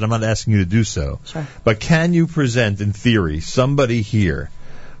present, and I'm not asking you to do so, sure, but can you present, in theory, somebody here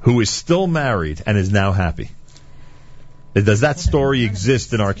who is still married and is now happy? Does that story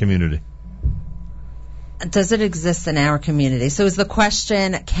exist in our community? Does it exist in our community? So is the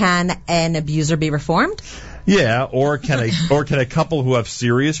question, can an abuser be reformed? Yeah, or can a couple who have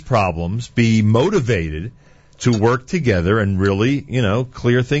serious problems be motivated to work together and really,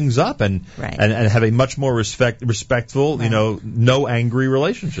 clear things up and have a much more respectful, no angry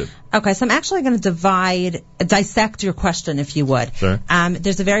relationship? Okay, so I'm actually going to dissect your question, if you would. Sure.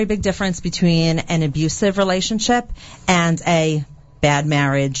 There's a very big difference between an abusive relationship and a bad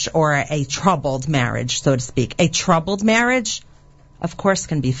marriage or a troubled marriage, so to speak. A troubled marriage, of course,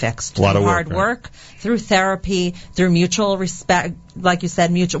 can be fixed through hard work, through therapy, through mutual respect, like you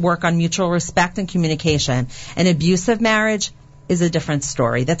said, work on mutual respect and communication. An abusive marriage is a different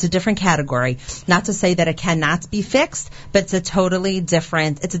story. That's a different category. Not to say that it cannot be fixed, but it's a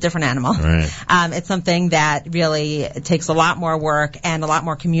different animal. Right. It's something that really takes a lot more work and a lot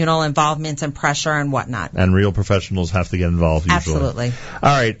more communal involvement and pressure and whatnot. And real professionals have to get involved usually. Absolutely. All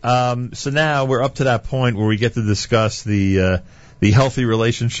right. So now we're up to that point where we get to discuss the healthy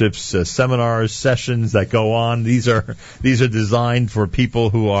relationships seminars, sessions that go on. These are designed for people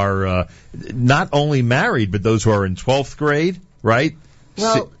who are not only married, but those who are in 12th grade, right?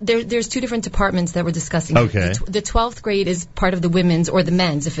 Well, there's two different departments that we're discussing. Okay. The 12th grade is part of the women's or the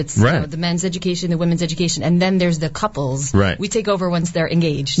men's, if it's the men's education, the women's education, and then there's the couples. Right. We take over once they're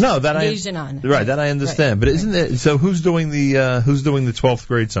engaged. Engaged and on. Right, that I understand. But isn't it? So who's doing the 12th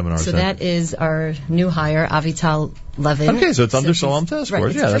grade seminar? So that is our new hire, Avital Levin. Okay, so it's under Shalom Task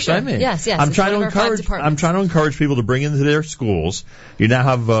Force. Yeah, that's what I mean. Yes. I'm trying to encourage people to bring into their schools. You now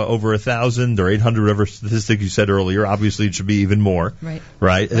have over 1,000 or 800, whatever statistic you said earlier. Obviously, it should be even more.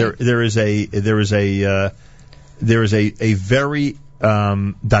 Right. There is a very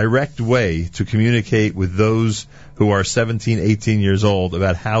direct way to communicate with those who are 17, 18 years old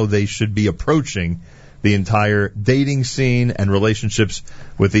about how they should be approaching the entire dating scene and relationships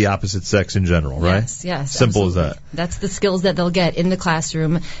with the opposite sex in general, right? Yes. Simple absolutely. as that. That's the skills that they'll get in the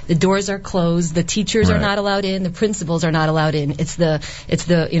classroom. The doors are closed. The teachers are not allowed in. The principals are not allowed in. It's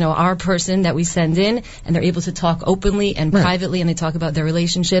our person that we send in, and they're able to talk openly and privately, and they talk about their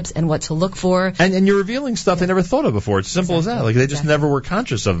relationships and what to look for. And you're revealing stuff they never thought of before. It's simple as that. Like they just never were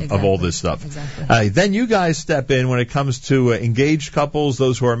conscious of all this stuff. Exactly. Then you guys step in when it comes to engaged couples,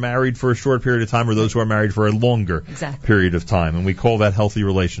 those who are married for a short period of time, or those who are married for a longer period of time, and we call that healthy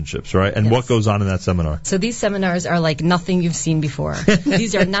relationships, right? And what goes on in that seminar? So these seminars are like nothing you've seen before.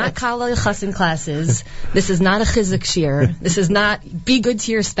 These are not Kala Chassan classes. This is not a Chizuk shir. This is not be good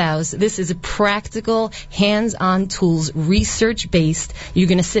to your spouse. This is a practical, hands-on tools, research-based. You're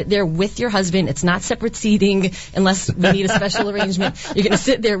going to sit there with your husband. It's not separate seating unless we need a special arrangement. You're going to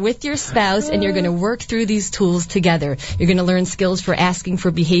sit there with your spouse, and you're going to work through these tools together. You're going to learn skills for asking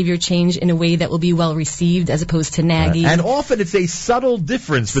for behavior change in a way that will be well received, as opposed to nagging. And often it's a subtle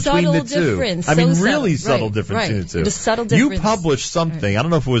difference between the two. I mean, really subtle difference between the two. The subtle difference. You published something, I don't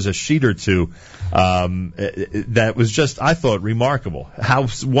know if it was a sheet or two, that was just, I thought, remarkable. How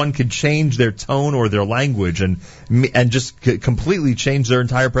one could change their tone or their language and just completely change their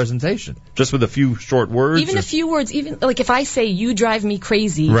entire presentation, just with a few short words. Even a few words, even like if I say, you drive me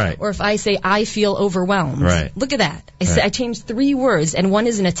crazy, or if I say, I feel overwhelmed. Look at that. I changed 3 words, and one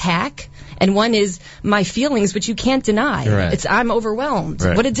is an attack, and one is my feelings, which you can't deny. It's I'm overwhelmed.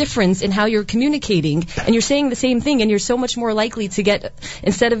 What a difference in how you're communicating, and you're saying the same thing, and you're so much more likely to get,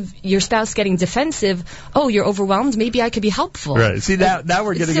 instead of your spouse getting defensive, oh, you're overwhelmed, maybe I could be helpful. See, now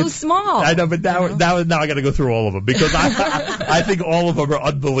we're getting so small. I know, but now I got to go through all of them, because I think all of them are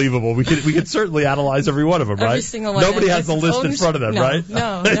unbelievable. We could certainly analyze every one of them, right? Every single one. Nobody has the list in front of them, right?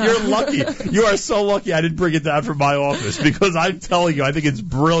 No. You're lucky. You are so lucky I didn't bring it down from my office, because I'm telling you, I think it's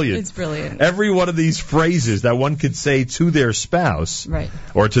brilliant. It's brilliant. Every one of these phrases that one could say to their spouse,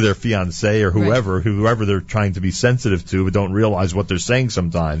 or to their fiancé, or whoever they're trying to be sensitive to, but don't realize what they're saying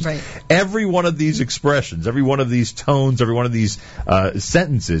sometimes. Every one of these expressions, every one of these tones, every one of these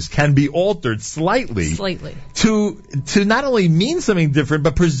sentences can be altered slightly to not only mean something different,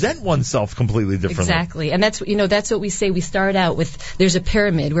 but present oneself completely differently. Exactly, and that's what we say. We start out with, there's a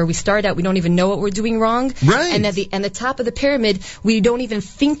pyramid where we start out, we don't even know what we're doing wrong, and at the top of the pyramid, we don't even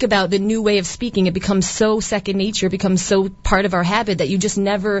think about the new way of speaking. it becomes so second nature, it becomes so part of our habit that you just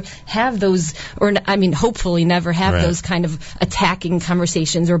never have those, hopefully never have those kind of attacking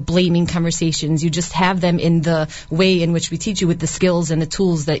conversations or blaming conversations. You just have them in the way in which we teach you with the skills and the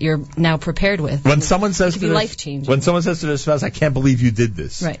tools that you're now prepared with. When someone says to life-changing. When someone says to their spouse, I can't believe you did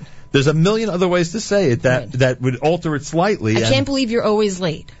this. Right. There's a million other ways to say it that would alter it slightly. I can't believe you're always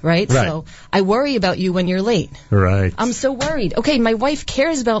late, right? So I worry about you when you're late. Right. I'm so worried. Okay, my wife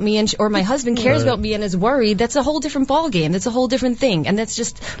cares about me or my husband cares about me and is worried. That's a whole different ballgame. That's a whole different thing. And that's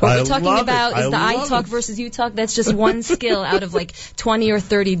just what we're talking about is the I talk versus you talk. That's just one skill out of like 20 or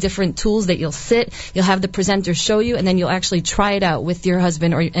 30 different tools that you'll have the presenter show you, and then you'll actually try it out with your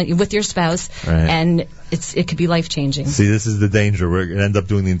husband or with your spouse, and it could be life-changing. See, this is the danger. We're going to end up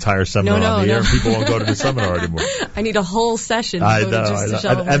doing the entire seminar on the air, and people won't go to the seminar anymore. I need a whole session. I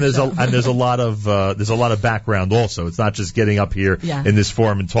know. And there's a lot of background also. It's not just getting up here in this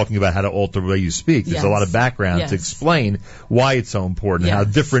forum and talking about how to alter the way you speak. There's a lot of background to explain why it's so important, how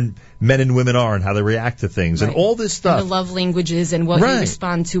different men and women are and how they react to things and all this stuff. And the love languages and what you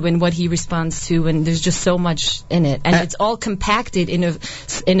respond to and what he responds to, and there's just so much in it. And it's all compacted in a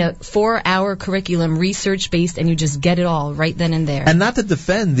 4-hour curriculum, research-based, and you just get it all right then and there. And not to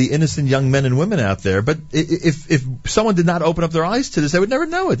defend the innocent young men and women out there, but if someone did not open up their eyes to this, they would never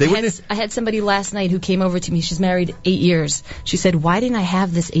know it. I had somebody last night who came over to me. She's married 8 years. She said, why didn't I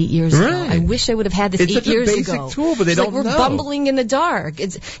have this 8 years ago? I wish I would have had this 8 years ago. It's such a basic tool, but they don't know. We're bumbling in the dark.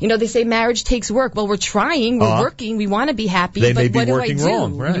 They say marriage takes work. Well, we're trying. We're working. We want to be happy. But what do I do?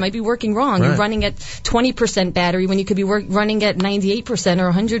 Wrong, You might be working wrong. You're running at 20% battery when you could be running at 98%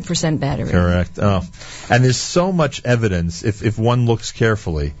 or 100% battery. Correct. And there's so much evidence, if one looks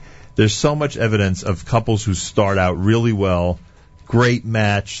carefully, there's so much evidence of couples who start out really well, great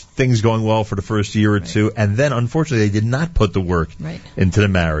match, things going well for the first year or two, and then unfortunately they did not put the work into the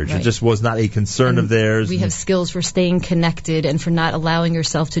marriage. It just was not a concern of theirs. We have skills for staying connected and for not allowing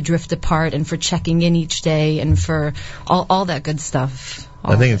yourself to drift apart and for checking in each day and for all that good stuff.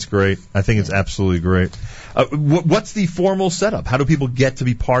 I think it's great. I think it's absolutely great. What's the formal setup? How do people get to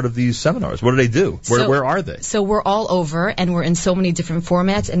be part of these seminars? What do they do? Where are they? So we're all over, and we're in so many different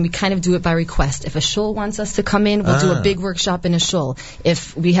formats, and we kind of do it by request. If a shul wants us to come in, we'll do a big workshop in a shul.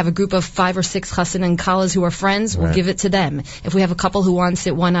 If we have a group of 5 or 6 chassan and kalas who are friends, we'll give it to them. If we have a couple who wants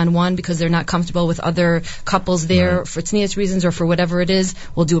it one-on-one because they're not comfortable with other couples there for tznius reasons or for whatever it is,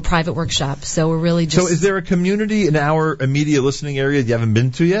 we'll do a private workshop. So we're really just... So is there a community in our immediate listening area that you haven't been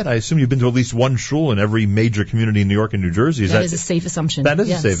to yet? I assume you've been to at least one shul in every major community in New York and New Jersey. That is a safe assumption. That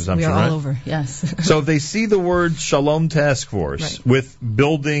is a safe assumption, we are right? all over, yes. So if they see the word Shalom Task Force with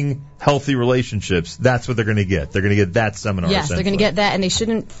building healthy relationships, that's what they're going to get. They're going to get that seminar. Yes, they're going to get that, and they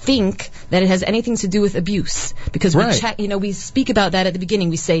shouldn't think that it has anything to do with abuse, because we speak about that at the beginning.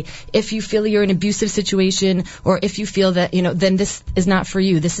 We say, if you feel you're in an abusive situation, or if you feel that, then this is not for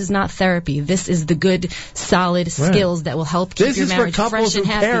you. This is not therapy. This is the good, solid skills that will help keep your marriage fresh and happy. This is for couples who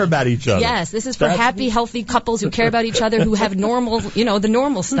care about each other. Yes, this is for happy, healthy couples who care about each other, who have normal, the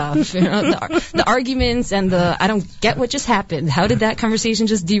normal stuff, the arguments and I don't get what just happened. How did that conversation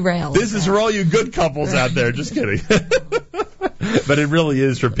just derail? This is for all you good couples out there. Just kidding. But it really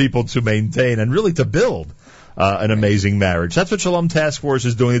is for people to maintain and really to build an amazing marriage. That's what Shalom Task Force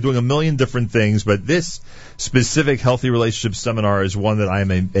is doing. They're doing a million different things, but this specific healthy relationship seminar is one that I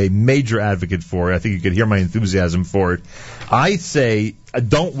am a major advocate for. I think you could hear my enthusiasm for it. I say,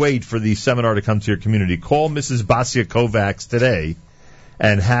 don't wait for the seminar to come to your community. Call Mrs. Basya Kovacs today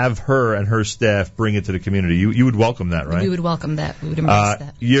and have her and her staff bring it to the community. You would welcome that, right? We would welcome that. We would embrace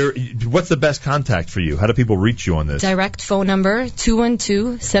that. What's the best contact for you? How do people reach you on this? Direct phone number,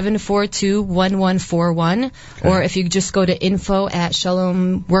 212-742-1141. Or if you just go to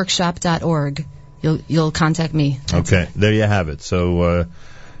info@shalomworkshop.org, you'll contact me. Okay, there you have it. So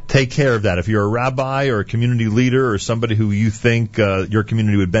take care of that. If you're a rabbi or a community leader or somebody who you think your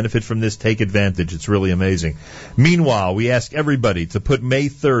community would benefit from this, take advantage. It's really amazing. Meanwhile, we ask everybody to put May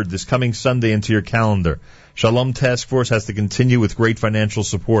 3rd, this coming Sunday, into your calendar. Shalom Task Force has to continue with great financial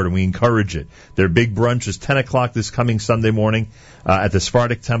support, and we encourage it. Their big brunch is 10 o'clock this coming Sunday morning at the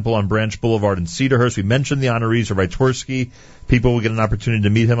Sephardic Temple on Branch Boulevard in Cedarhurst. We mentioned the honorees, Rabbi Twersky. People will get an opportunity to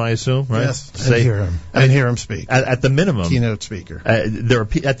meet him, I assume, right? Yes, and hear him speak. At the minimum. Keynote speaker. At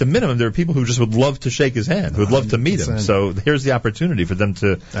the minimum, there are people who just would love to shake his hand, who would love to meet him. So here's the opportunity for them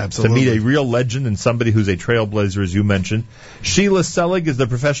to meet a real legend and somebody who's a trailblazer, as you mentioned. Sheila Selig is the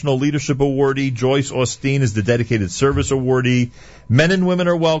Professional Leadership Awardee. Joyce Austin is the Dedicated Service Awardee. Men and women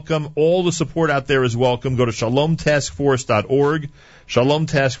are welcome. All the support out there is welcome. Go to shalomtaskforce.org.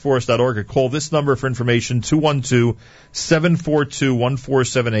 ShalomTaskForce.org, or call this number for information,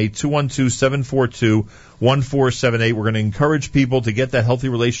 212-742-1478, 212-742-1478. We're going to encourage people to get that Healthy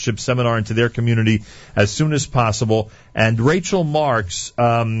Relationship Seminar into their community as soon as possible. And Rachel Marks,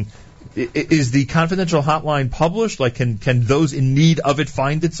 is the confidential hotline published? Like, can those in need of it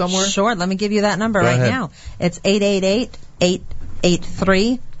find it somewhere? Sure. Let me give you that number right now. It's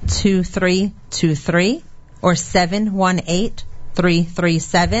 888-883-2323 or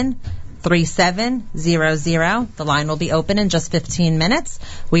 718-337-3700. The line will be open in just 15 minutes.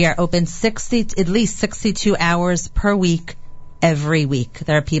 We are open at least 62 hours per week, every week.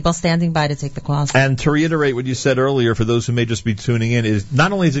 There are people standing by to take the calls. And to reiterate what you said earlier, for those who may just be tuning in, is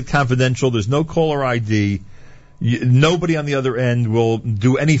not only is it confidential, there's no caller ID. Nobody on the other end will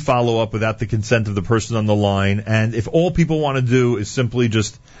do any follow-up without the consent of the person on the line. And if all people want to do is simply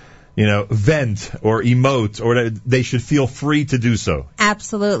just, vent or emote, or they should feel free to do so.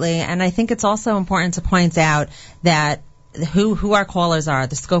 Absolutely. And I think it's also important to point out that who our callers are,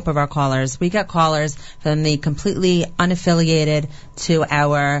 the scope of our callers. We get callers from the completely unaffiliated to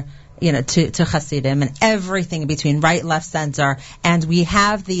our, to Hasidim and everything in between, right, left, center. And we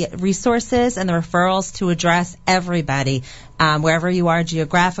have the resources and the referrals to address everybody, wherever you are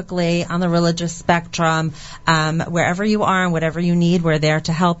geographically, on the religious spectrum, wherever you are and whatever you need, we're there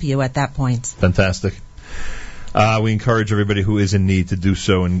to help you at that point. Fantastic. We encourage everybody who is in need to do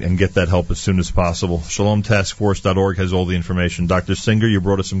so and get that help as soon as possible. ShalomTaskForce.org has all the information. Dr. Singer, you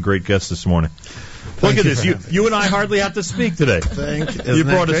brought us some great guests this morning. Look at this. You and I hardly have to speak today. You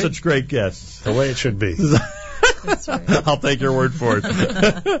brought us such great guests. The way it should be. That's right. I'll take your word for it.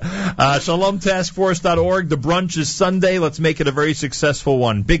 ShalomTaskForce.org. The brunch is Sunday. Let's make it a very successful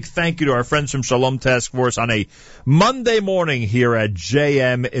one. Big thank you to our friends from Shalom Task Force on a Monday morning here at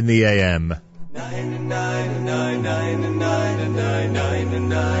JM in the AM.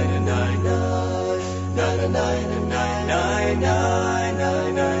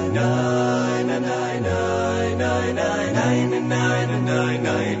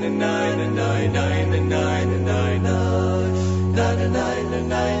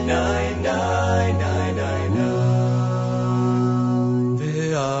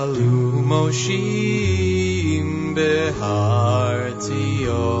 Moshim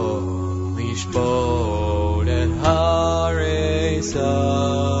behartio lishbod et haresa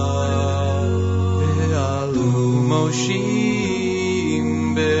ve'alu moshim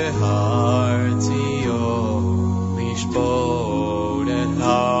behartio lishbod et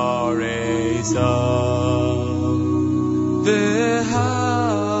haresa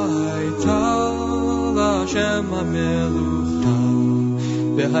ve'haita l'Hashem ha'melucha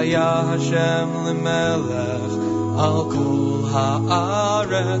V'haya Hashem l'melech al kol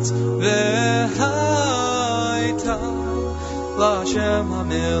haaretz V'hayta l'Hashem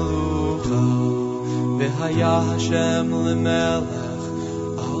ha'melucha V'haya Hashem l'melech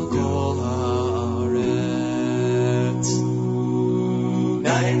al kol haaretz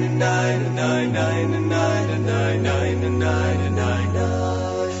Nine and nine and nine nine and nine and nine nine and nine and nine nine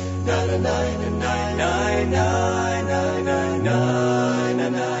and nine and nine nine nine nine nine nine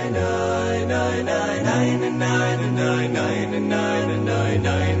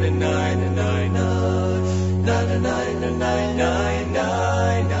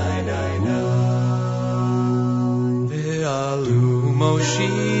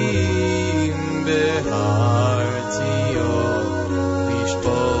Moshim behartio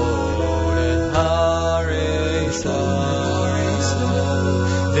lishbod et haresa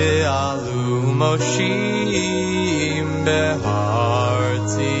ve'alu Moshim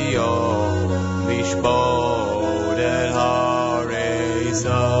behartio lishbod et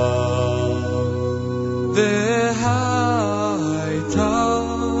haresa ve'haita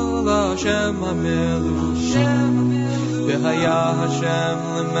l'Hashem ha'melucha V'haya Hashem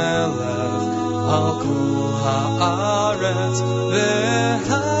l'melech al kol haaretz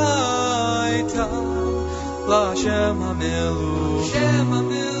V'hayta l'Hashem ha'melucha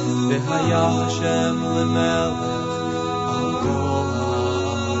V'haya Hashem l'melech al kol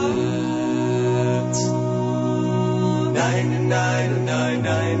haaretz Nine and nine and nine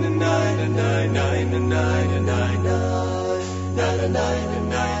nine and nine and nine nine and nine and nine nine and nine and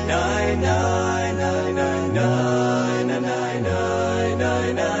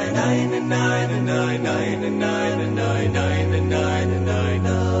nine nine nine nine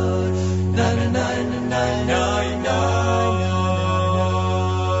nine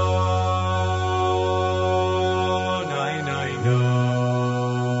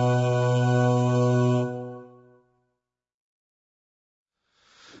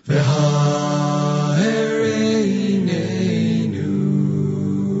V'ha'ereinenu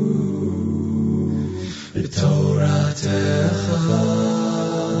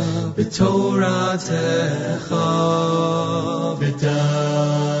b'toratecha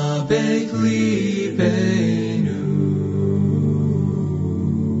v'dabek libeinu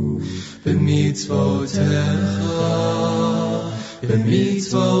b'mitzvotecha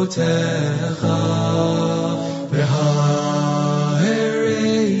v'ha'ereinenu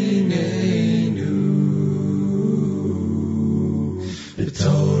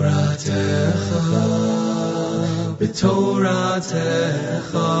b'toratecha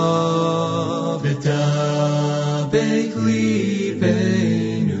v'dabek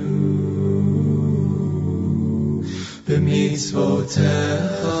libeinu b'mitzvotecha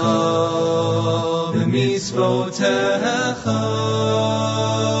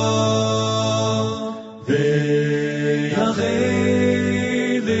v'yachei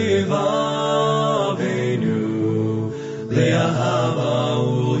livavenu le'ahava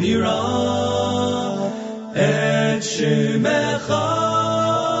u'hira et shemecha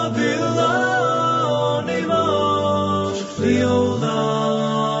v'lo nivosh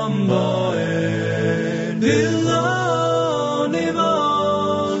li'olam bo'ed v'lo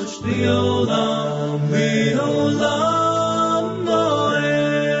nivosh li'olam li'olam bo'ed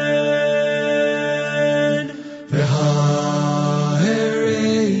v'ha'ereinenu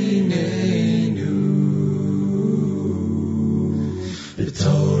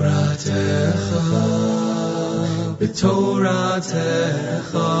b'toratecha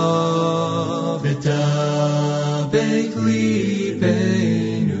v'dabek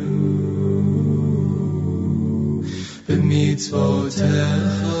libeinu b'mitzvotecha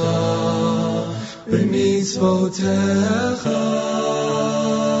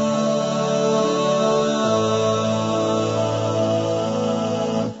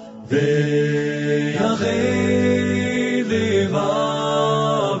v'yachei livavenu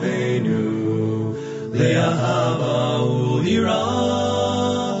le'ahava u'hira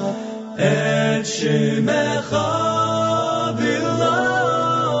et shemecha v'lo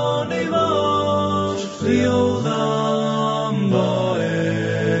nivosh li'olam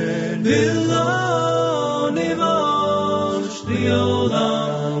bo'ed v'lo nivosh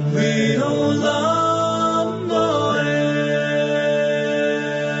li'olam li'olam bo'ed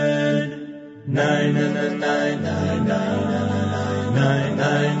nine nine nine nine nine nine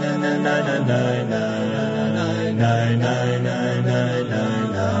nine nine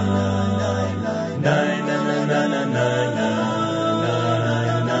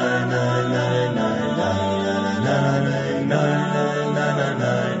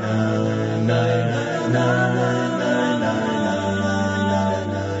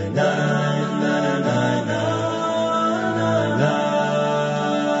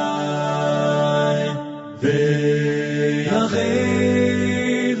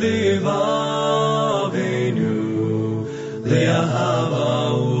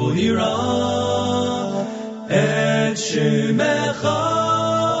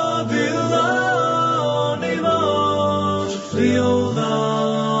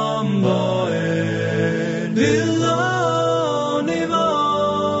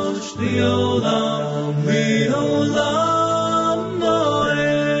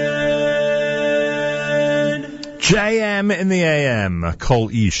JM in the AM, Kol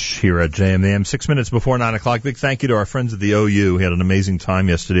Ish here at JM in the AM, 6 minutes before 9 o'clock. Big thank you to our friends at the OU. We had an amazing time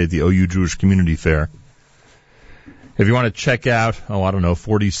yesterday at the OU Jewish Community Fair. If you want to check out,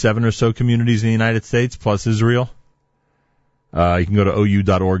 47 or so communities in the United States, plus Israel, you can go to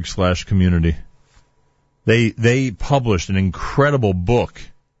ou.org/community. They published an incredible book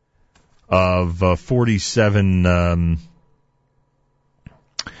of 47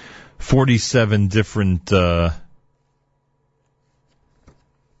 different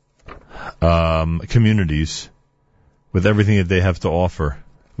communities with everything that they have to offer.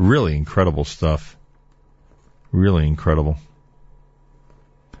 Really incredible stuff. Really incredible.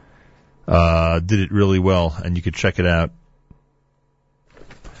 Did it really well, and you could check it out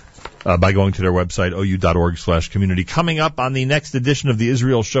by going to their website, ou.org/community. Coming up on the next edition of the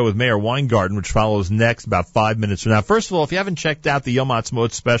Israel Show with Mayor Weingarten, which follows next about 5 minutes from now. First of all, if you haven't checked out the Yom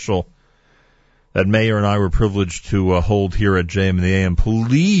Ha'atzmaut special that Mayor and I were privileged to hold here at JM in the AM,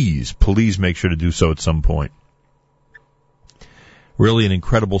 please make sure to do so at some point. Really an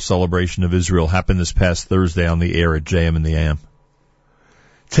incredible celebration of Israel happened this past Thursday on the air at JM in the AM.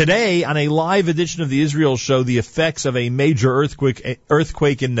 Today, on a live edition of the Israel Show, the effects of a major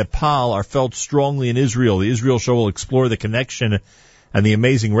earthquake in Nepal are felt strongly in Israel. The Israel Show will explore the connection and the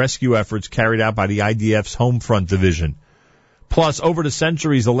amazing rescue efforts carried out by the IDF's Home Front Division. Plus, over the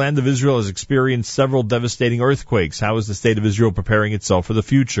centuries, the land of Israel has experienced several devastating earthquakes. How is the state of Israel preparing itself for the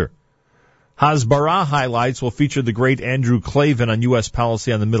future? Hasbara highlights will feature the great Andrew Klavan on U.S.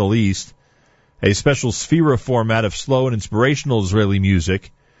 policy on the Middle East, a special Sphera format of slow and inspirational Israeli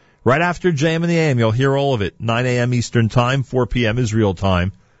music. Right after JM in the AM, you'll hear all of it. 9 a.m. Eastern Time, 4 p.m. Israel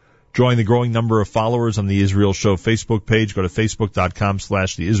Time. Join the growing number of followers on the Israel Show Facebook page. Go to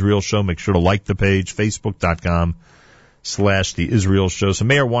facebook.com/The Israel Show. Make sure to like the page, facebook.com/The Israel Show. So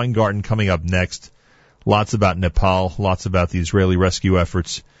Mayor Weingarten coming up next. Lots about Nepal, lots about the Israeli rescue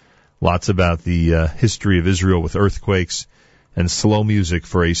efforts, lots about the history of Israel with earthquakes, and slow music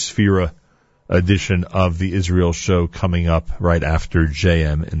for a Sphera edition of the Israel Show coming up right after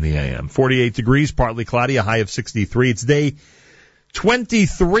JM in the AM. 48 degrees, partly cloudy, a high of 63. It's day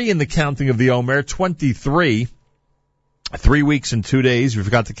 23 in the counting of the Omer, 23. 3 weeks and 2 days. If you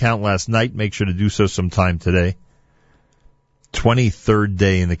forgot to count last night, make sure to do so sometime today. 23rd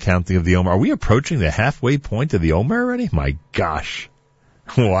day in the counting of the Omer. Are we approaching the halfway point of the Omer already? My gosh.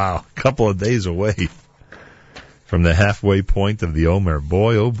 Wow. A couple of days away from the halfway point of the Omer.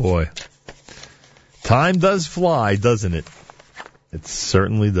 Boy, oh boy. Time does fly, doesn't it? It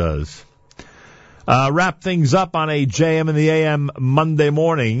certainly does. Wrap things up on a JM in the AM Monday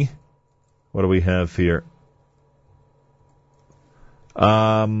morning. What do we have here?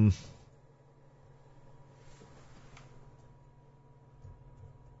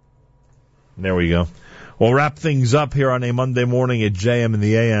 There we go. We'll wrap things up here on a Monday morning at JM in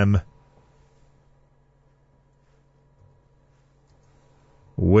the AM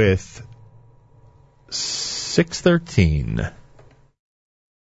with 6:13.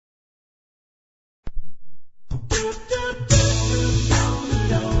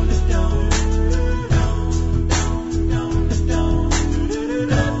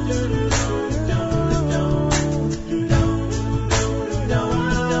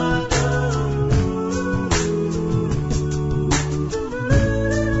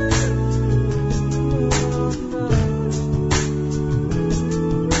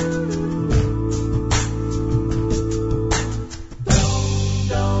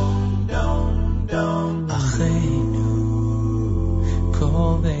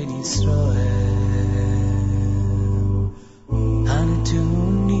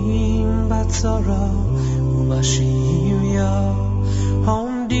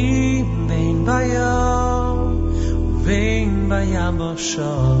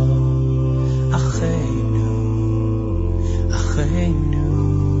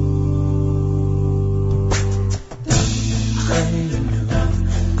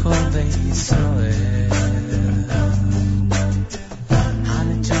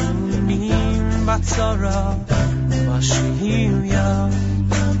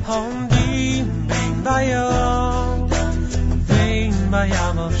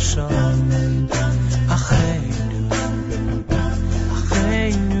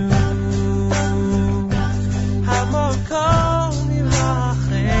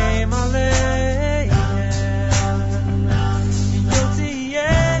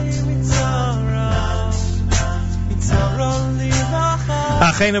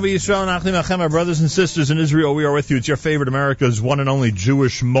 Israel and Nachum, my brothers and sisters in Israel, we are with you. It's your favorite America's one and only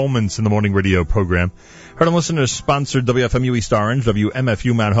Jewish Moments in the Morning radio program. Heard and listeners sponsored WFMU East Orange,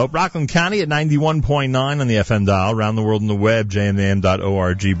 WMFU Mount Hope, Rockland County at 91.9 on the FM dial, around the world on the web,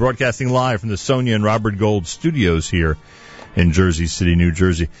 jmam.org. Broadcasting live from the Sonia and Robert Gold studios here in Jersey City, New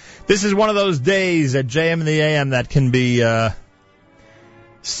Jersey. This is one of those days at JM in the AM that can be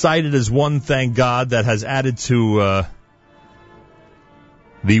cited as one, thank God, that has added to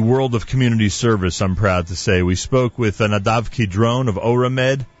the world of community service, I'm proud to say. We spoke with Nadav Kidron of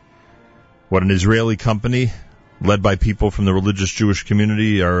Oramed, what an Israeli company led by people from the religious Jewish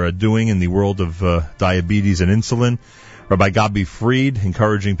community are doing in the world of diabetes and insulin. Rabbi Gabi Fried,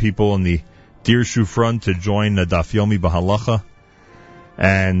 encouraging people on the Dirshu front to join Daf Yomi B'Halacha,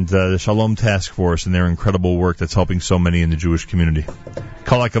 and the Shalom Task Force and their incredible work that's helping so many in the Jewish community.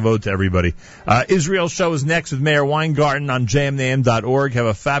 Kol hakavod to everybody. Israel Show is next with Mayor Weingarten on jmnam.org. Have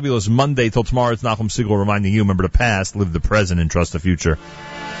a fabulous Monday. Till tomorrow, it's Nachum Siegel reminding you, remember the past, live the present, and trust the future.